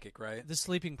sleeping psychic, right? The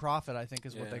sleeping prophet, I think,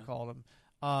 is what they called him.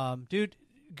 Dude,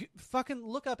 fucking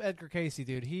look up Edgar Cayce,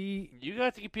 dude. You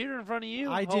got the computer in front of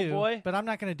you. I do, boy. but I'm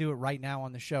not going to do it right now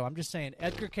on the show. I'm just saying,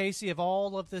 Edgar Cayce, of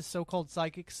all of the so-called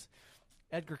psychics,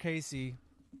 Edgar Cayce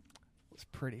was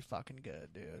pretty fucking good,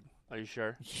 dude. Are you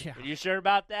sure? Yeah. Are you sure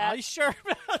about that? Are you sure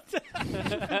about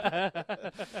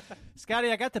that?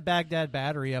 Scotty, I got the Baghdad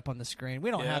battery up on the screen. We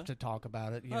don't have to talk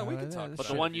about it. You know, we can talk about it. But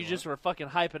the one you just were fucking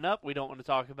hyping up, we don't want to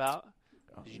talk about.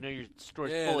 Did you know your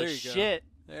store's full of shit?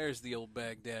 There's the old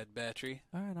Baghdad battery.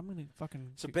 All right, I'm going to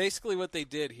fucking... So basically what they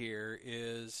did here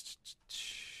is...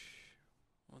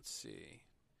 Let's see.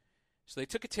 So they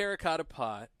took a terracotta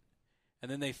pot, and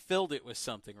then they filled it with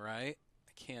something, right?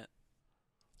 can't.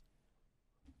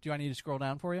 Do I need to scroll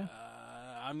down for you?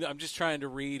 I'm just trying to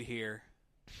read here.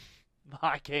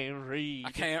 I can't read.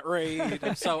 I can't read.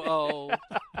 I'm so old.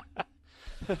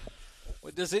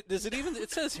 Does it even?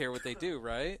 It says here what they do,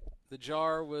 right? The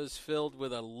jar was filled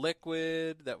with a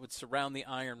liquid that would surround the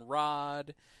iron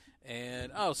rod,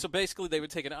 and so basically they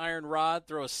would take an iron rod,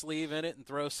 throw a sleeve in it, and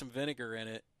throw some vinegar in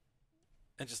it,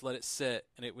 and just let it sit,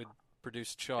 and it would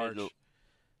produce charge.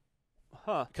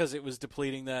 Because it was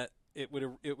depleting that. It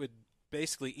would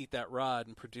basically eat that rod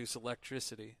and produce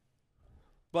electricity,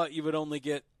 but you would only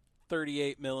get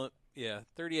 38 milliwatts.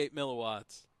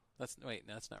 That's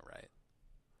not right.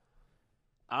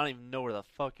 I don't even know where the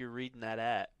fuck you're reading that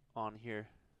at on here.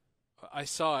 I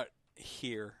saw it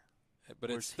here, but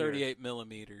it's 38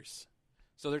 millimeters.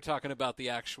 So they're talking about the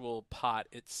actual pot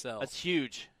itself. That's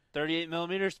huge. 38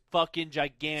 millimeters, fucking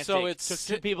gigantic. So it took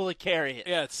 2 people to carry it.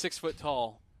 Yeah, it's 6 foot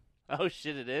tall. Oh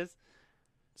shit, it is.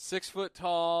 6 foot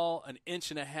tall, 1.5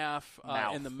 inches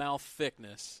in the mouth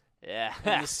thickness. Yeah.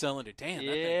 In the cylinder. Damn.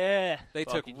 Yeah. They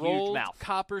took rolled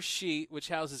copper sheet, which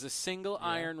houses a single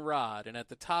iron rod, and at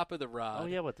the top of the rod. Oh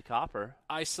yeah, with the copper.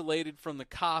 Isolated from the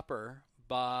copper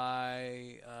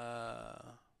by.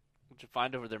 What'd you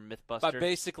find over there, Mythbuster? By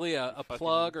basically a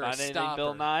plug or a stopper.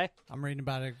 Bill Nye? I'm reading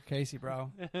about Edgar Casey,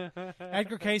 bro.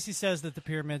 Edgar Casey says that the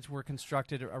pyramids were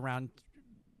constructed around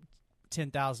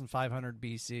 10,500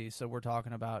 BC, so we're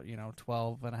talking about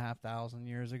 12,500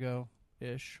 years ago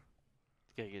ish.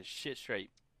 Gotta get his shit straight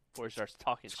before he starts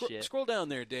talking shit. Scroll down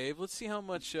there, Dave. Let's see how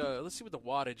much. Let's see what the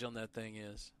wattage on that thing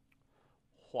is.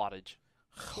 Wattage.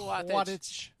 Let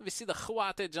me see the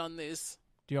wattage on this.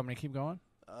 Do you want me to keep going?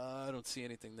 I don't see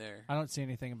anything there. I don't see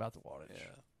anything about the wattage.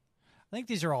 Yeah. I think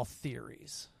these are all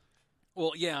theories.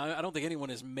 Well, yeah, I don't think anyone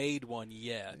has made one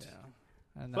yet.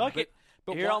 Yeah. Fuck it.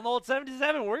 But here on the old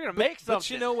 77, we're gonna make something. But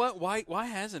you know what? Why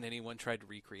hasn't anyone tried to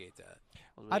recreate that?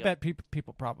 I bet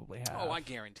people probably have. Oh, I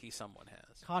guarantee someone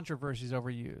has. Controversies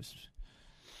overused.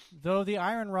 Though the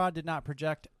iron rod did not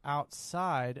project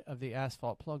outside of the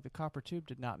asphalt plug, the copper tube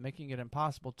did not, making it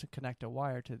impossible to connect a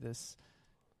wire to this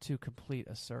to complete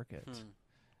a circuit.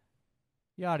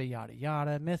 Yada, yada,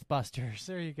 yada. Mythbusters.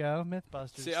 There you go.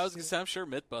 Mythbusters. See, I was going to say, I'm sure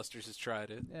Mythbusters has tried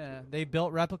it. Yeah. They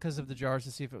built replicas of the jars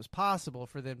to see if it was possible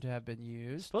for them to have been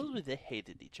used. Supposedly they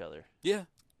hated each other. Yeah.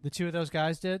 The two of those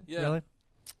guys did? Yeah. Really?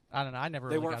 I don't know. I never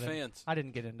They really weren't got fans. I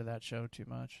didn't get into that show too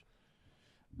much.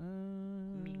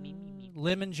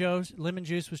 Lemon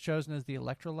juice was chosen as the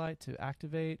electrolyte to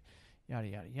activate. Yada,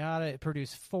 yada, yada. It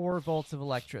produced 4 volts of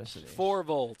electricity. 4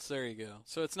 volts. There you go.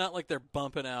 So it's not like they're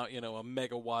bumping out, a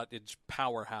megawattage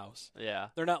powerhouse. Yeah.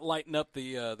 They're not lighting up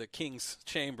the king's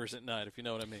chambers at night, if you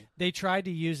know what I mean. They tried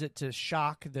to use it to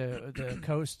shock the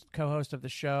co-host of the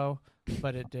show,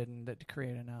 but it didn't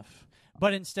create enough.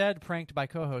 But instead, pranked by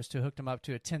co-host who hooked him up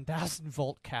to a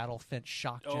 10,000-volt cattle fence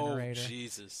shock generator. Oh,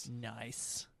 Jesus.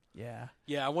 Nice. Yeah.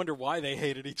 Yeah, I wonder why they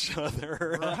hated each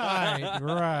other.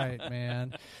 Right,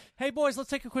 man. Hey, boys, let's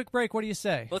take a quick break. What do you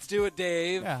say? Let's do it,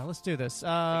 Dave. Yeah, let's do this.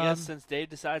 I guess since Dave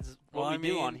decides what we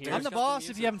do on here. I'm the boss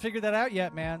if you haven't figured that out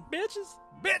yet, man.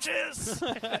 Bitches!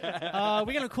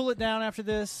 We're going to cool it down after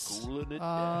this. Cooling it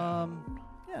down.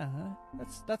 Yeah,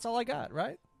 that's all I got,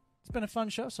 right? It's been a fun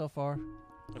show so far.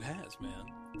 It has, man.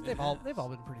 They've all been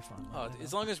pretty fun.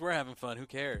 As long as we're having fun, who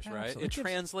cares, right? Absolutely. It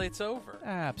translates over.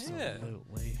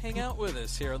 Absolutely. Yeah. Hang out with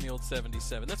us here on the old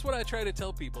 77. That's what I try to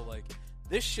tell people. Like,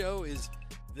 this show is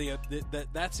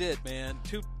that's it, man.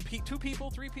 Two people,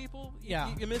 3 people.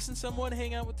 You're missing someone.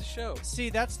 Hang out with the show. See,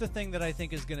 that's the thing that I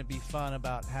think is going to be fun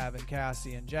about having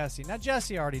Cassie and Jesse. Now,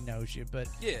 Jesse already knows you, but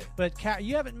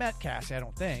you haven't met Cassie, I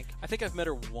don't think. I think I've met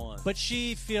her once, but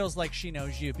she feels like she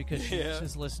knows you because she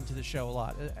has listened to the show a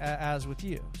lot, as with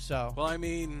you. So, well, I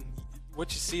mean,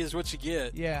 what you see is what you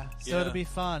get. Yeah, so it'll be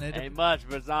fun. Ain't much,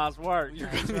 but it's honest work.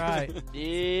 That's right.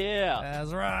 Yeah.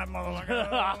 That's right,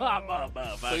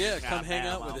 motherfucker. So yeah, come hang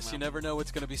out with us. You never know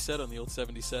what's going to be said on the old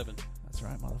 77. That's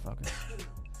right, motherfucker.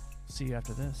 See you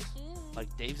after this.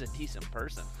 Like, Dave's a decent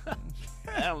person.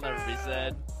 That'll never be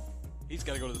said. He's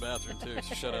got to go to the bathroom, too,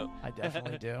 so shut up. I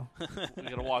definitely do. We're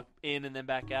going to walk in and then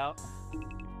back out?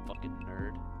 Fucking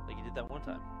nerd. Like you did that one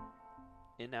time.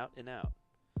 In, out, in, out.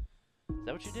 Is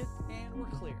that what you did? And we're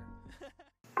clear.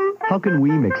 How can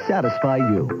we satisfy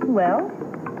you? Well,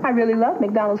 I really love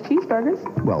McDonald's cheeseburgers.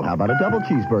 Well, how about a double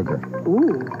cheeseburger?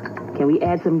 Ooh, can we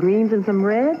add some greens and some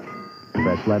reds?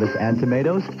 Fresh lettuce and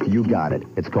tomatoes? You got it.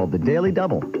 It's called the Daily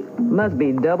Double. Must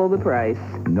be double the price.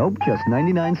 Nope, just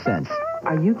 99 cents.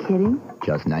 Are you kidding?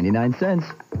 Just 99 cents.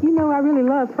 You know I really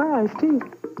love fries, too.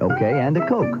 Okay, and a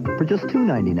Coke for just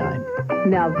 $2.99.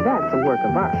 Now that's a work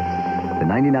of art. The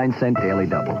 99-cent Daily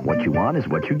Double. What you want is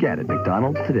what you get at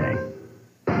McDonald's today.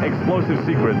 Explosive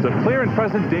secrets of clear and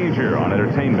present danger on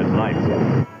Entertainment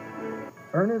Tonight.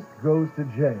 Ernest Goes to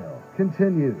Jail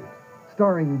continues,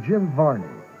 starring Jim Varney.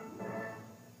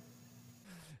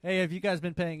 Hey, have you guys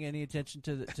been paying any attention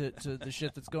to the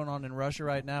shit that's going on in Russia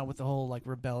right now with the whole like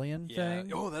rebellion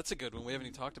thing? Oh, that's a good one. We haven't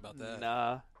even talked about that.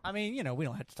 Nah. I mean, we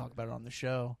don't have to talk about it on the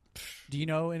show. Do you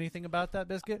know anything about that,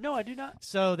 Biscuit? No, I do not.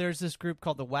 So there's this group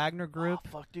called the Wagner Group. Oh,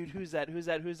 fuck, dude. Who's that?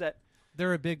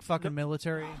 They're a big fucking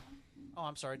military. Oh,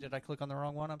 I'm sorry. Did I click on the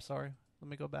wrong one? I'm sorry.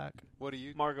 Let me go back. What are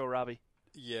you? Margot Robbie.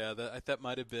 Yeah, that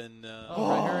might have been.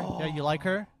 Right, her? Yeah, you like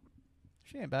her?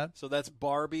 She ain't bad. So that's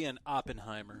Barbie and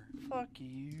Oppenheimer. Fuck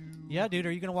you. Yeah, dude.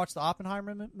 Are you gonna watch the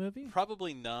Oppenheimer movie?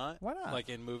 Probably not. Why not? Like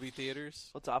in movie theaters.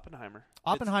 What's Oppenheimer?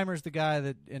 Oppenheimer's the guy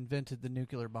that invented the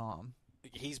nuclear bomb.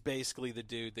 He's basically the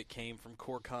dude that came from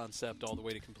core concept all the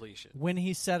way to completion. When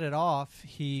he set it off,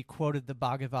 he quoted the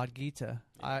Bhagavad Gita.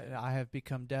 Yeah. I have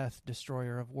become death,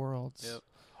 destroyer of worlds. Yep.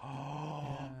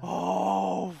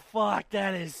 Oh, fuck,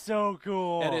 that is so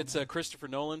cool. And it's a Christopher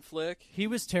Nolan flick. He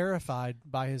was terrified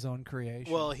by his own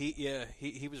creation. Well,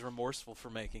 he was remorseful for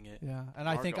making it. Yeah, and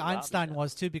I think Einstein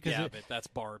was too because but that's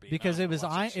Barbie. Because it was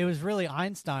really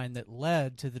Einstein that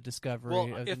led to the discovery of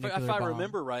the nuclear bomb. If I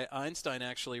remember right, Einstein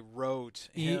actually wrote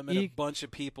him and a bunch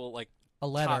of people like a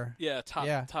letter.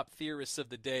 Top theorists of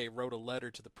the day wrote a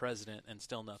letter to the president, and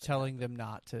still nothing. Telling them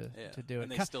not to do it.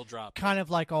 And they still dropped it. Kind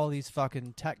of like all these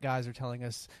fucking tech guys are telling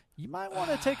us, you might want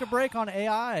to take a break on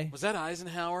AI. Was that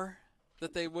Eisenhower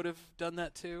that they would have done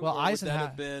that to? Well, or would that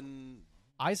have been...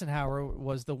 Eisenhower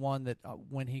was the one that,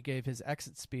 when he gave his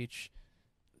exit speech,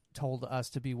 told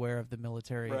us to beware of the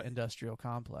military-industrial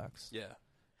complex. Yeah.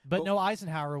 But no,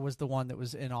 Eisenhower was the one that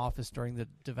was in office during the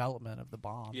development of the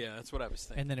bomb. Yeah, that's what I was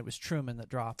thinking. And then it was Truman that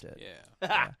dropped it.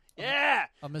 Yeah.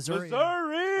 A Missourian.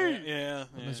 Yeah.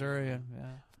 A Missourian,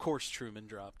 yeah. Of course Truman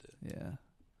dropped it. Yeah.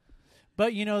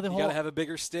 But, the whole... You got to have a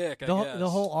bigger stick, I guess. The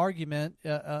whole argument,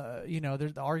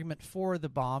 the argument for the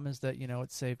bomb is that,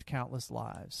 it saved countless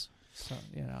lives. So,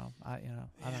 I don't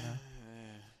know.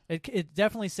 It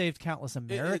definitely saved countless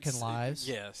American lives.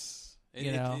 Yes.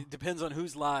 It depends on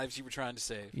whose lives you were trying to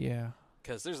save. Yeah.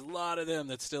 Because there's a lot of them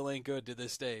that still ain't good to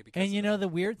this day. And the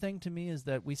weird thing to me is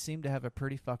that we seem to have a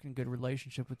pretty fucking good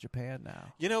relationship with Japan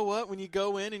now. You know what? When you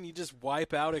go in and you just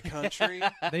wipe out a country,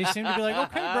 they seem to be like,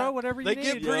 okay, bro, whatever you need. They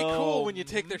get pretty cool when you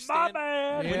take their stand.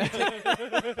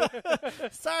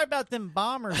 Sorry about them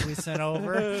bombers we sent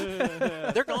over.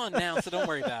 They're gone now, so don't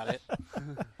worry about it.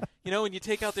 When you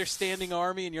take out their standing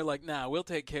army and you're like, nah, we'll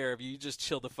take care of you. You just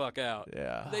chill the fuck out.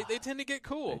 Yeah. They tend to get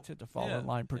cool. They tend to fall in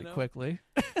line pretty quickly.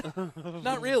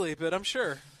 Not really, but I'm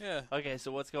sure. Yeah. Okay,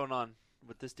 so what's going on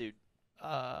with this dude?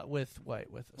 Sorry.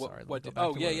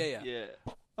 Yeah.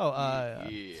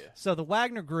 So the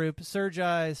Wagner Group,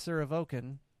 Sergei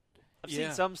Surovikin. I've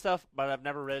seen some stuff, but I've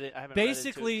never read it. I haven't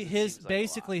basically read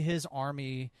it too, his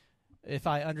army, if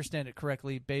I understand it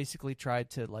correctly, basically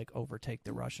tried to overtake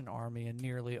the Russian army and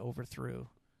nearly overthrew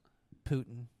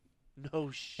Putin.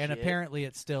 No shit. And apparently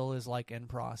it still is in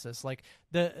process.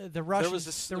 The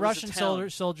Russian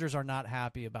soldiers are not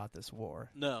happy about this war.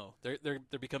 No, they're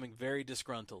becoming very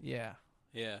disgruntled. Yeah.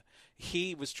 Yeah.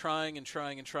 He was trying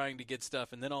to get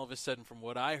stuff, and then all of a sudden, from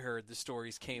what I heard, the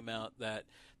stories came out that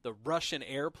the Russian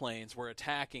airplanes were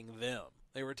attacking them.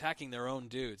 They were attacking their own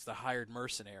dudes, the hired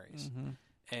mercenaries. Mm-hmm.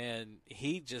 And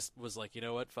he just was like, you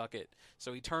know what, fuck it.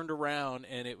 So he turned around,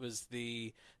 and it was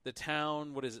the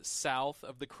town, south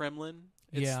of the Kremlin?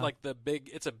 It's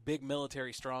it's a big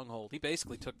military stronghold. He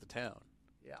basically took the town.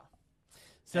 Yeah.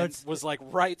 So it was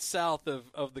right south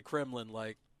of the Kremlin,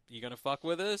 you gonna fuck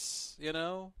with us,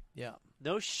 Yeah.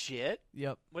 No shit?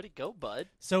 Yep. Where'd it go, bud?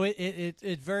 So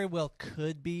it very well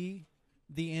could be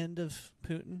the end of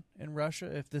Putin in Russia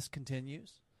if this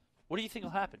continues. What do you think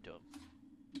will happen to him?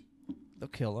 They'll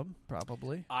kill him,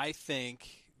 probably. I think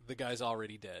the guy's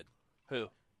already dead. Who?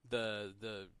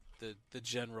 The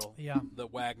general. Yeah. The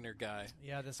Wagner guy.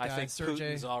 Yeah, this guy, I think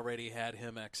Sergei. Putin's already had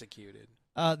him executed.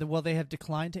 They have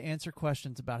declined to answer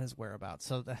questions about his whereabouts,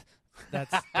 so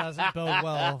that doesn't bode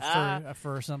well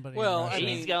for somebody. Well, in Russia.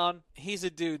 He's gone. He's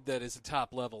a dude that is a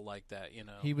top level like that,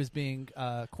 He was being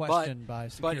questioned by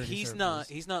security But he's services.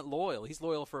 He's not loyal. He's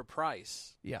loyal for a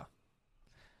price. Yeah.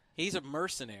 He's a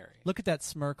mercenary. Look at that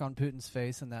smirk on Putin's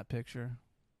face in that picture.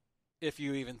 If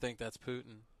you even think that's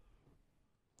Putin.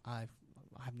 I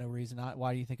have no reason.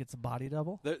 Why do you think it's a body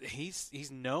double? He's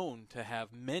known to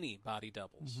have many body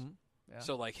doubles. Mm-hmm. Yeah.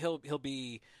 So he'll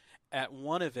be at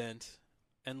one event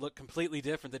and look completely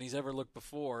different than he's ever looked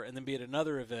before, and then be at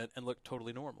another event and look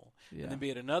totally normal. Yeah. And then be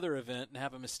at another event and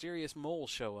have a mysterious mole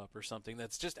show up or something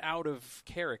that's just out of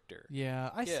character.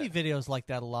 Yeah, I see videos like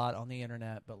that a lot on the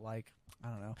internet, but like, I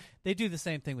don't know. They do the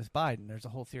same thing with Biden. There's a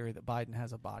whole theory that Biden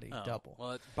has a body double.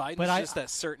 Well, Biden's just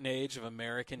that certain age of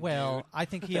American dude. I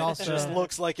think he also just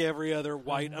looks like every other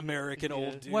white American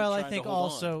old dude. Well, I think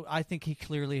also, I think he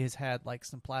clearly has had like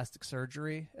some plastic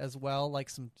surgery as well, like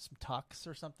some tucks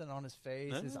or something on his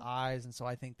face, his eyes, and so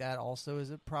I think that also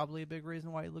is probably a big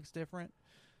reason why he looks different.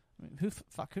 I mean, who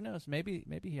knows? Maybe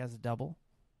he has a double.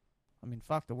 I mean,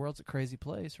 the world's a crazy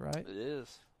place, right? It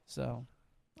is. So,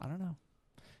 I don't know.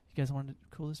 You guys want to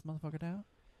cool this motherfucker down?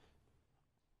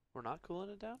 We're not cooling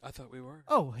it down? I thought we were.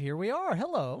 Oh, here we are.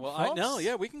 Hello. Well, folks. I know.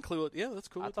 Yeah, we can cool it. Yeah, let's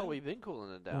cool it down. I thought we've been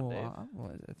cooling it down, Dave.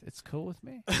 Well, it's cool with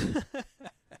me.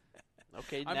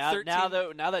 Okay, I'm now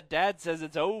that Dad says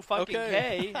it's fucking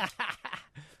K.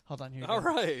 Hold on here. All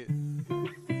right.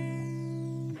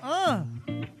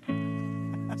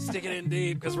 Stick it in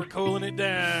deep because we're cooling it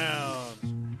down.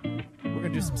 We're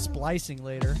going to do some splicing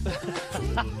later. With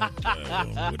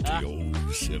the old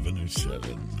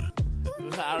 707.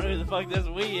 I don't know who the fuck this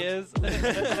we is.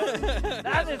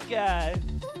 Not this guy.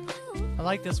 I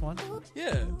like this one.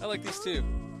 Yeah, I like these too.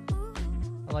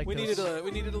 I like we this.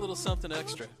 needed a little something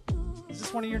extra. Is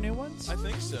this one of your new ones? I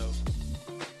think so.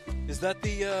 Is that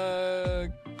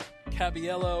the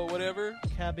Caballero whatever?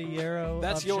 Caballero.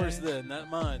 That's of yours Shane. then,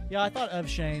 not mine. Yeah, I thought of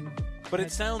Shane. But it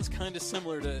sounds kind of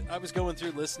similar to. I was going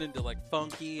through listening to like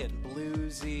funky and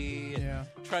bluesy, and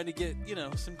trying to get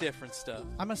some different stuff.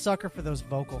 I'm a sucker for those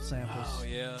vocal samples. Oh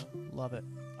yeah, love it.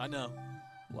 I know,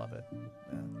 love it.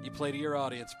 Yeah. You play to your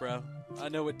audience, bro. I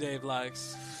know what Dave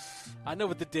likes. I know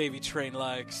what the Davy train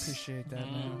likes. Appreciate that,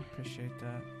 man. Appreciate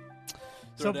that.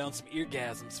 Throw down some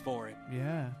eargasms for him.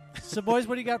 Yeah. So, boys,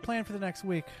 what do you got planned for the next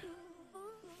week?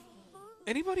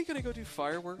 Anybody gonna go do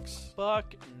fireworks?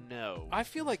 Fuck no. I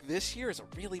feel like this year is a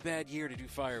really bad year to do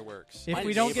fireworks. If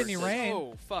we don't get any rain,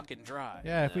 so fucking dry.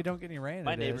 Yeah, if we don't get any rain,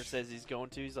 my neighbor says he's going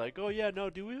to. He's like, "Oh yeah,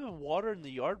 no, do we have water in the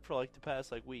yard for like the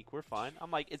past week? We're fine." I'm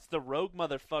like, "It's the rogue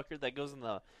motherfucker that goes in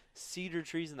the cedar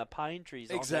trees and the pine trees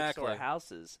all next to our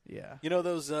houses." Yeah, you know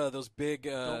those big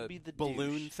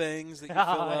balloon things that you fill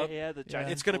up. Yeah, the giant.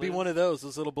 It's gonna be one of those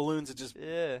little balloons that just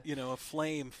a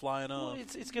flame flying off.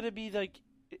 It's gonna be like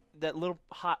that little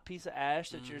hot piece of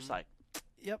ash that you're just like,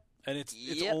 yep. And it's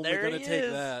only going to take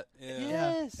that. Yeah.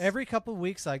 Yes. Every couple of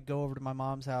weeks, I go over to my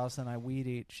mom's house and I weed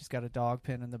eat. She's got a dog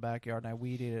pen in the backyard, and I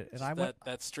weed eat it. And I went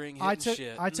that string hitting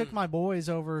shit. I took my boys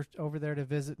over there to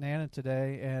visit Nana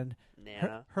today, and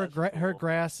her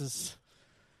grass is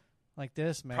like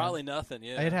this, man. Probably nothing.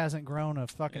 Yeah, it hasn't grown a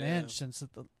fucking inch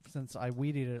since I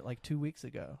weed eated it like 2 weeks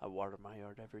ago. I water my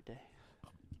yard every day.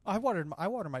 I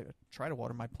try to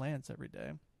water my plants every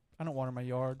day. I don't water my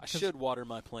yard. I should water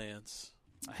my plants.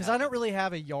 Because I don't really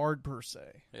have a yard per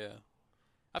se. Yeah.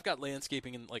 I've got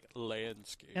landscaping and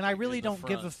landscaping. And I really don't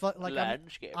give a fuck. Like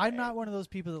landscape. I'm not one of those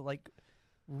people that like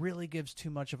really gives too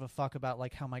much of a fuck about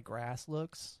like how my grass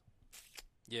looks.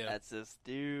 Yeah. That's this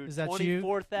dude. Is that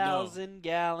 24,000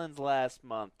 gallons last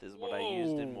month is what I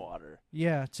used in water.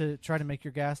 Yeah, to try to make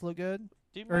your gas look good.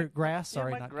 Dude, grass,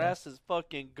 sorry, my not grass is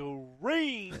fucking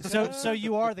green. So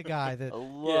you are the guy that I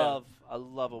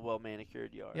love a well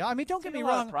manicured yard. Yeah, I mean, don't get me a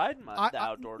wrong. lot of pride in the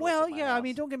outdoor. Well, yeah, I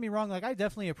mean, don't get me wrong. Like, I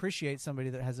definitely appreciate somebody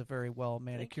that has a very well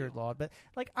manicured lawn, but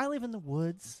like, I live in the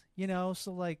woods, so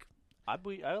like, I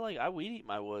weed eat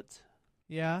my woods.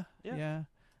 Yeah. I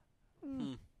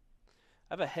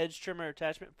have a hedge trimmer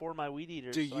attachment for my weed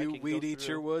eater. Do you weed eat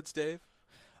your woods, Dave?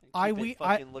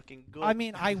 Looking good. I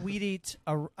mean, I weed eat,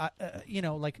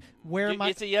 like where my.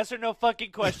 It's a yes or no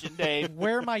fucking question, Dave.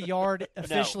 Where my yard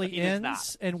officially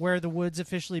ends and where the woods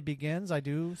officially begins, I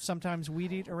do sometimes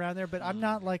weed eat around there, but I'm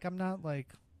not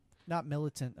not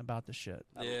militant about the shit.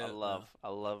 I love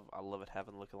it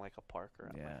having looking like a park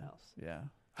around my house. Yeah.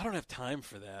 I don't have time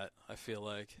for that, I feel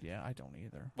like. Yeah, I don't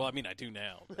either. Well, I mean, I do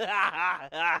now.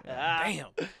 Damn.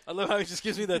 I love how he just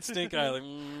gives me that stink eye.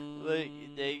 Like,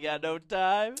 they got no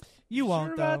time? You won't,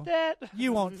 sure though. about that?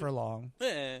 You won't for long.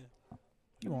 You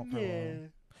won't for long.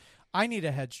 I need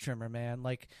a hedge trimmer, man.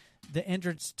 Like, the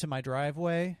entrance to my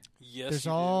driveway, there's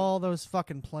all those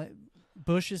fucking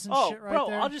bushes and shit right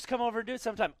there. I'll just come over and do it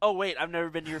sometime. Oh, wait, I've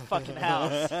never been to your fucking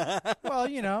house. Well,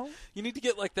 you need to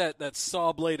get like that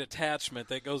saw blade attachment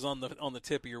that goes on the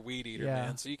tip of your weed eater,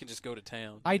 man, so you can just go to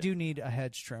town. I do need a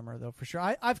hedge trimmer though, for sure.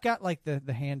 I've got like the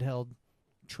handheld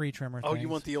tree trimmer. Oh, things. you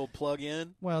want the old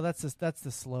plug-in? Well, that's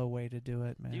the slow way to do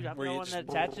it, man. Dude, I've got one that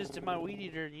attaches to my weed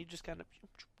eater, and you just kind of.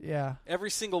 Yeah. Every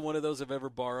single one of those I've ever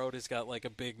borrowed has got like a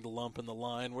big lump in the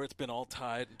line where it's been all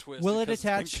tied and twisted. Will it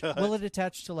attach? Will it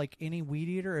attach to like any weed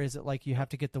eater, or is it like you have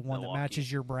to get the one that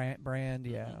matches your brand?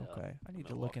 Yeah. Okay. I need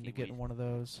to look into getting one of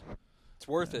those. It's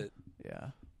worth it. Yeah.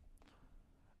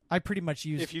 I pretty much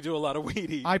use. If you do a lot of weed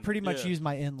eating. I pretty much use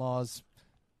my in-laws.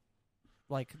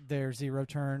 Like their zero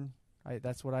turn.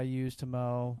 That's what I use to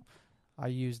mow. I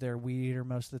use their weed eater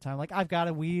most of the time. Like I've got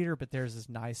a weed eater, but theirs is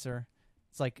nicer.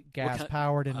 It's like gas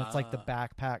powered, and it's like the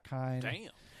backpack kind. Damn.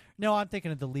 No, I'm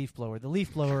thinking of the leaf blower. The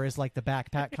leaf blower is like the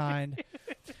backpack kind.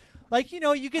 Like, you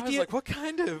know, you get I was like, what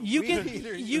kind of you weed get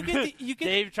eater? you get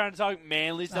Dave trying to talk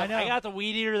manly stuff. I know. I got the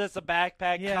weed eater that's the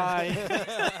backpack kind.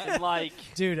 And like,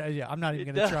 dude, I'm not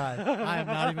even gonna try. I am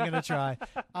not even gonna try.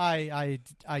 I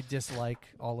dislike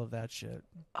all of that shit.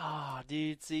 oh,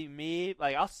 dude, see me,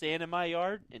 like I'll stand in my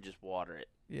yard and just water it.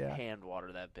 Yeah. Hand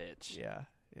water that bitch. Yeah.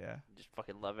 Yeah. Just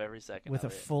fucking love every second With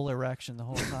of a it. full erection the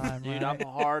whole time. Dude, right? I'm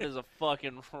hard as a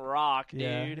fucking rock,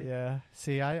 Yeah, dude. yeah.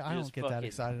 See, I don't Just get that fucking-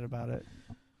 excited about it.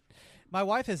 My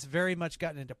wife has very much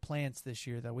gotten into plants this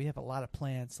year, though. We have a lot of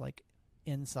plants, like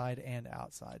inside and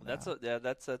outside. That's now.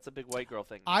 that's a big white girl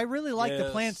thing. I really like the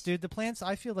Yes. plants, dude. The plants,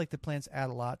 I feel like the plants add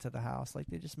a lot to the house. Like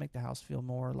they just make the house feel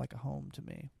more like a home to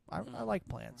me. I like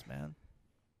plants, man.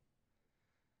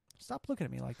 Stop looking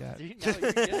at me like that. Dude, no,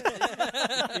 you're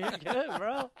good. You're good,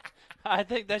 bro. I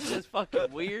think that's just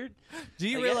fucking weird. Do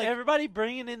you Like, really? everybody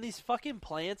bringing in these fucking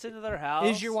plants into their house?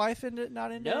 Is your wife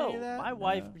not into No, any of that? my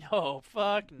wife. No,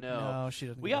 fuck no. No, she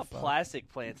doesn't. We give a got fuck. plastic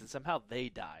plants, and somehow they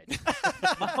died.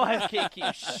 My wife can't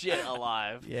keep shit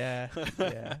alive. Yeah,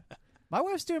 yeah. My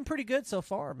wife's doing pretty good so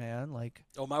far, man. Like,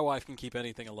 Oh, my wife can keep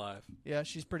anything alive. yeah,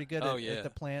 she's pretty good Oh, at yeah. the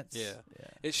plants.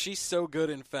 Yeah. She's so good,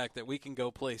 in fact, that we can go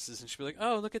places and she'll be like,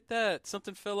 "Oh, look at that!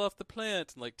 Something fell off the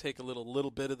plant," and like take a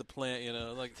little bit of the plant, you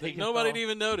know, like Take it nobody'd off.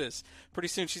 even notice. Pretty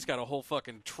soon, she's got a whole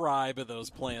fucking tribe of those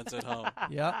plants at home.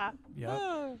 Yep. Yep.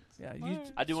 Yeah.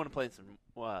 I do want to plant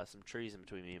some trees in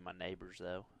between me and my neighbors,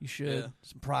 though. You should. Yeah.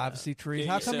 Some privacy trees.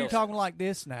 Get How come you're yourself- talking like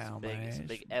this now, man? Some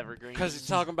big evergreens. Because he's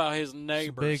talking about his Some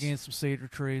neighbors. big and some cedar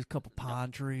trees, a couple pine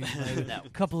trees, maybe. No. A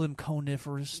couple of them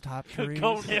coniferous type trees.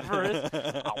 Coniferous.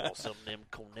 I want some of them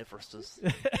coniferous.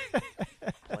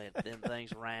 Plant them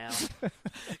things round.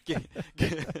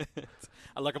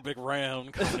 I like a big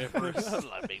round coniferous. I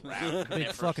like big round Big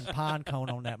coniferous. fucking pine cone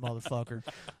on that motherfucker.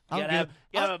 You gotta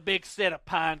have a big set of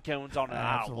pine cones on it.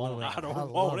 Absolutely. I don't I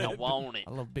want love it. it. I want it.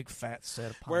 I love a big fat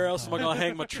set of pine Where else am I cones. going to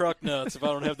hang my truck nuts if I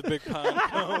don't have the big pine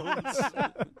cones?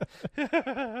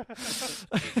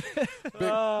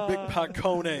 big pine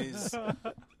cones.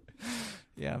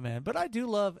 Yeah, man. But I do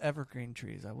love evergreen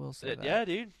trees. I will say that. Yeah,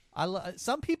 dude.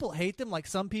 Some people hate them. Like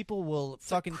some people will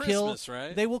fucking like kill. Christmas,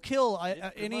 right? They will kill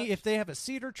pretty much. if they have a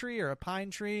cedar tree or a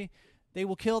pine tree. They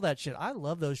will kill that shit. I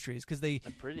love those trees because They're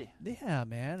pretty. Yeah,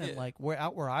 man. And Yeah. like where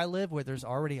I live, where there's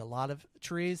already a lot of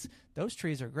trees, those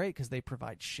trees are great because they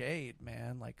provide shade,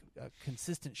 man. Like a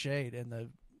consistent shade in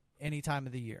any time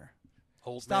of the year.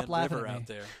 Old Stop Man laughing River at me. out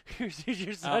there.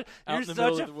 You're Out in the such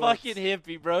middle a of the woods. fucking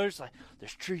hippie, bro. It's like,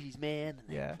 there's trees, man. And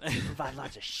Yeah. They provide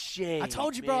lots of shade. I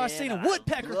told you, bro. I man. seen a I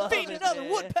woodpecker love feeding it, another man.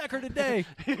 woodpecker today.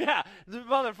 Yeah, the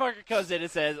motherfucker comes in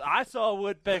and says, I saw a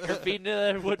woodpecker feeding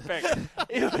another woodpecker.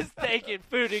 It was taking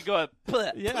food and going,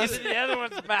 "Bleh," Yes. into the other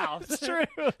one's mouth. It's true.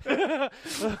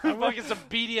 Fucking some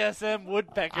BDSM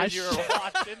woodpeckers you were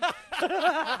watching.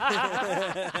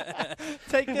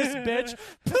 Take this, bitch.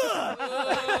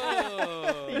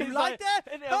 You like that?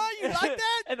 And, Oh, you like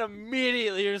that? And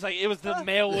immediately it was like, it was the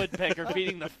male woodpecker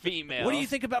feeding the female. What do you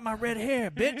think about my red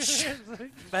hair, bitch?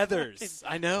 Feathers.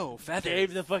 I know. Feathers.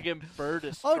 Dave the fucking bird Oh,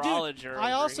 astrologer. dude!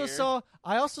 I over also here.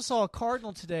 saw a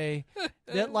cardinal today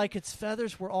that like its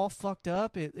feathers were all fucked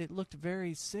up. It looked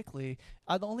very sickly.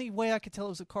 The only way I could tell it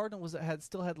was a cardinal was it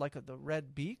still had like the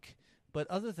red beak. But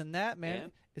other than that, man, Yeah.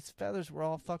 its feathers were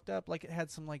all fucked up. Like it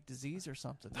had some like disease or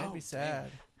something. Made Oh, me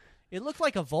sad. It looked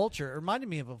like a vulture. It reminded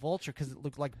me of a vulture because it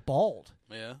looked like bald.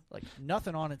 Yeah. Like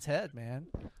nothing on its head, man.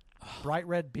 Bright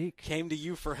red beak. Came to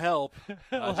you for help.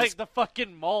 like the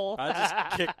fucking mole. I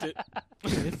just kicked it.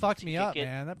 It fucked me up, Kick it.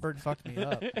 man. That bird fucked me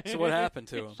up. So what happened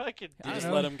to him? Fucking You I just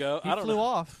don't let know. him go? He I don't flew know.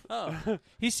 off. Oh.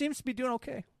 He seems to be doing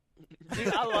okay.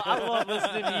 Dude, I love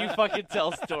listening to you fucking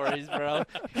tell stories, bro.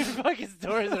 Your fucking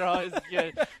stories are always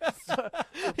good.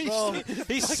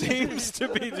 He seems to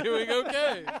be doing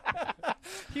okay.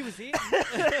 He was eating.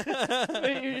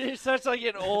 You're such like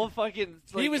an old fucking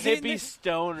He was hippie eating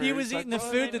stoner. He was It's eating like, the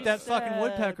 "Oh, food made that me fucking sad,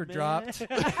 woodpecker man." dropped.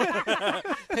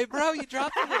 Hey, bro, you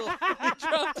dropped a little. You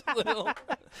dropped a little.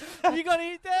 You gonna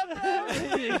eat that,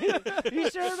 bro? You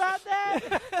sure about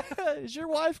that? Is your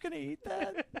wife gonna eat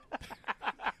that?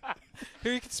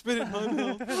 Here, you can spit it in my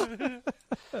mouth.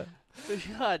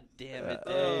 God damn it,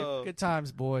 Dave. Good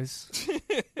times, boys.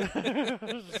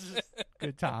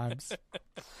 Good times.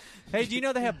 Hey, do you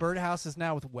know they have birdhouses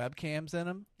now with webcams in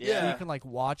them? Yeah. So you can like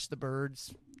watch the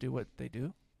birds do what they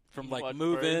do. From Watch like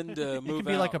move bird. in to It move can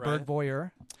be out, like a right? bird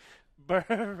voyeur.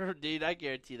 Dude, I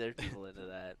guarantee there's people into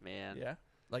that, man. Yeah.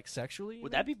 Like sexually?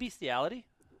 Would that be bestiality?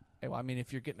 Hey, well, I mean,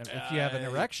 if you're getting, if you have an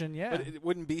erection, yeah. But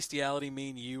wouldn't bestiality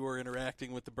mean you were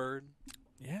interacting with the bird?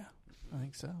 Yeah, I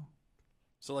think so.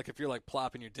 So, like, if you're like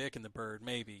plopping your dick in the bird,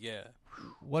 maybe, yeah.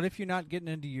 What if you're not getting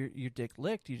into your dick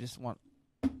licked? You just want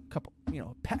a couple, a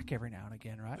peck every now and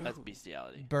again, right? That's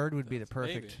bestiality. Bird would be the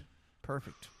perfect,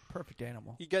 maybe. perfect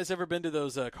animal. You guys ever been to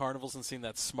those carnivals and seen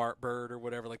that smart bird or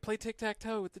whatever? Like, play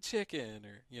tic-tac-toe with the chicken,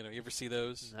 or, you ever see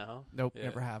those? No. Nope, Yeah.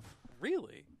 never have.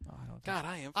 Really? Oh, I don't. God,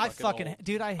 I am. I Fucking fucking, old.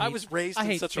 dude. I was raised I in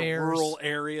hate such fairs. a rural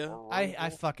area. I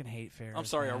fucking hate fairs. I'm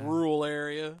sorry, man. a rural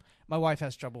area. My wife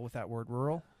has trouble with that word,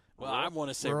 rural. Well, I want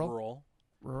to say rural.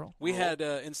 Rural. We had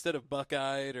instead of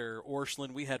Buckeyed or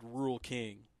Orscheln, we had Rural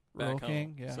King. Back Rural home.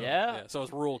 King, yeah. So, Yeah. So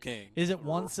it's Rural King. Is it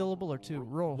one syllable or two?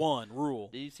 Rural. One, rural.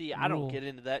 Do you see? I don't Rural. get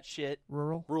into that shit.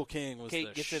 Rural. Rural King was Kate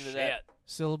the gets shit. into that.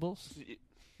 Syllables.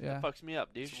 Yeah. Fucks me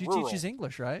up, dude. She rural. teaches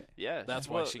English, right? Yeah. That's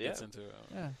why she gets into it.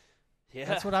 Yeah. Yeah.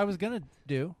 That's what I was gonna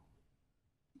do.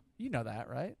 You know that,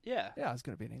 right? Yeah. Yeah, I was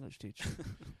gonna be an English teacher.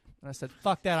 And I said,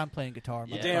 "Fuck that! I'm playing guitar."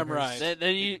 Yeah. Damn motherfuckers." right.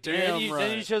 Then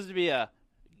you chose to be a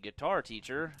guitar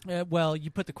teacher. Well, you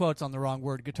put the quotes on the wrong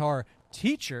word. Guitar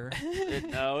teacher.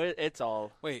 It's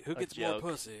all. Wait, who a gets joke.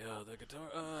 more pussy? Oh, the guitar.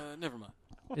 Never mind.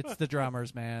 It's the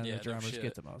drummers, man. Yeah, The drummers no get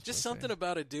shit. the most. Just pussy. something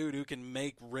about a dude who can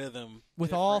make rhythm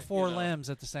with all different, four limbs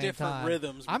at the same different time.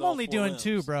 rhythms. I'm with all only four doing limbs.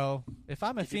 two, bro. If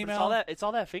I'm a female, It's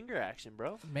all that finger action,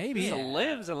 bro. maybe The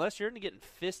limbs, unless you're into getting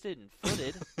fisted and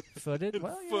footed. footed.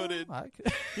 Well, Footed. I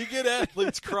could- You get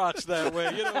athlete's crotch that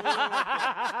way. You know.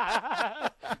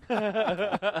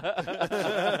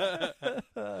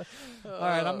 All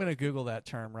right, I'm gonna Google that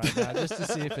term right now just to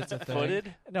see if it's a thing.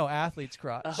 Footed? No, athlete's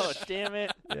crotch. Oh, damn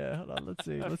it. Yeah, hold on. Let's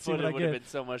see. Let's see Footed what I would have get. been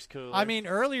so much cooler. I mean,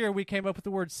 earlier we came up with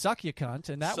the word "suck you cunt,"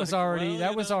 and that was Suck- already well,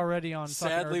 that you was know, already on. fucking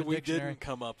Sadly, Urban we Dictionary. didn't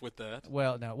come up with that.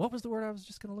 Well, no. What was the word I was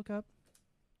just gonna look up?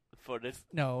 Footed.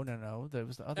 No. That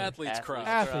was the other. Athlete's crotch.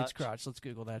 Athlete's crotch. Let's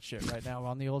Google that shit right now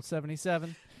on the old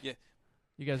 77. Yeah.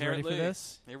 You guys ready for Apparently.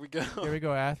 this? Here we go. Here we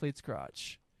go. Athlete's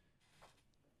crotch.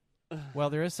 Well,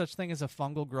 there is such thing as a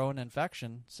fungal growing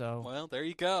infection, so Well, there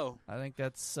you go. I think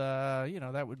that's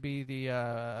that would be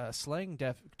the slang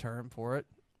term for it.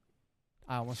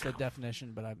 I almost said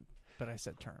definition, but I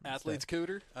said term. Athlete's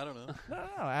cooter? I don't know.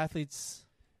 No, athletes.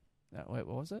 No, wait,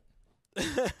 what was it?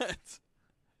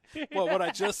 Well, what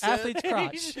I just said. Athlete's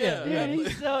crotch. Yeah.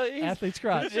 He's Athlete's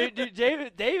crotch. Dude,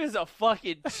 Dave is a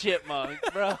fucking chipmunk,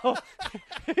 bro.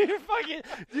 You're fucking,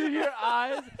 dude, your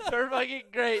eyes are fucking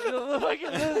great.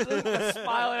 The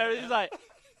smile and everything. He's like,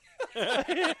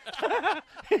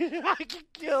 he fucking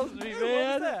kills me,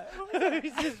 man. What was that?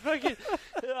 He's just fucking,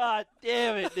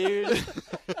 damn it, dude.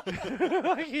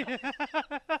 Fucking-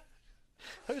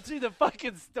 See the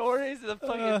fucking stories and the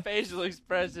fucking facial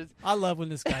expressions. I love when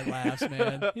this guy laughs,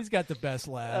 man. He's got the best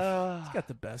laugh. He's got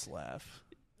the best laugh.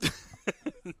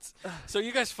 So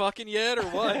you guys fucking yet or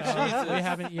what? We Jesus.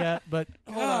 haven't yet, but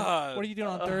hold on. God. What are you doing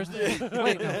on Thursday?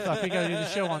 Wait, no, fuck. We got to do the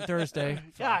show on Thursday.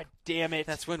 God damn it.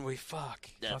 That's when we fuck.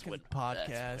 That's Fucking when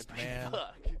podcast, man.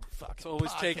 Fuck. It's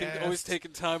always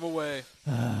taking time away.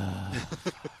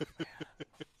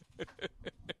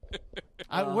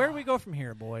 Where do we go from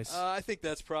here, boys? I think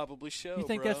that's probably show. You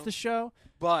think bro. that's the show?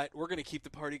 But we're gonna keep the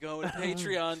party going.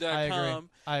 Patreon.com.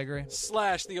 I agree.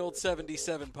 / the old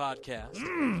 77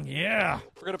 podcast. Yeah.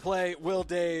 We're gonna play Will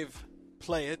Dave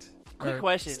Play It. Quick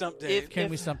question. Stump Dave. Can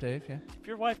we stump Dave? Yeah. If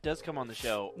your wife does come on the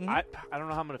show, I don't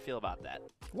know how I'm going to feel about that.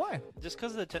 Why? Just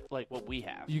because of the what we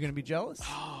have. You gonna be jealous?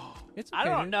 It's okay, I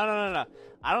don't. dude. No.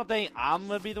 I don't think I'm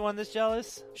going to be the one that's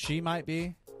jealous. She might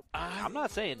be. I'm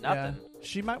not saying Yeah. nothing.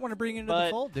 She might want to bring you into But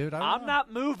the fold, dude. I'm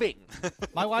not moving.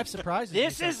 My wife surprises me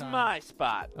This is sometimes. my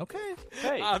spot. Okay.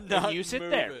 Hey, I'm not you sit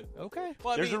moving. there. Okay.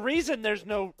 Well, I There's mean, a reason there's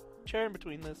no chair in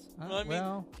between this.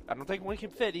 Well, I don't think one can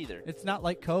fit either. it's not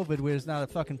like COVID, where it's not a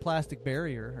fucking plastic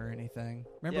barrier or anything.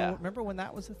 Remember when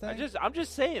that was the thing? I'm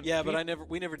just saying. Yeah, but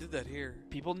we never did that here.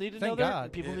 People need to Thank know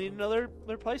God. people need to know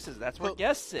their places. That's where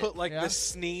guests sit. Put like Yeah. the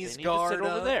sneeze They need guard to sit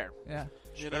over up. there. Yeah.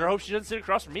 You Better know? hope she doesn't sit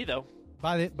across from me though.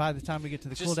 By the time we get to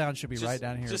the cool down, she'll be right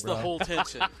down here. Just bro. the whole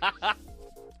tension.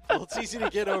 Well, it's easy to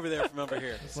get over there from over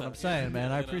here. That's what I'm saying,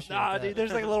 man. I appreciate Nah, that. dude,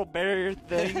 there's like a little barrier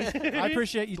thing. I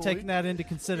appreciate you taking that into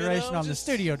consideration on the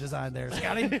studio design there,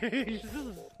 Scotty.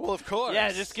 Well, of course. Yeah,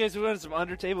 just in case we want some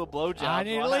under-table blowjobs. I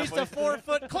need at least a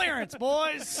 4-foot clearance,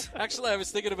 boys. Actually, I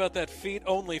was thinking about that feet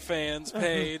only fans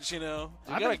page, you know.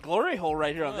 I got a glory hole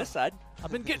right here on this side.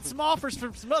 I've been getting some offers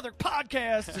from some other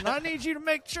podcasts, and I need you to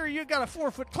make sure you got a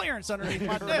 4-foot clearance underneath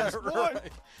my desk, boy.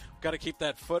 Right. Got to keep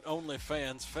that foot only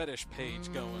fans fetish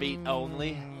page going. Feet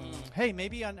only. Hey,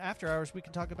 maybe on After Hours we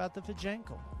can talk about the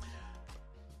vajankle.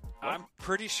 I'm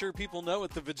pretty sure people know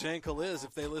what the vajankle is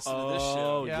if they listen to this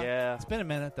show. Oh, yeah. It's been a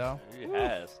minute, though.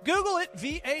 Yes. Google it,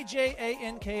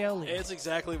 Vajankle. It's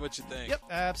exactly what you think. Yep,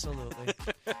 absolutely.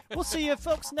 We'll see you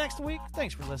folks next week.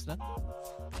 Thanks for listening.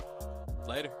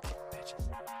 Later.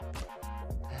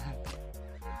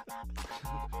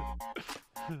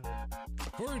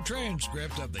 For a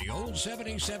transcript of the Old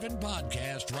 77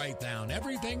 podcast, write down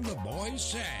everything the boys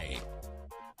say.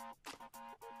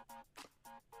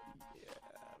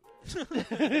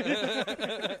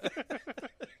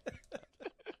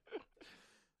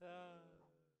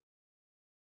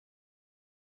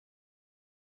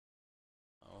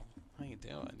 How you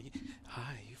doing?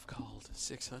 Hi, you've called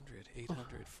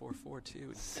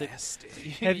 600-800-442. Nasty.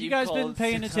 Have you guys been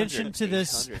paying attention to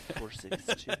this?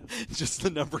 Just the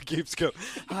number keeps going.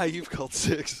 Hi, you've called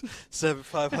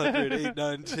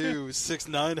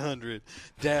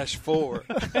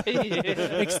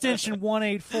 675-892-6900-4. Extension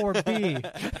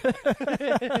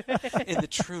 184B. In the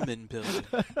Truman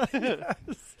Building.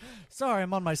 Sorry,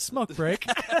 I'm on my smoke break.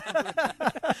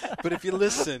 But if you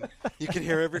listen, you can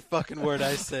hear every fucking word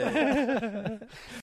I say.